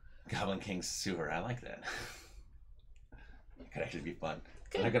 Mario. Goblin King's Sewer, I like that. It could actually be fun.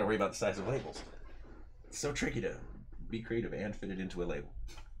 And I gotta worry about the size of labels. It's so tricky to be creative and fit it into a label.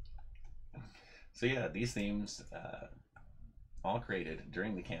 So yeah, these themes all created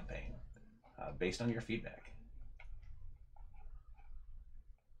during the campaign based on your feedback.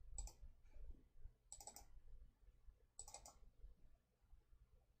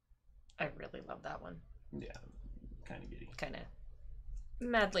 I really love that one. Yeah, kind of giddy. Kind of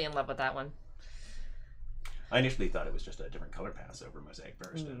madly in love with that one. I initially thought it was just a different color pass over Mosaic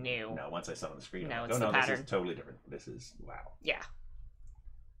Burst. No. No, once I saw it on the screen, No, I'm like, it's the pattern. This is totally different. This is, wow. Yeah.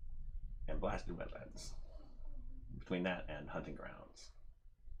 And Blasted Wetlands. Between that and Hunting Grounds.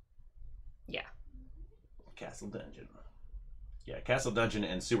 Yeah. Castle Dungeon. Yeah, Castle Dungeon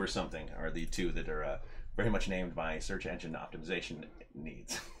and Sewer Something are the two that are very much named by search engine optimization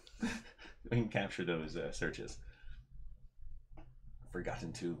needs. We can capture those searches.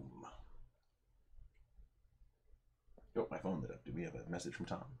 Forgotten Tomb. Oh, my phone lit up. Do we have a message from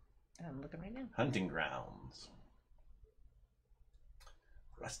Tom? I'm looking right now. Hunting Grounds.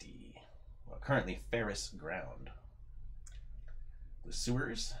 Rusty. Well, currently Ferris Ground. The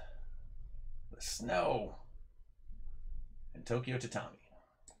Sewers. The Snow. And Tokyo Tatami.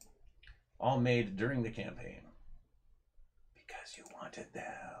 All made during the campaign. Because you wanted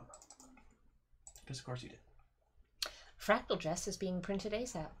them. Because of course you did. Fractal Jess is being printed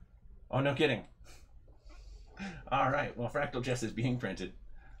ASAP. Oh, no kidding. All right. Well, Fractal Jess is being printed.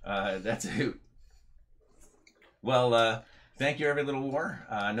 That's a hoot. Well, thank you, Every Little War.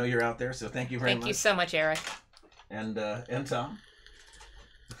 I know you're out there, so thank you very much. Thank you so much, Eric. And Tom.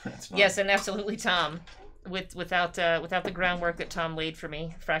 That's fine. Yes, and absolutely Tom. Without the groundwork that Tom laid for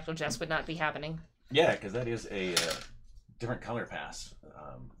me, Fractal Jess would not be happening. Yeah, because that is a different color pass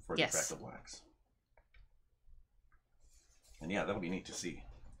for the Yes. Fractal Blacks. And yeah, that'll be neat to see.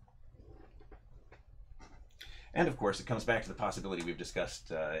 And of course, it comes back to the possibility we've discussed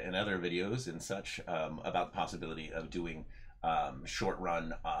in other videos and such about the possibility of doing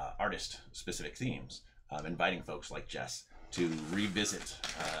short-run artist-specific themes, inviting folks like Jess to revisit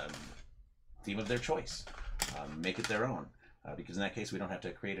theme of their choice, make it their own. Because in that case, we don't have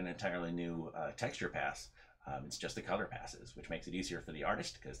to create an entirely new texture pass. It's just the color passes, which makes it easier for the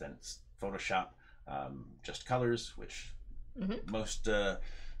artist, because then it's Photoshop just colors, which most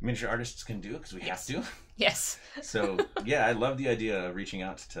miniature artists can do, because we have to. Yes. So yeah, I love the idea of reaching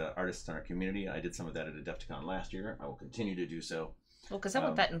out to artists in our community. I did some of that at Adepticon last year. I will continue to do so. Well, because I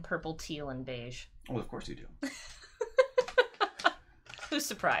want that in purple, teal, and beige. Well, of course you do. Who's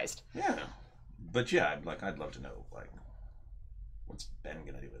surprised? Yeah, but yeah, I'd love to know, like, what's Ben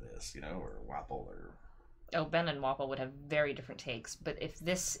gonna do with this, you know, or Wapple, or... Oh, Ben and Wapple would have very different takes, but if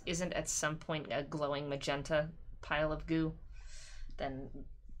this isn't at some point a glowing magenta pile of goo, then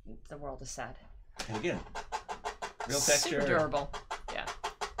the world is sad. And again, real texture. Super durable. Yeah.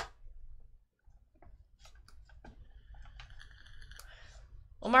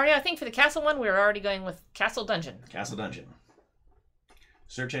 Well, Well, Mario, I think for the castle one, we're already going with Castle Dungeon. Castle Dungeon.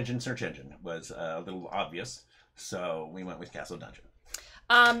 Search engine was a little obvious, so we went with Castle Dungeon.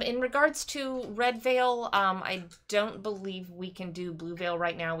 In regards to Red Veil, I don't believe we can do Blue Veil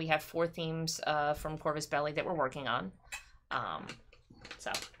right now. We have 4 themes from Corvus Belli that we're working on.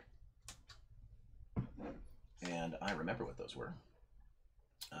 So. And I remember what those were.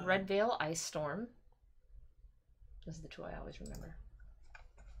 Red Veil, Ice Storm. Those are the 2 I always remember.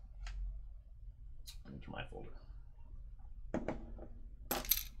 Into my folder.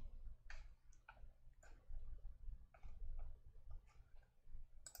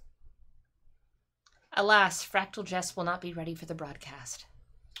 Alas, Fractal Jess will not be ready for the broadcast.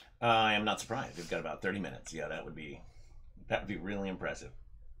 I am not surprised. We've got about 30 minutes. Yeah, that would be really impressive.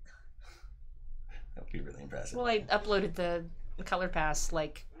 That would be really impressive. Well, I uploaded the Color Pass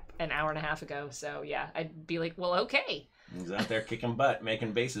like an hour and a half ago, so yeah, I'd be like, well, okay. He's out there kicking butt,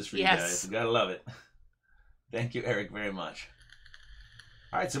 making bases for you guys. You gotta love it. Thank you, Eric, very much.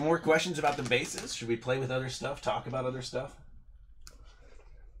 All right, some more questions about the bases. Should we play with other stuff, talk about other stuff?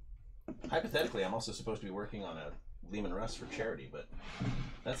 Hypothetically, I'm also supposed to be working on a Lehman Russ for charity, but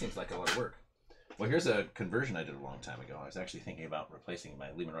that seems like a lot of work. Well, here's a conversion I did a long time ago. I was actually thinking about replacing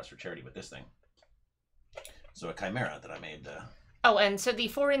my Lehman Russ for charity with this thing. So a Chimera that I made. Oh, and so the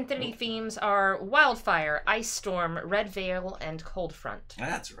 4 Infinity themes are Wildfire, Ice Storm, Red Veil, and Cold Front.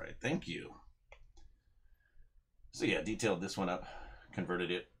 That's right. Thank you. So yeah, detailed this one up,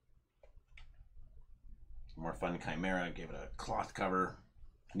 converted it. More fun Chimera, gave it a cloth cover,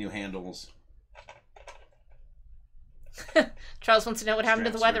 new handles. Charles wants to know what happened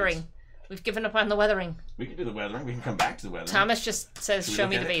to the weathering. We've given up on the weathering. We can do the weathering. We can come back to the weathering. Thomas just says, show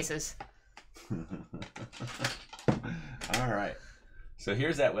me the bases. All right. So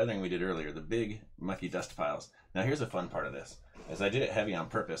here's that weathering we did earlier, the big mucky dust piles. Now here's the fun part of this, is I did it heavy on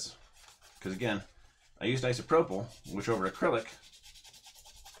purpose. Because again, I used isopropyl, which over acrylic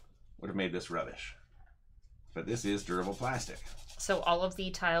would have made this rubbish. But this is durable plastic. So all of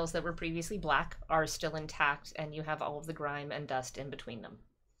the tiles that were previously black are still intact, and you have all of the grime and dust in between them.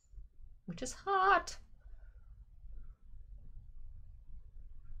 Which is hot.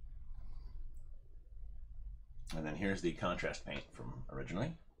 And then here's the contrast paint from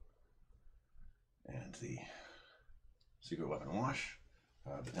originally. And the Secret Weapon Wash.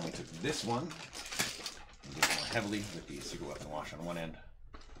 But then we took this one and did it more heavily with the Secret Weapon Wash on one end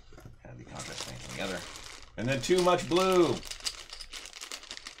and the contrast paint on the other. And then too much blue.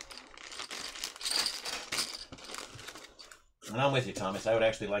 And I'm with you, Thomas. I would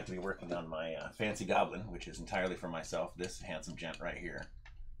actually like to be working on my fancy goblin, which is entirely for myself. This handsome gent right here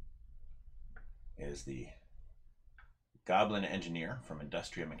is the Goblin Engineer from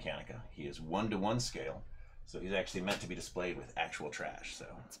Industria Mechanica. He is 1-to-1 scale, so he's actually meant to be displayed with actual trash. So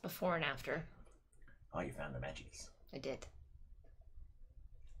it's before and after. Oh, you found the matches. I did.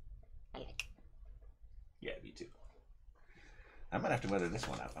 I like. Yeah, me too. I might have to weather this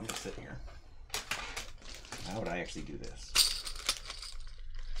one out. I'm just sitting here. How would I actually do this?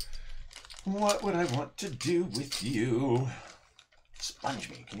 What would I want to do with you? Sponge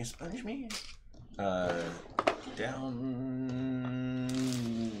me. Can you sponge me? Down.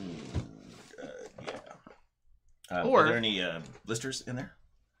 Yeah. Are there any blisters in there?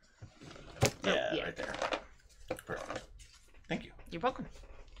 Yeah, right there. Perfect. Thank you. You're welcome.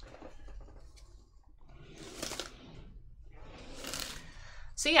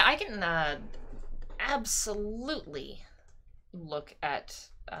 So yeah, I can absolutely look at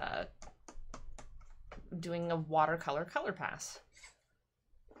doing a watercolor color pass.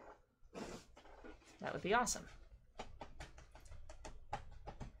 That would be awesome.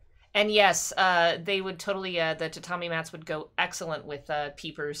 And yes, they would totally, the tatami mats would go excellent with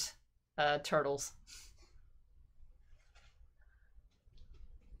Peepers turtles.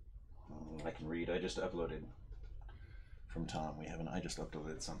 I can read. I just uploaded from Tom. I just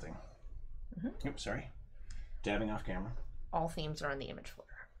uploaded something. Mm-hmm. Oops, sorry. Dabbing off camera. All themes are in the image folder.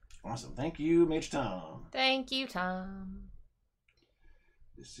 Awesome. Thank you, Mage Tom. Thank you, Tom.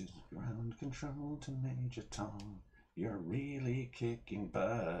 This is ground control to Major Tom. You're really kicking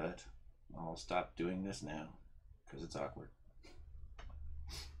butt. I'll stop doing this now, because it's awkward.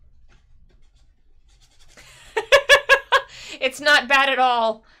 It's not bad at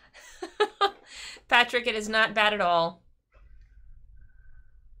all. Patrick, it is not bad at all.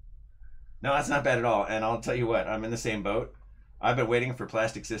 No, that's not bad at all. And I'll tell you what, I'm in the same boat. I've been waiting for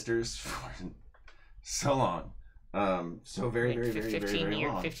Plastic Sisters for so long. So very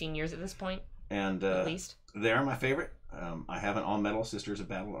long. 15 years at this point, and at least. They are my favorite. I have an all-metal Sisters of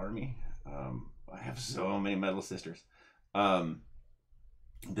Battle army. I have so many metal sisters.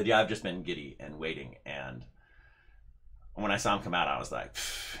 But yeah, I've just been giddy and waiting. And when I saw them come out, I was like,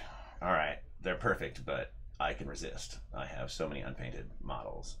 all right, they're perfect, but I can resist. I have so many unpainted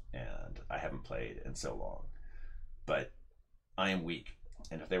models, and I haven't played in so long. But I am weak,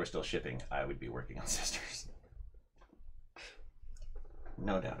 and if they were still shipping, I would be working on Sisters.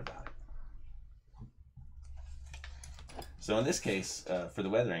 No doubt about it. So in this case, for the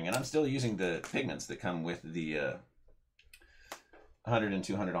weathering, and I'm still using the pigments that come with the $100 and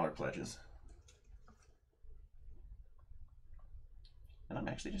 $200 pledges. And I'm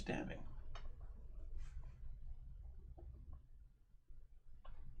actually just dabbing.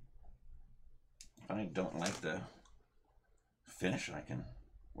 If I don't like the finish, I can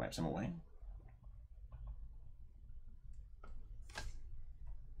wipe some away.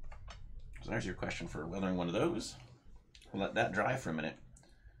 So there's your question for weathering one of those. We'll let that dry for a minute.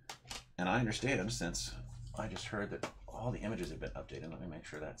 And I understand, since I just heard that all the images have been updated. Let me make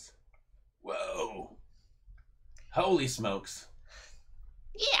sure that's... Whoa! Holy smokes!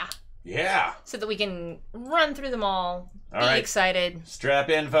 Yeah! Yeah! So that we can run through them all, be right. excited. Strap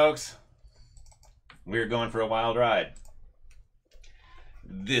in, folks. We're going for a wild ride.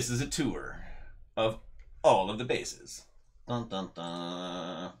 This is a tour of all of the bases. Dun, dun,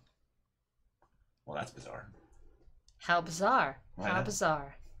 dun. Well, that's bizarre. How bizarre. How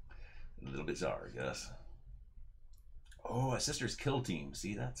bizarre. A little bizarre, I guess. Oh, a Sisters kill team.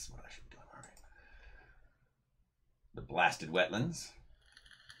 See, that's what I should be doing. All right. The Blasted Wetlands.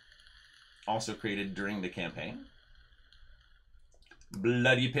 Also created during the campaign.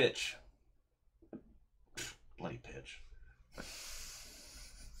 Bloody Pitch. Bloody Pitch.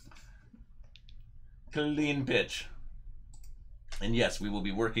 Clean Pitch. And yes, we will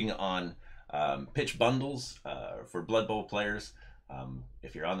be working on pitch bundles for Blood Bowl players.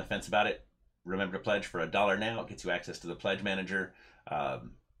 If you're on the fence about it, remember to pledge for $1 now. It gets you access to the Pledge Manager.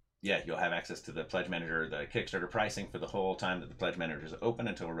 Yeah, you'll have access to the Pledge Manager, the Kickstarter pricing for the whole time that the Pledge Manager is open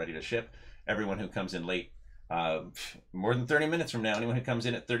until we're ready to ship. Everyone who comes in late, more than 30 minutes from now, anyone who comes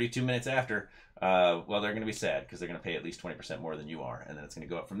in at 32 minutes after, well, they're going to be sad because they're going to pay at least 20% more than you are. And then it's going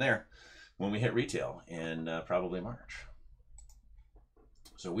to go up from there when we hit retail in probably March.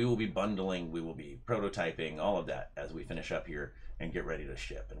 So we will be bundling, we will be prototyping, all of that as we finish up here and get ready to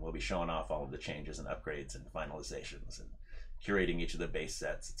ship. And we'll be showing off all of the changes and upgrades and finalizations and curating each of the base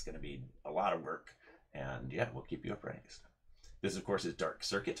sets. It's going to be a lot of work. And yeah, we'll keep you appraised. This, of course, is Dark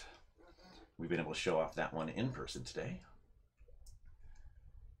Circuit. We've been able to show off that one in person today.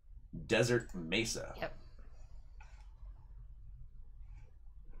 Desert Mesa. Yep.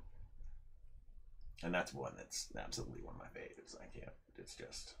 And that's one that's absolutely one of my favorites. I can't, it's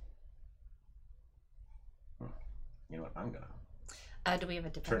just, you know what, I'm gonna do we have a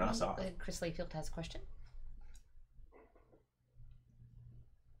turn us off. Chris Layfield has a question.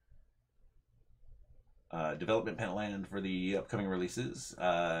 Development panel land for the upcoming releases.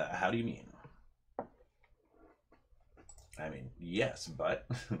 How do you mean? I mean, yes, but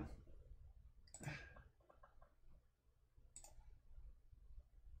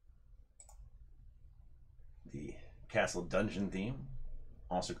the Castle Dungeon theme,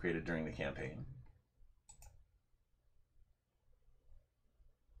 also created during the campaign.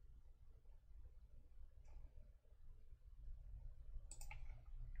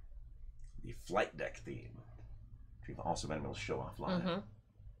 The Flight Deck theme, which we've also been able to show off live. Mm-hmm.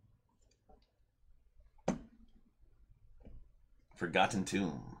 Forgotten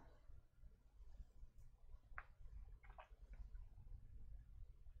Tomb.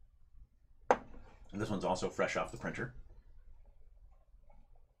 And this one's also fresh off the printer.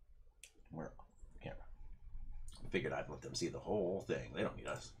 Where camera? I figured I'd let them see the whole thing. They don't need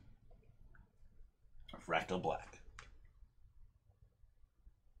us. Fractal Black.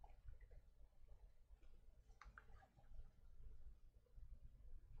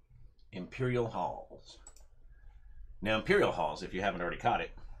 Imperial Halls. Now, Imperial Halls, if you haven't already caught it,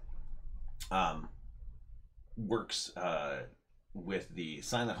 works with the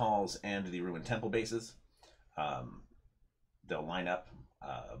Silent Halls and the Ruined Temple bases. They'll line up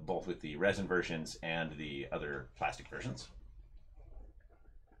both with the resin versions and the other plastic versions.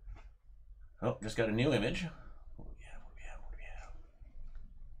 Oh, just got a new image. What do we have? What do we have? What do we have?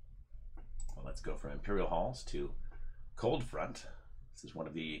 Well, let's go from Imperial Halls to Cold Front. This is one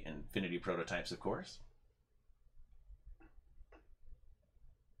of the Infinity prototypes, of course.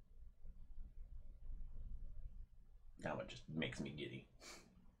 Now it just makes me giddy.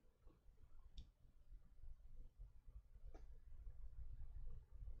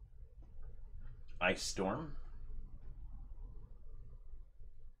 Ice Storm.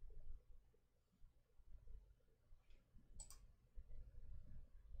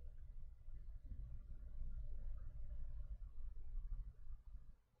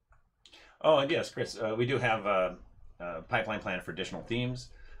 Oh, and yes, Chris, we do have a pipeline plan for additional themes.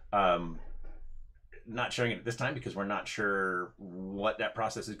 Um, not showing it at this time because we're not sure what that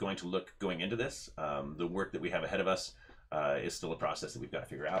process is going to look going into this. The work that we have ahead of us is still a process that we've got to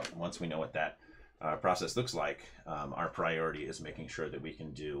figure out. Once we know what that process looks like, our priority is making sure that we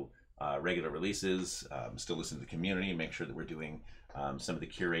can do regular releases, still listen to the community, and make sure that we're doing some of the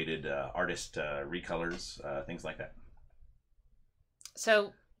curated artist recolors, things like that.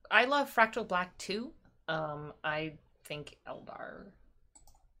 So I love Fractal Black too. I think Eldar.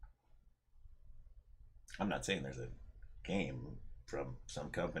 I'm not saying there's a game from some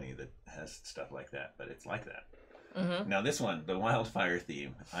company that has stuff like that, but it's like that. Mm-hmm. Now this one, the wildfire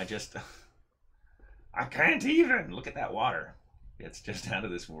theme, I can't even look at that water. It's just out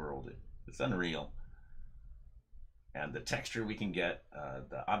of this world. It's unreal. And the texture we can get,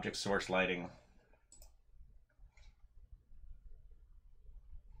 the object source lighting.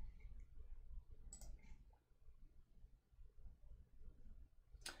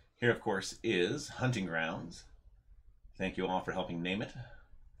 Here, of course, is Hunting Grounds. Thank you all for helping name it.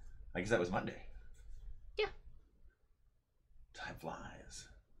 I guess that was Monday. Yeah. Time flies.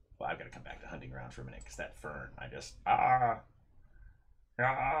 Well, I've got to come back to Hunting Grounds for a minute because that fern, I just...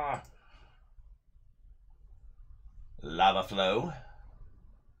 Lava flow.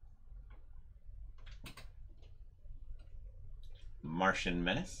 Martian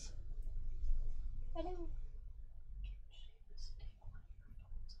Menace. Hello.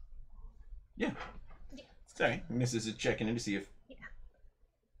 Yeah. Sorry, Mrs. is checking in to see if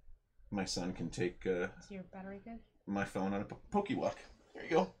my son can take is your battery good? My phone on a Pokewalk. There you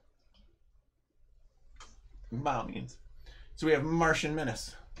go. By all means. So we have Martian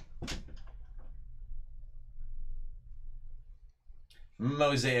Menace.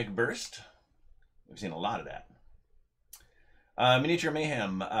 Mosaic Burst. We've seen a lot of that. Miniature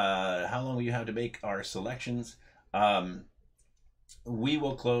Mayhem. How long will you have to make our selections? We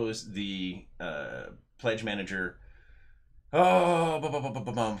will close the pledge manager.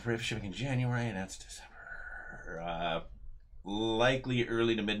 For shipping in January. That's December. Likely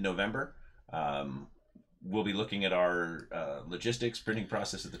early to mid-November. We'll be looking at our logistics, printing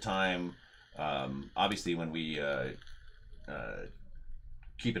process at the time. Obviously, when we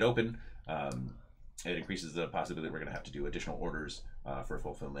keep it open, it increases the possibility that we're going to have to do additional orders for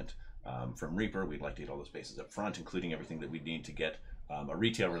fulfillment. From Reaper, we'd like to get all those bases up front, including everything that we need to get a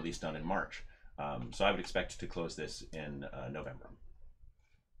retail release done in March. So I would expect to close this in November.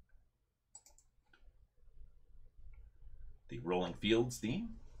 The Rolling Fields theme.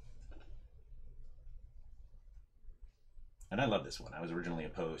 And I love this one. I was originally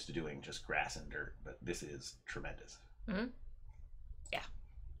opposed to doing just grass and dirt, but this is tremendous. Mm-hmm. Yeah.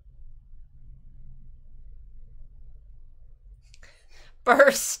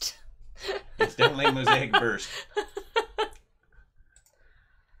 Burst. It's definitely a Mosaic Burst.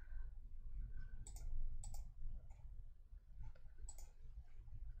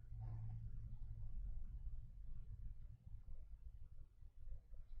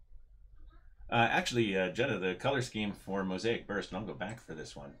 Actually, Jenna, the color scheme for Mosaic Burst, and I'll go back for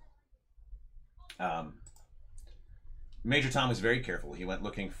this one. Major Tom was very careful. He went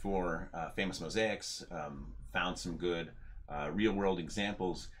looking for famous mosaics, found some good real-world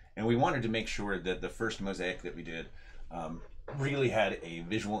examples, and we wanted to make sure that the first mosaic that we did really had a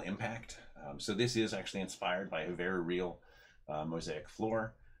visual impact. So this is actually inspired by a very real mosaic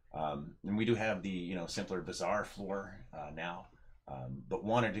floor. And we do have the simpler bazaar floor now, but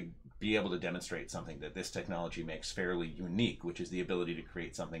wanted to be able to demonstrate something that this technology makes fairly unique, which is the ability to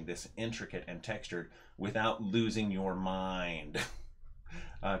create something this intricate and textured without losing your mind.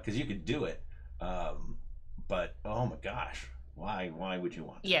 Because you could do it, but oh my gosh, why would you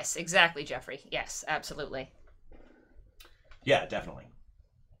want to? Yes, exactly, Jeffrey. Yes, absolutely. Yeah, definitely.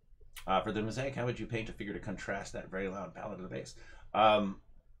 For the mosaic, how would you paint a figure to contrast that very loud palette of the base?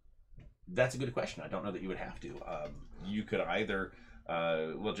 That's a good question. I don't know that you would have to. You could either,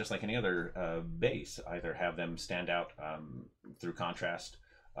 well, just like any other base, either have them stand out through contrast,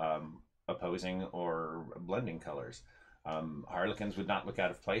 opposing, or blending colors. Harlequins would not look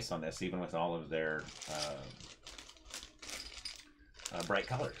out of place on this, even with all of their bright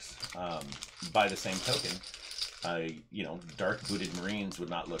colors. By the same token, dark booted Marines would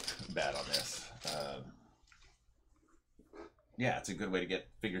not look bad on this. Yeah, it's a good way to get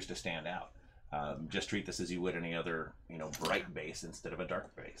figures to stand out. Just treat this as you would any other, bright base instead of a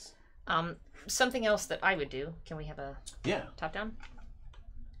dark base. Something else that I would do. Can we have a top down?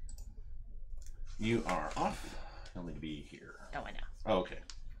 You are off. You'll need to be here. Oh, I know. Oh, okay.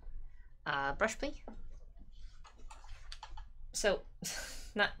 Brush, please. So,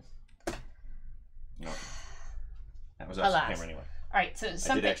 not Okay. That was off the camera anyway. All right, so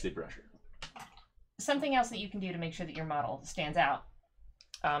I did actually brush it. Something else that you can do to make sure that your model stands out,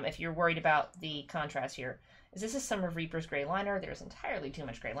 if you're worried about the contrast here, is this is some of Reaper's gray liner. There's entirely too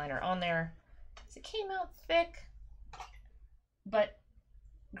much gray liner on there. So it came out thick, but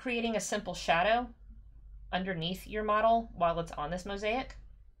creating a simple shadow underneath your model while it's on this mosaic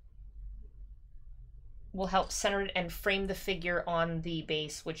will help center it and frame the figure on the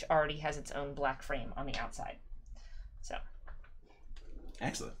base, which already has its own black frame on the outside. So.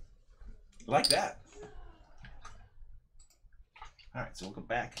 Excellent. Like that. All right, so we'll go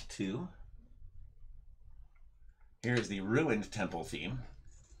back to, here's the ruined temple theme.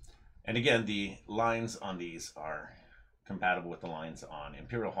 And again, the lines on these are compatible with the lines on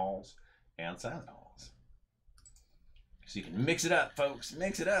Imperial Halls and Silent Halls. So you can mix it up, folks.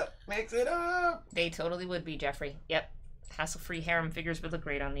 Mix it up. Mix it up. They totally would be, Jeffrey. Yep. Hassle-free harem figures would look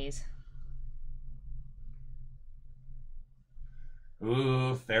great on these.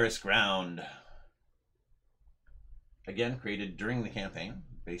 Ooh, Ferris Ground. Again, created during the campaign,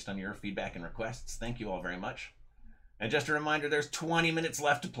 based on your feedback and requests. Thank you all very much. And just a reminder, there's 20 minutes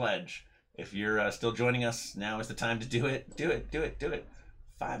left to pledge. If you're still joining us, now is the time to do it. Do it, do it, do it.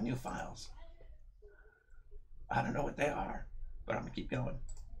 5 new files. I don't know what they are, but I'm going to keep going.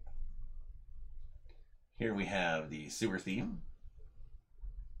 Here we have the sewer theme.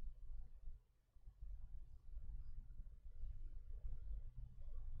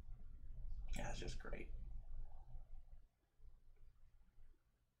 Yeah, it's just great.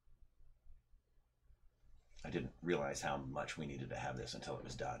 I didn't realize how much we needed to have this until it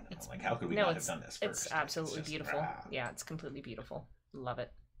was done. I'm like, how could we not have done this first? It's absolutely beautiful. Yeah, it's completely beautiful. Love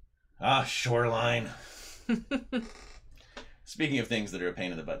it. Ah, shoreline. Speaking of things that are a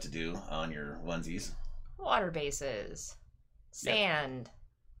pain in the butt to do on your onesies. Water bases. Sand. Yep.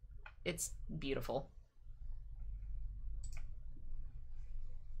 It's beautiful.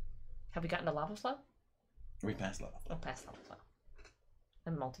 Have we gotten to lava flow? We passed lava flow. Oh, past lava flow.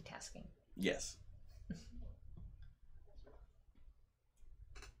 I'm multitasking. Yes.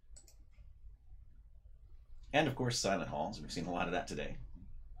 And of course, Silent Halls. We've seen a lot of that today.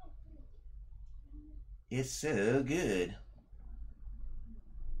 It's so good.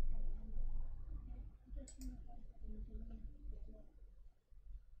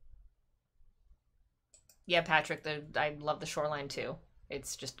 Yeah, Patrick, I love the shoreline too.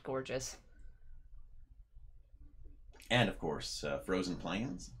 It's just gorgeous. And of course, Frozen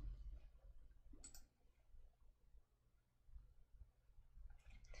Plains.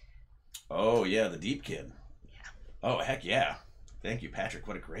 Oh yeah, the Deep Kid. Yeah. Oh heck yeah. Thank you, Patrick.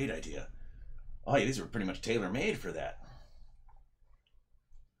 What a great idea. Oh yeah, these were pretty much tailor-made for that.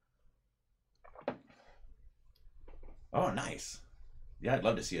 Oh, nice. Yeah, I'd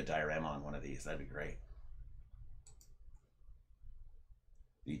love to see a diorama on one of these. That'd be great.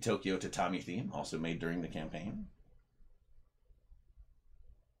 The Tokyo Tatami theme, also made during the campaign.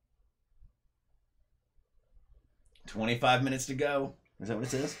 "25 minutes to go." Is that what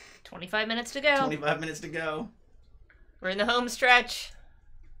it says? 25 minutes to go. 25 minutes to go. We're in the home stretch.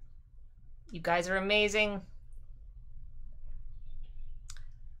 You guys are amazing.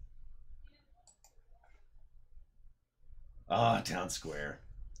 Ah, Town Square.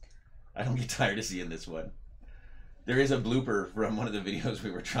 I don't get tired of seeing this one. There is a blooper from one of the videos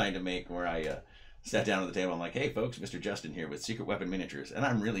we were trying to make where I sat down at the table. I'm like, hey folks, Mr. Justin here with Secret Weapon Miniatures. And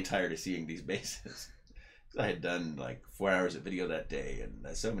I'm really tired of seeing these bases. I had done like 4 hours of video that day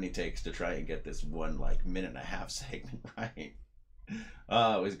and so many takes to try and get this one like minute-and-a-half segment right.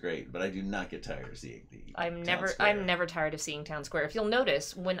 Oh, it was great, but I do not get tired of seeing the I'm never tired of seeing Town Square. If you'll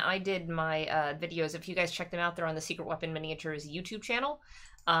notice, when I did my videos, if you guys check them out, they're on the Secret Weapon Miniatures YouTube channel.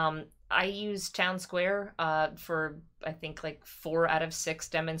 I used Town Square for I think like 4 out of 6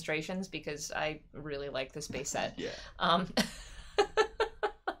 demonstrations because I really like this base set. Yeah.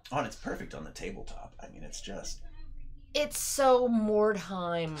 Oh, and it's perfect on the tabletop. I mean, it's just... It's so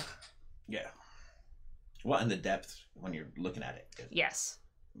Mordheim. Yeah. Well, and the depth when you're looking at it. Yes.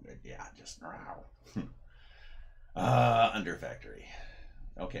 Yeah, just... Under Factory.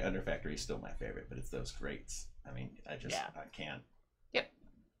 Okay, Under Factory is still my favorite, but it's those grates. I mean, I can't. Yep.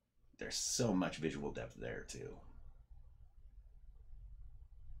 There's so much visual depth there, too.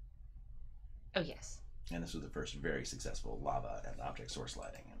 Oh, yes. And this was the first very successful lava and object source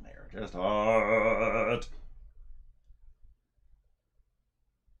lighting, and they're just hot.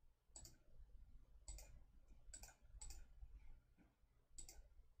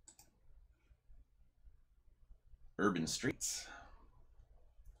 Urban Streets.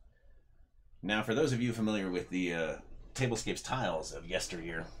 Now, for those of you familiar with the Tablescapes tiles of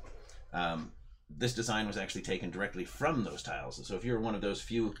yesteryear, this design was actually taken directly from those tiles. And so if you're one of those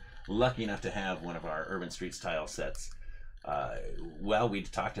few lucky enough to have one of our Urban Streets tile sets, well, we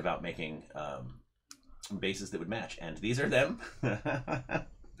talked about making bases that would match, and these are them.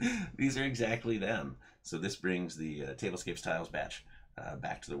 These are exactly them. So this brings the Tablescapes Tiles batch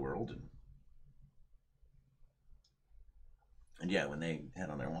back to the world. And yeah, when they head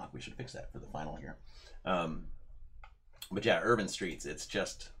on their walk, we should fix that for the final here. But yeah, Urban Streets, it's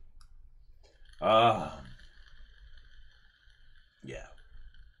just... yeah.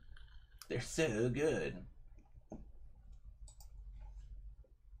 They're so good.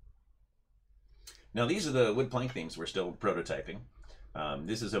 Now these are the wood plank themes we're still prototyping.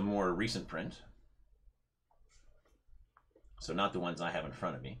 This is a more recent print. So not the ones I have in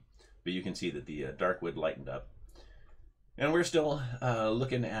front of me. But you can see that the dark wood lightened up. And we're still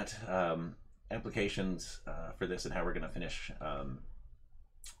looking at applications for this and how we're going to finish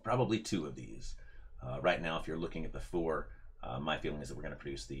probably 2 of these. Right now, if you're looking at the 4, my feeling is that we're going to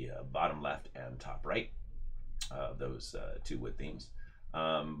produce the bottom left and top right of those 2 wood themes.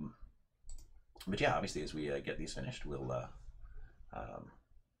 But yeah, obviously, as we get these finished, we'll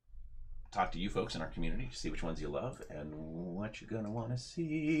talk to you folks in our community to see which ones you love and what you're going to want to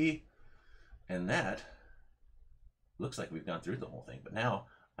see. And that looks like we've gone through the whole thing, but now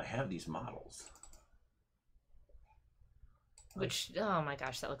I have these models. Which, oh my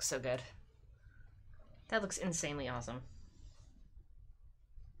gosh, that looks so good. That looks insanely awesome.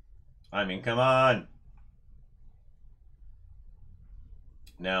 I mean, come on.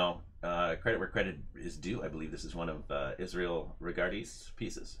 Now, credit where credit is due. I believe this is one of Israel Regardi's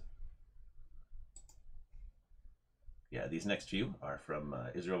pieces. Yeah, these next few are from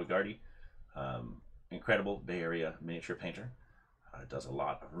Israel Regardi. Incredible Bay Area miniature painter. Does a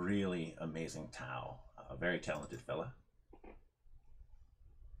lot of really amazing tau. A very talented fella.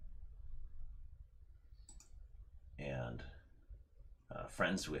 And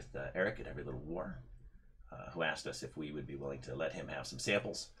friends with Eric at Every Little War, who asked us if we would be willing to let him have some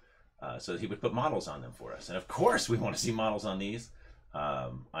samples so that he would put models on them for us. And of course we want to see models on these.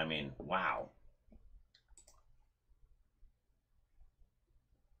 I mean, wow.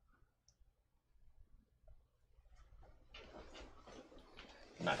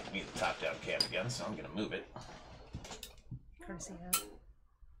 I'm not going to need the top-down cam again, so I'm going to move it. Courtesy of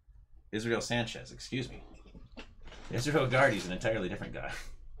Israel Sanchez, excuse me. Israel Gardi's an entirely different guy.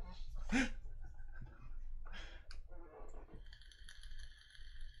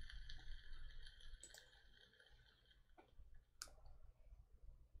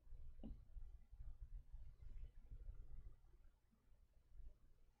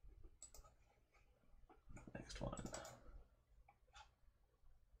 Next one.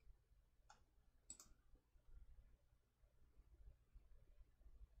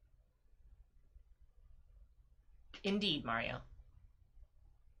 Indeed, Mario.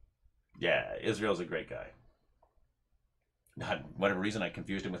 Yeah, Israel's a great guy. Not whatever reason I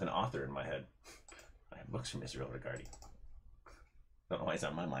confused him with an author in my head. I have books from Israel Regardi. Don't know why he's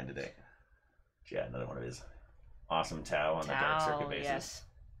on my mind today. Yeah, another one of his awesome tau on the dark circuit bases. Yes.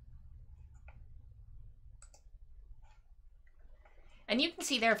 And you can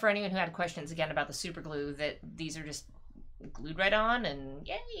see there, for anyone who had questions again about the super glue, that these are just glued right on, and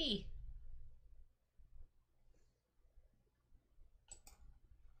yay!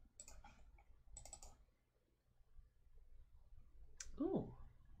 Ooh.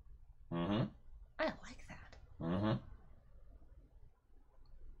 Mm-hmm. I like that. Mm-hmm.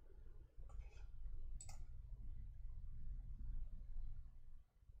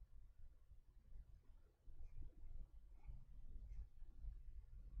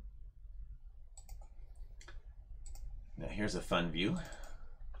 Now here's a fun view.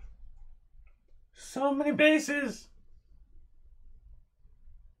 So many bases!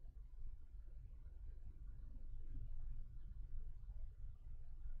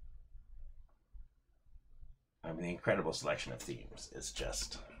 I mean, the incredible selection of themes is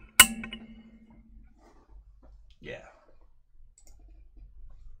just... yeah.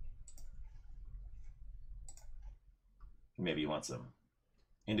 Maybe you want some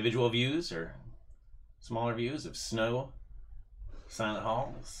individual views or smaller views of Snow, Silent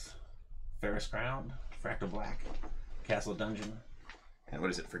Halls, Ferris Crown, Fractal Black, Castle Dungeon, and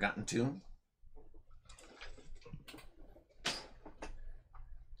what is it, Forgotten Tomb?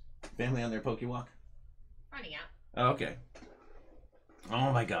 Family on their Pokewalk? Running out. Oh, okay.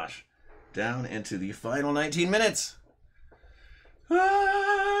 Oh my gosh. Down into the final 19 minutes.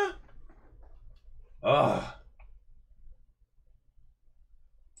 Ah! Oh.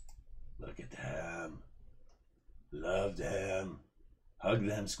 Look at them. Love them. Hug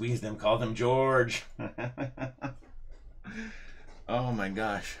them, squeeze them, call them George. Oh my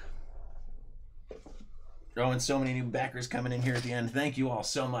gosh. Oh, and so many new backers coming in here at the end. Thank you all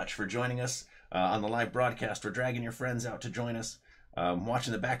so much for joining us on the live broadcast. We're dragging your friends out to join us.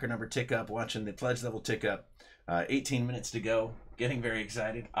 Watching the backer number tick up, watching the pledge level tick up. 18 minutes to go. Getting very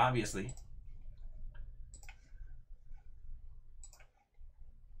excited, obviously.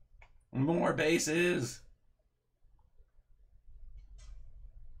 More bases.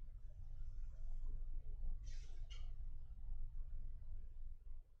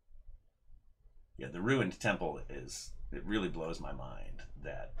 Yeah, the ruined temple it really blows my mind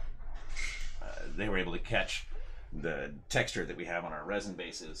that they were able to catch the texture that we have on our resin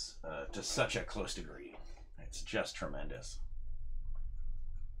bases to such a close degree. It's just tremendous.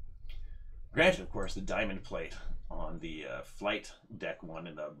 Granted, of course, the diamond plate on the flight deck one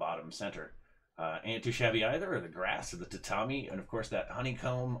in the bottom center ain't too shabby either, or the grass, or the tatami, and of course that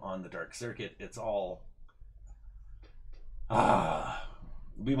honeycomb on the dark circuit. It's all...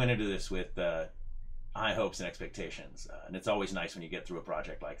 we went into this with high hopes and expectations, and it's always nice when you get through a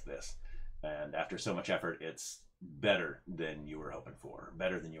project like this, and after so much effort, it's better than you were hoping for,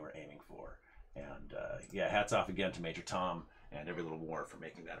 better than you were aiming for. And yeah, hats off again to Major Tom and Every Little War for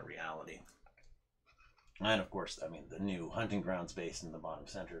making that a reality. And of course, I mean, the new hunting grounds base in the bottom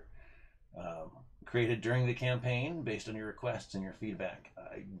center, created during the campaign based on your requests and your feedback.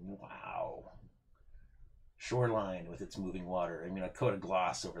 Wow. Shoreline with its moving water. I mean, a coat of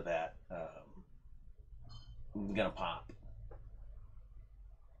gloss over that. Gonna pop.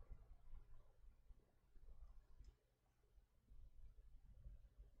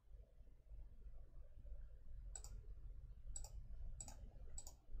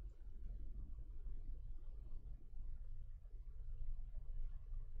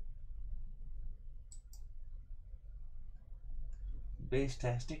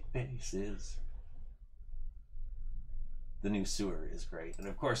 Base-tastic bases. The new sewer is great. And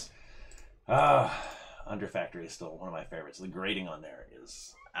of course, Under Factory is still one of my favorites. The grading on there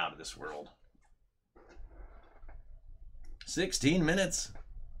is out of this world. 16 minutes.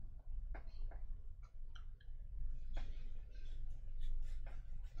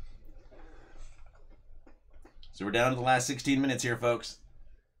 So we're down to the last 16 minutes here, folks.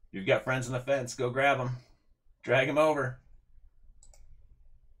 You've got friends on the fence. Go grab them. Drag them over.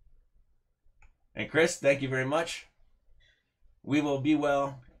 And Chris, thank you very much. We will be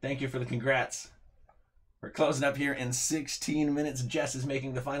well. Thank you for the congrats. We're closing up here in 16 minutes. Jess is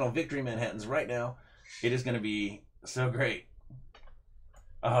making the final victory Manhattans right now. It is going to be so great.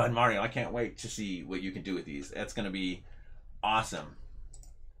 Oh, and Mario, I can't wait to see what you can do with these. That's going to be awesome.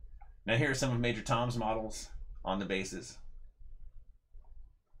 Now here are some of Major Tom's models on the bases.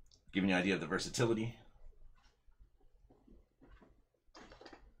 Giving you an idea of the versatility.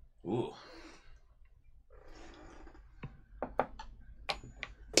 Ooh.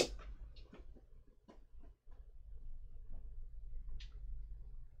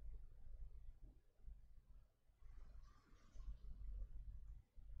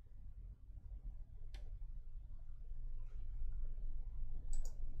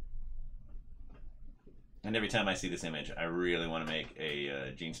 And every time I see this image, I really want to make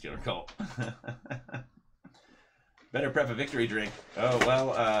a Gene Stealer cult. Better prep a victory drink. Oh,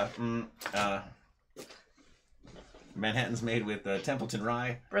 well, Manhattan's made with Templeton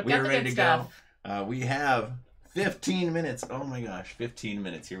Rye. We are ready to go. We have 15 minutes. Oh my gosh, 15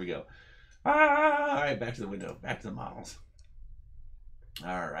 minutes. Here we go. All right, back to the window. Back to the models.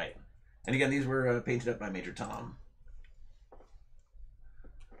 All right. And again, these were painted up by Major Tom.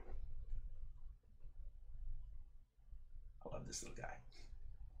 I love this little guy.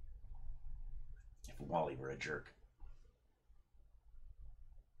 If Wally were a jerk.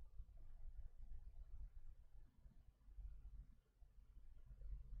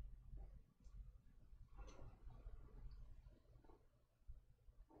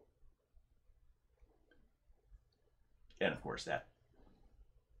 And of course, that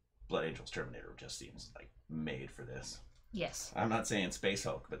Blood Angels Terminator just seems like made for this. Yes. I'm not saying Space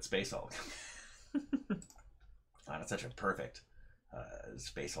Hulk, but Space Hulk. That's such a perfect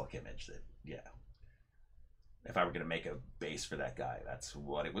Space Hulk image that, yeah. If I were going to make a base for that guy, that's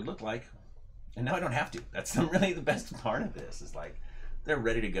what it would look like. And now I don't have to. That's really the best part of this, is like, they're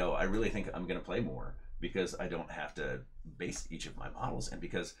ready to go. I really think I'm going to play more because I don't have to base each of my models, and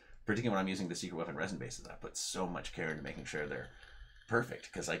because particularly when I'm using the Secret Weapon resin bases, I put so much care into making sure they're perfect,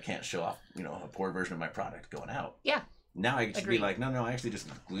 because I can't show off, you know, a poor version of my product going out. Yeah. Now I just be like, no, I actually just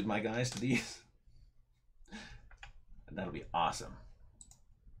glued my guys to these. And that'll be awesome.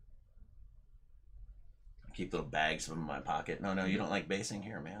 keep little bags of them in my pocket. No, you don't like basing?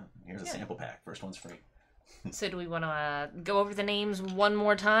 Here, man. Here's a sample pack. First one's free. So do we want to go over the names one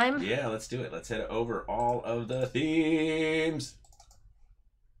more time? Yeah, let's do it. Let's head over all of the themes.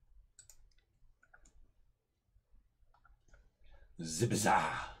 Zibiza.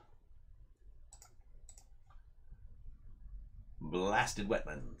 Blasted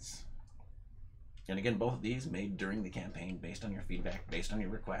Wetlands. And again, both of these made during the campaign based on your feedback, based on your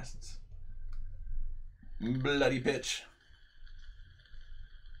requests. Bloody Pitch.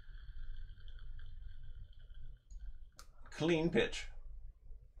 Clean Pitch.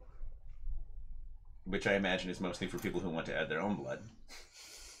 Which I imagine is mostly for people who want to add their own blood.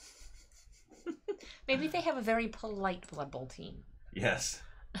 Maybe they have a very polite Blood Bowl team. Yes.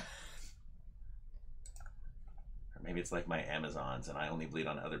 Or maybe it's like my Amazons and I only bleed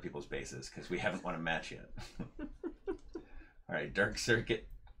on other people's bases because we haven't won a match yet. All right, Dark Circuit.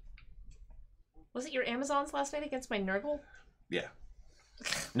 Was it your Amazons last night against my Nurgle? Yeah.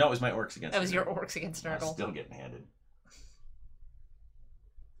 No, it was my Orcs against That was your Orcs against Nurgle. I'm still getting handed.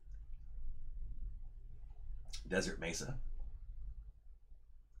 Desert Mesa.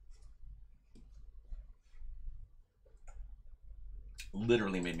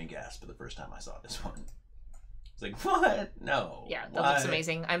 Literally made me gasp for the first time I saw this one. It's like, what? No. Yeah, that looks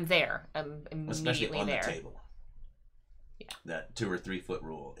amazing. I'm there. I'm immediately Especially on there. The table. Yeah. That 2 or 3 foot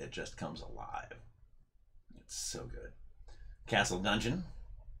rule, it just comes alive. It's so good. Castle Dungeon.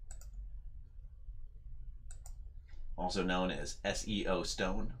 Also known as SEO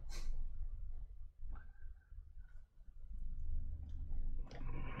Stone.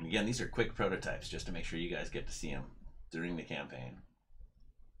 And again, these are quick prototypes just to make sure you guys get to see them during the campaign.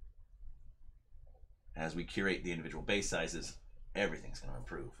 As we curate the individual base sizes, everything's going to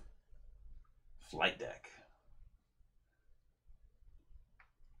improve. Flight Deck.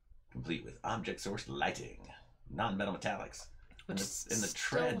 Complete with object source lighting, non-metal metallics. Which in the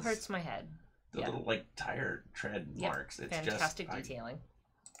treads, still hurts my head. The little like tire tread marks. It's fantastic just detailing.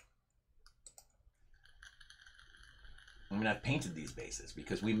 I mean, I've painted these bases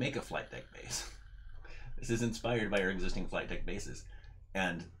because we make a flight deck base. This is inspired by our existing flight deck bases.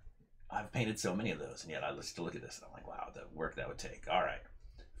 And I've painted so many of those, and yet I still look at this and I'm like, wow, the work that would take. All right.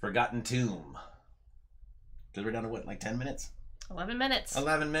 Forgotten Tomb. Because we're down to what, like 10 minutes? 11 minutes.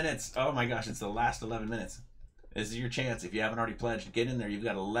 11 minutes. Oh my gosh, it's the last 11 minutes. This is your chance. If you haven't already pledged, get in there. You've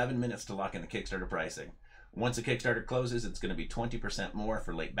got 11 minutes to lock in the Kickstarter pricing. Once the Kickstarter closes, it's going to be 20% more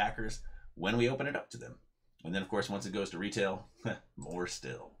for late backers when we open it up to them. And then, of course, once it goes to retail, more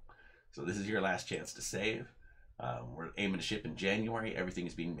still. So this is your last chance to save. We're aiming to ship in January. Everything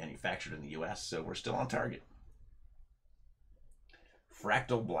is being manufactured in the US, so we're still on target.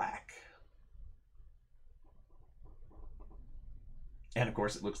 Fractal Black. And of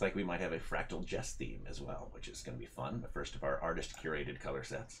course, it looks like we might have a Fractal Jess theme as well, which is going to be fun. The first of our artist-curated color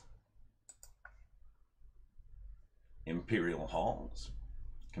sets. Imperial Halls.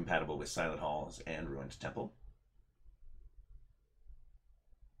 Compatible with Silent Halls and Ruined Temple.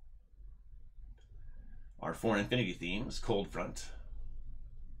 Our 4 Infinity themes, Cold Front,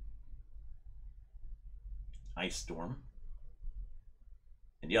 Ice Storm,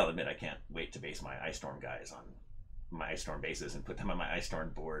 and yeah, I'll admit I can't wait to base my Ice Storm guys on my Ice Storm bases and put them on my Ice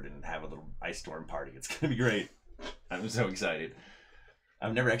Storm board and have a little Ice Storm party. It's going to be great. I'm so excited.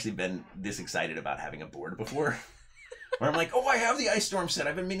 I've never actually been this excited about having a board before. Where I'm like, oh, I have the Ice Storm set.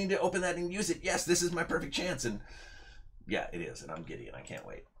 I've been meaning to open that and use it. Yes, this is my perfect chance. And yeah, it is. And I'm giddy and I can't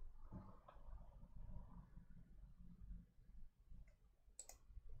wait.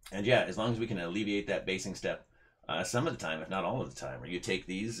 And yeah, as long as we can alleviate that basing step some of the time, if not all of the time, where you take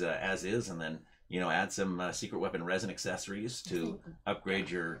these as is and then, you know, add some secret weapon resin accessories to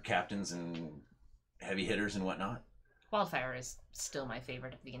upgrade your captains and heavy hitters and whatnot. Wildfire is still my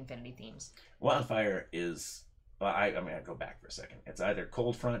favorite of the Infinity themes. Wildfire is... Well, I mean, I'll go back for a second. It's either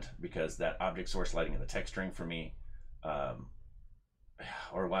Cold Front, because that object source lighting and the texturing for me,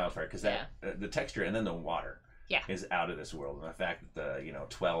 or Wildfire, because that the texture and then the water is out of this world. And the fact that the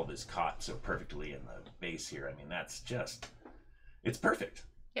 12 is caught so perfectly in the base here, I mean, that's just, it's perfect.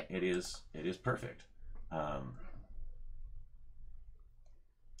 Yep. It is perfect. And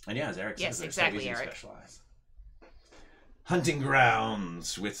yeah, as Eric says, yes, exactly, Eric. Specialize. Hunting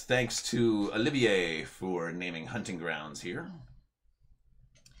Grounds, with thanks to Olivier for naming Hunting Grounds here.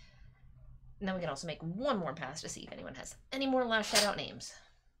 Now we can also make one more pass to see if anyone has any more last shout out names.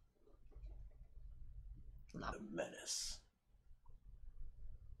 The Menace.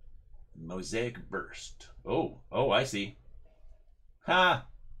 Mosaic Burst. Oh, I see. Ha!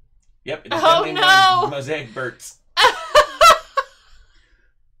 Yep, it is definitely no! Mosaic Burst.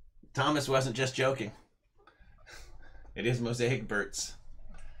 Thomas wasn't just joking. It is Mosaic Bert's.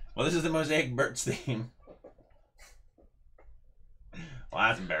 Well, this is the Mosaic Bert's theme. Well,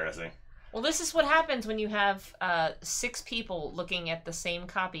 that's embarrassing. Well, this is what happens when you have 6 people looking at the same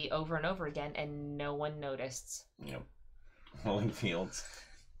copy over and over again, and no one noticed. Yep. Rolling Fields.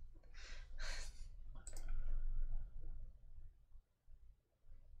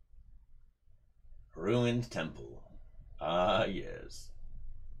 Ruined Temple. Ah, yes.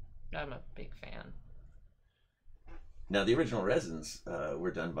 I'm a big fan. Now, the original resins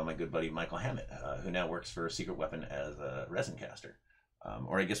were done by my good buddy Michael Hammett, who now works for Secret Weapon as a resin caster.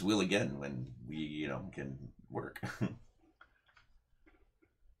 Or I guess will again when we, can work.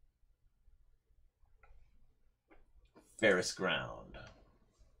 Ferris Ground.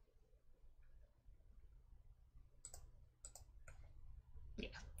 Yeah,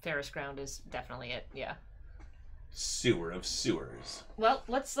 Ferris Ground is definitely it. Yeah. Sewer of Sewers. Well,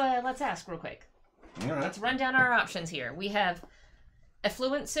 let's ask real quick. All right. Let's run down our options here. We have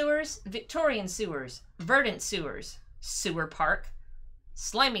effluent sewers, Victorian sewers, verdant sewers, sewer park,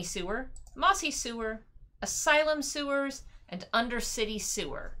 slimy sewer, mossy sewer, asylum sewers, and undercity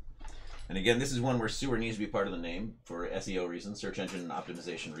sewer. And again, this is one where sewer needs to be part of the name for SEO reasons, search engine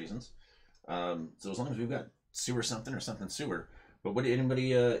optimization reasons. So as long as we've got sewer something or something sewer. But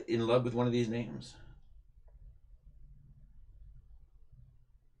anybody in love with one of these names?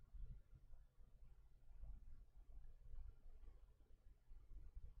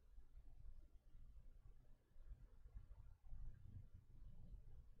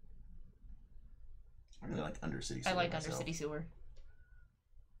 I really like Undercity Sewer. I like myself. Undercity Sewer.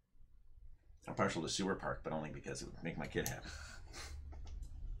 I'm partial to Sewer Park, but only because it would make my kid happy.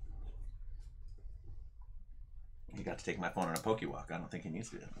 He got to take my phone on a Pokewalk. I don't think he needs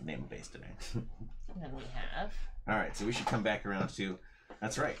to name a base today. And then we have... Alright, so we should come back around to...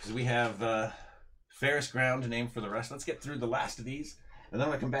 That's right, because we have Ferris Ground to name for the rest. Let's get through the last of these, and then I'm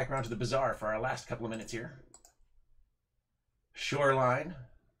going to come back around to the Bazaar for our last couple of minutes here. Shoreline.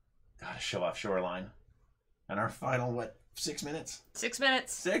 Gotta show off Shoreline. And our final, 6 minutes? 6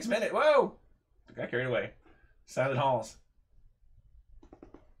 minutes. 6 minutes. Whoa! Got carried away. Silent Halls.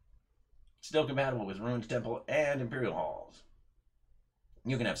 Still compatible with Ruined Temple and Imperial Halls.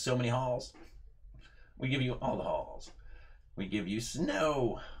 You can have so many halls. We give you all the halls. We give you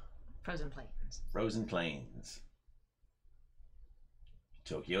snow. Frozen Plains. Frozen Plains.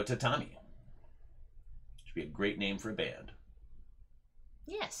 Tokyo Tatami. Should be a great name for a band.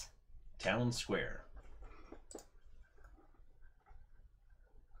 Yes. Town Square.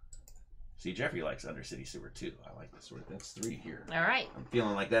 See, Jeffrey likes Undercity Sewer too. I like this word. That's 3 here. All right. I'm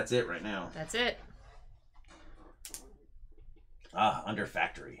feeling like that's it right now. That's it. Under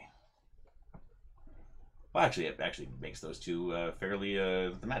Factory. Well, actually, it actually makes those two fairly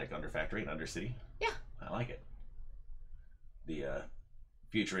thematic. Under Factory and Undercity. Yeah. I like it. The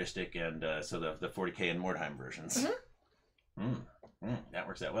futuristic and so the 40K and Mordheim versions. That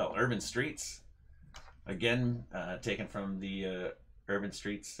works out well. Urban Streets. Again, taken from the Urban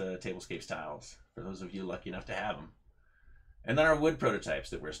Streets tablescape tiles, for those of you lucky enough to have them. And then our wood prototypes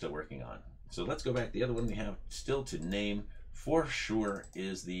that we're still working on. So let's go back. The other one we have still to name for sure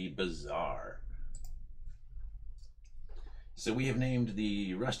is the Bazaar. So we have named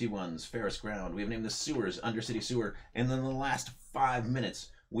the Rusty Ones Ferris Ground. We have named the sewers Undercity Sewer. And then in the last 5 minutes,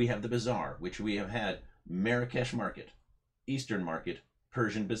 we have the Bazaar, which we have had Marrakesh Market, Eastern Market,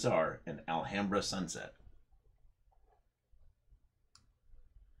 Persian Bazaar, and Alhambra Sunset.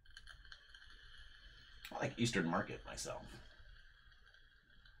 I like Eastern Market myself.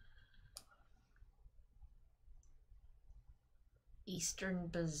 Eastern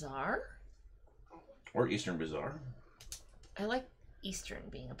Bazaar? Or Eastern Bazaar. I like Eastern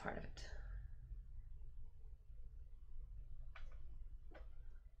being a part of it.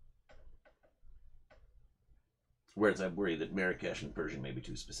 Whereas I worry that Marrakesh and Persian may be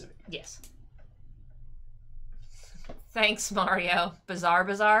too specific. Yes. Thanks, Mario. Bazaar.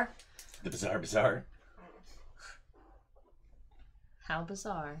 The Bazaar. How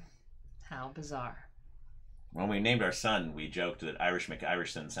bizarre. How bizarre. When we named our son, we joked that Irish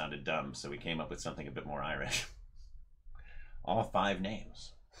McIrishson sounded dumb, so we came up with something a bit more Irish. All 5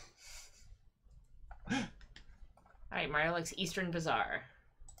 names. Alright, Mario likes Eastern Bazaar.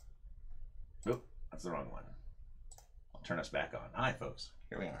 Oop, that's the wrong one. I'll turn us back on. Hi, folks.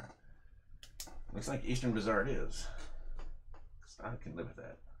 Here we are. Looks like Eastern Bazaar it is. I can live with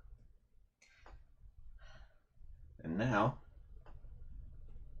that. And now,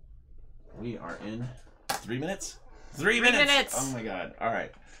 we are in 3 minutes? 3 minutes! Oh my god.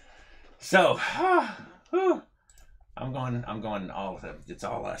 Alright. So, I'm going all of it. It's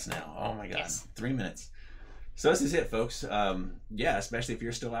all us now. Oh my god. Yes. 3 minutes. So this is it, folks. Yeah, especially if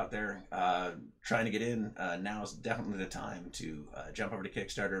you're still out there trying to get in, now is definitely the time to jump over to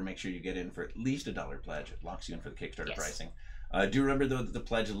Kickstarter. Make sure you get in for at least $1 pledge. It locks you in for the Kickstarter pricing. Do remember, though, that the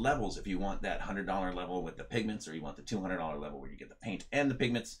pledge levels, if you want that $100 level with the pigments, or you want the $200 level where you get the paint and the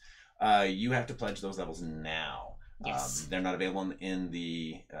pigments, you have to pledge those levels now. Yes. They're not available in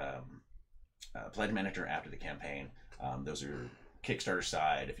the pledge manager after the campaign. Those are Kickstarter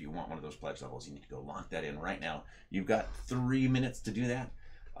side. If you want one of those pledge levels, you need to go lock that in right now. You've got 3 minutes to do that.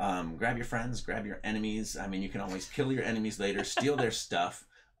 Grab your friends, grab your enemies. I mean, you can always kill your enemies later, steal their stuff.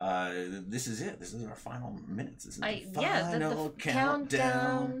 This is it. This is our final minutes. This is the final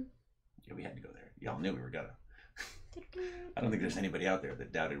countdown. Yeah, we had to go there. Y'all knew we were gonna. I don't think there's anybody out there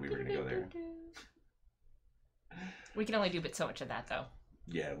that doubted we were gonna go there. We can only do but so much of that, though.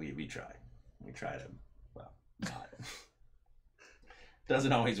 Yeah, we try. We try to, well, not.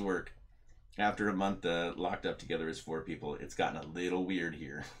 Doesn't always work. After a month locked up together as 4 people, it's gotten a little weird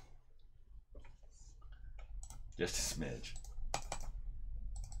here. Just a smidge.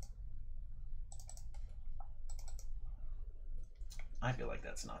 I feel like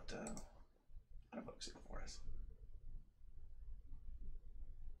that's not focusing for us.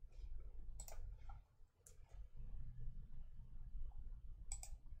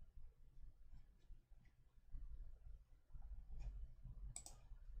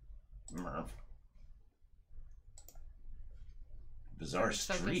 Merv. Bizarre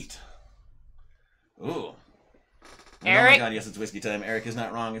Street. Ooh. Eric. Oh my god, yes, it's whiskey time. Eric is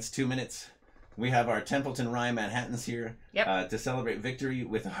not wrong. It's 2 minutes. We have our Templeton Rye Manhattans here to celebrate victory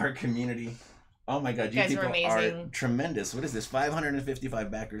with our community. Oh my god, you people are tremendous. What is this?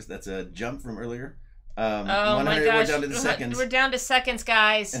 555 backers. That's a jump from earlier. Oh my gosh. We're down to the seconds. We're down to seconds,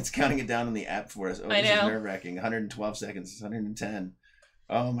 guys. And it's counting it down in the app for us. Oh, this is nerve-wracking. 112 seconds. 110.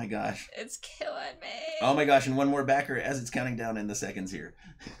 Oh my gosh. It's killing me. Oh my gosh, and one more backer as it's counting down in the seconds here.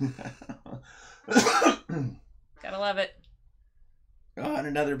 Gotta love it. Oh, and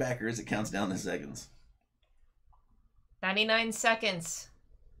another backer as it counts down the seconds. 99 seconds.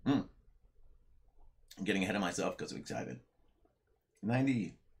 I'm getting ahead of myself because I'm excited.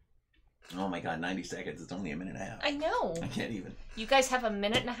 90. Oh my god, 90 seconds. It's only a minute and a half. I know. I can't even. You guys have a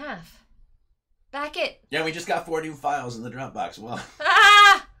minute and a half. Back it. Yeah, we just got 4 new files in the Dropbox. Well.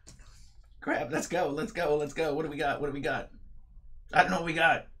 Ah! Crap, let's go. Let's go. Let's go. What do we got? What do we got? I don't know what we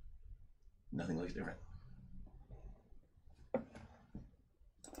got. Nothing looks different.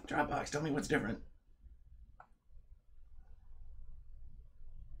 Dropbox, tell me what's different.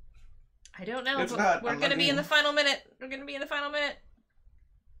 I don't know. It's not. We're going to be in the final minute. We're going to be in the final minute.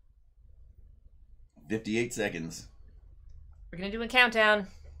 58 seconds. We're going to do a countdown.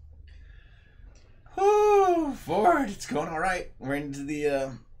 Whoo! Forward. It's going all right. We're into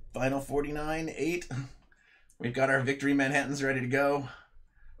the final 49, 8. We've got our Victory Manhattans ready to go.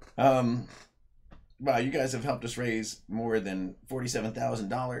 Wow, you guys have helped us raise more than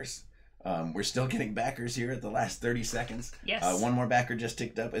 $47,000. We're still getting backers here at the last 30 seconds. Yes. One more backer just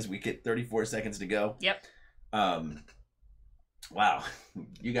ticked up as we get 34 seconds to go. Yep. Wow,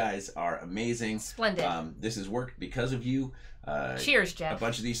 you guys are amazing. Splendid. This has worked because of you. Cheers, Jeff. A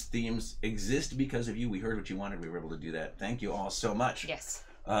bunch of these themes exist because of you. We heard what you wanted. We were able to do that. Thank you all so much. Yes.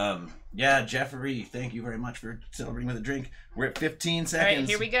 Yeah, Jeffrey, thank you very much for celebrating with a drink. We're at 15 seconds. All right,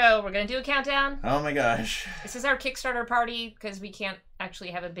 here we go. We're going to do a countdown. Oh my gosh. This is our Kickstarter party because we can't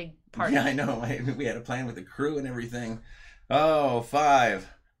actually have a big party. Yeah, I know. We had a plan with the crew and everything. Oh, 5,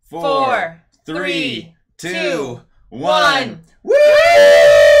 4, 4 3, 2, 1. Woo!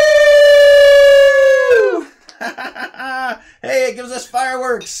 Hey, it gives us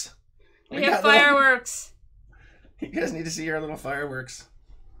fireworks. We have fireworks. You guys need to see our little fireworks.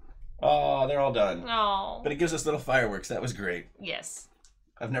 Oh, they're all done. Oh. But it gives us little fireworks. That was great. Yes.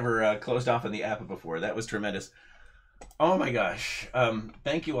 I've never closed off on the app before. That was tremendous. Oh my gosh.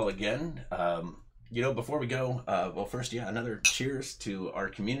 Thank you all again. Before we go, well, first, another cheers to our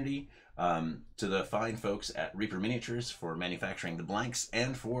community, to the fine folks at Reaper Miniatures for manufacturing the blanks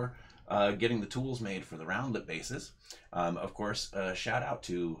and for getting the tools made for the roundlet bases. Of course, shout out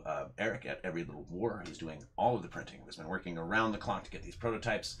to Eric at Every Little War, who's doing all of the printing, who's been working around the clock to get these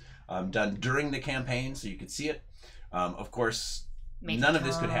prototypes done during the campaign so you could see it. Of course, none of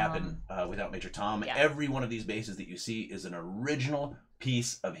this could happen without Major Tom. Yeah. Every one of these bases that you see is an original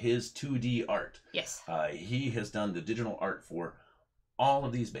piece of his 2D art. Yes. He has done the digital art for all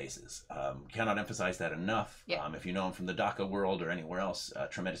of these bases. Cannot emphasize that enough. Yeah. If you know him from the DACA world or anywhere else,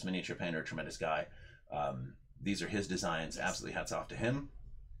 tremendous miniature painter, tremendous guy. These are his designs. Absolutely hats off to him.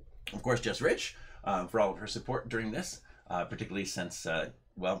 Of course, Jess Rich for all of her support during this, particularly since,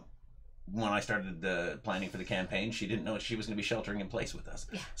 when I started the planning for the campaign, she didn't know she was going to be sheltering in place with us.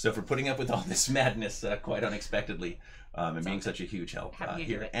 Yeah. So for putting up with all this madness quite unexpectedly, and being such a huge help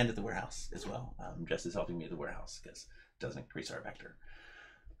here and at the warehouse as well. Jess is helping me at the warehouse because it doesn't increase our vector.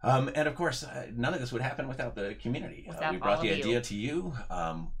 And of course, none of this would happen without the community. We brought the idea to you.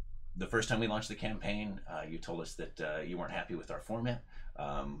 The first time we launched the campaign, you told us that you weren't happy with our format.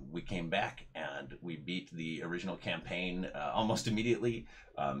 We came back and we beat the original campaign almost immediately.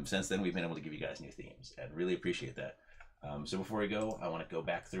 Since then, we've been able to give you guys new themes and really appreciate that. So before we go, I want to go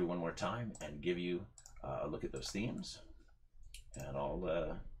back through one more time and give you a look at those themes. And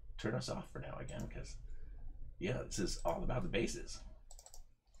I'll turn us off for now again because, yeah, this is all about the bases.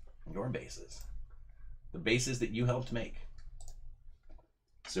 Your bases. The bases that you helped make.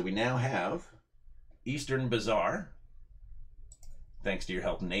 So we now have Eastern Bazaar, thanks to your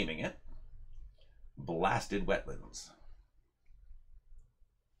help naming it, Blasted Wetlands,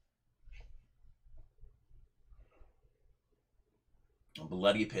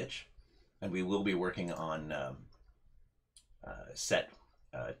 Bloody Pitch, and we will be working on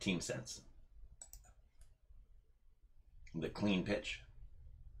team sense, the Clean Pitch,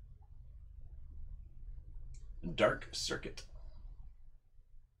 Dark Circuit,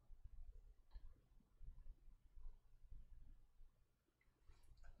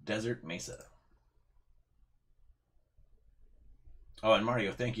 Desert Mesa. Oh, and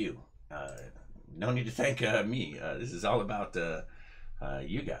Mario, thank you. No need to thank me. This is all about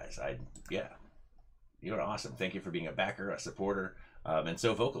you guys. Yeah, you're awesome. Thank you for being a backer, a supporter, and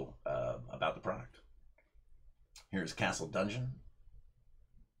so vocal about the product. Here's Castle Dungeon.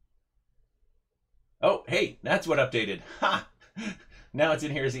 Oh, hey, that's what updated. Ha! Now it's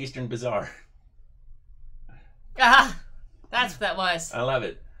in here as Eastern Bazaar. Ah, that's what that was. I love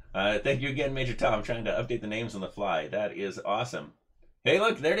it. Thank you again, Major Tom, trying to update the names on the fly. That is awesome. Hey,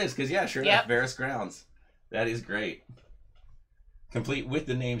 look, there it is, because, yeah, sure enough, Varus Grounds. That is great. Complete with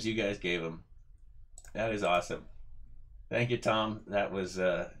the names you guys gave them. That is awesome. Thank you, Tom. That was,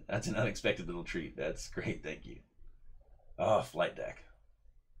 that's an unexpected little treat. That's great, thank you. Oh, Flight Deck.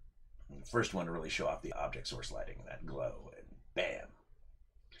 The first one to really show off the object source lighting, that glow, and bam.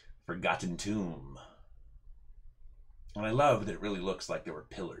 Forgotten Tomb. And I love that it really looks like there were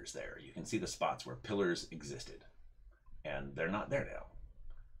pillars there. You can see the spots where pillars existed. And they're not there now.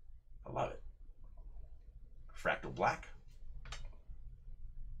 I love it. Fractal Black.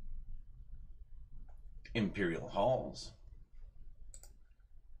 Imperial Halls.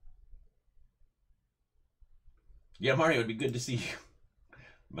 Yeah, Mario, it'd be good to see you.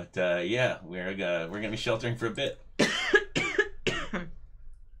 But yeah, we're gonna be sheltering for a bit.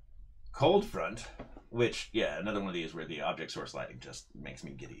 Cold Front, which, yeah, another one of these where the object source lighting just makes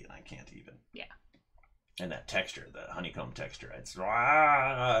me giddy and I can't even. Yeah. And that texture, the honeycomb texture, it's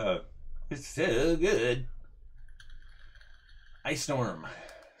so good. Ice Storm.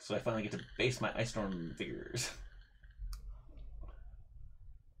 So I finally get to base my Ice Storm figures.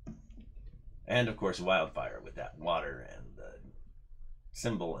 And of course Wildfire with that water and the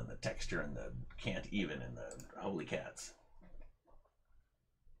symbol and the texture and the can't even and the holy cats.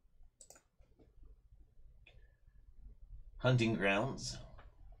 Hunting Grounds.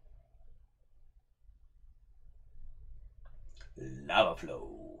 Lava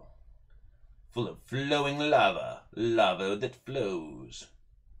Flow. Full of flowing lava. Lava that flows.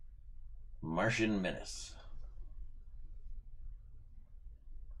 Martian Menace.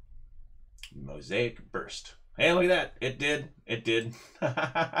 Mosaic Burst. Hey, look at that. It did. It did.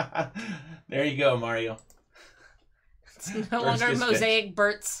 There you go, Mario. It's no longer Mosaic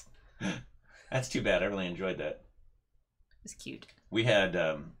Bursts. That's too bad. I really enjoyed that. It's cute. We had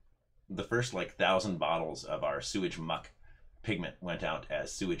the first 1,000 bottles of our sewage muck pigment went out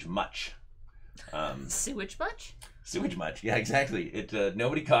as sewage much. Sewage much? Sewage much. Yeah, exactly. It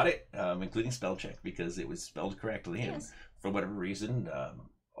nobody caught it, including spell check, because it was spelled correctly. Yes. And for whatever reason,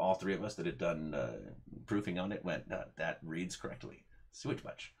 all three of us that had done proofing on it went, that reads correctly. Sewage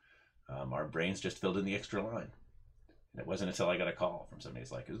much. Our brains just filled in the extra line. And it wasn't until I got a call from somebody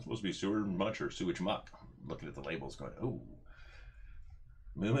who's like, is it supposed to be sewer much or sewage muck? Looking at the labels going, oh.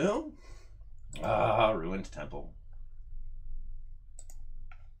 Moo Moo? Ah, Ruined Temple.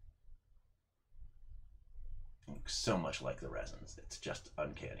 Looks so much like the resins. It's just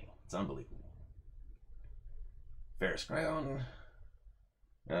uncanny. It's unbelievable. Ferris Ground.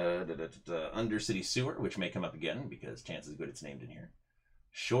 Undercity Sewer, which may come up again because chances good it's named in here.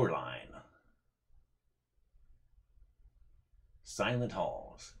 Shoreline. Silent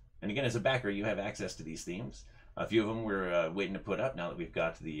Halls. And again, as a backer, you have access to these themes. A few of them we're waiting to put up. Now that we've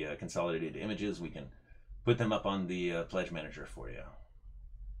got the consolidated images, we can put them up on the Pledge Manager for you.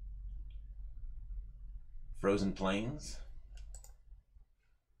 Frozen Plains.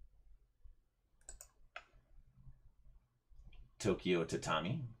 Tokyo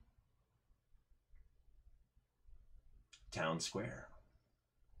Tatami. Town Square.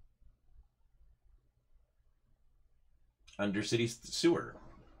 Undercity Sewer.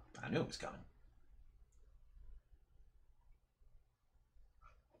 I knew it was coming.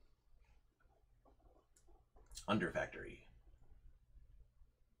 Under Factory.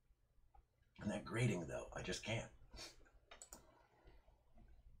 And that grading, though, I just can't.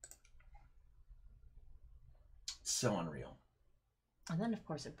 So unreal. And then, of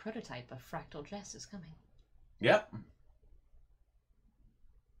course, a prototype of Fractal Jess is coming. Yep.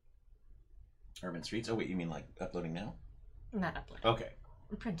 Urban Streets. Oh, wait, you mean like uploading now? Not uploading. Okay.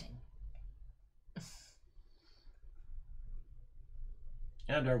 Printing.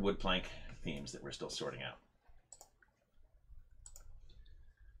 And our wood plank themes that we're still sorting out.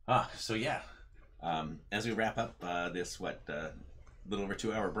 So yeah. As we wrap up this, little over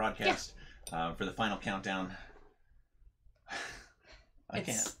 2 hour broadcast for the final countdown.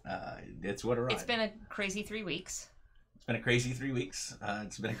 It's what a ride. It's been a crazy 3 weeks. It's been a crazy 3 weeks.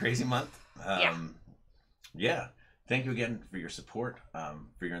 It's been a crazy month. Yeah. Thank you again for your support,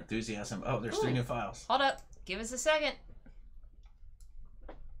 for your enthusiasm. Oh, there's 3 new files. Hold up. Give us a second.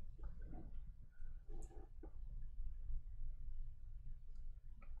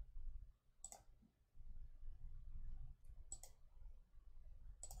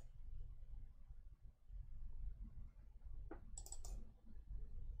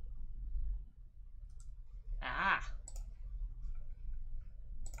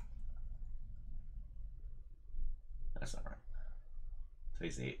 That's not right.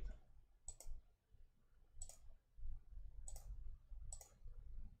 Today's the 8th.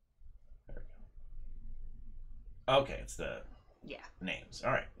 There we go. Okay, it's the names.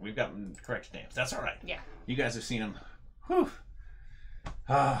 All right, we've got correct names. That's all right. Yeah. You guys have seen them. Whew.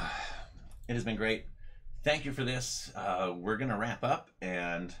 It has been great. Thank you for this. We're going to wrap up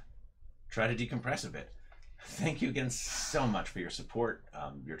and try to decompress a bit. Thank you again so much for your support,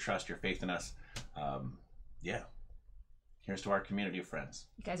 your trust, your faith in us. Yeah. Here's to our community of friends.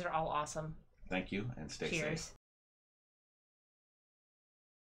 You guys are all awesome. Thank you, and stay safe. Cheers.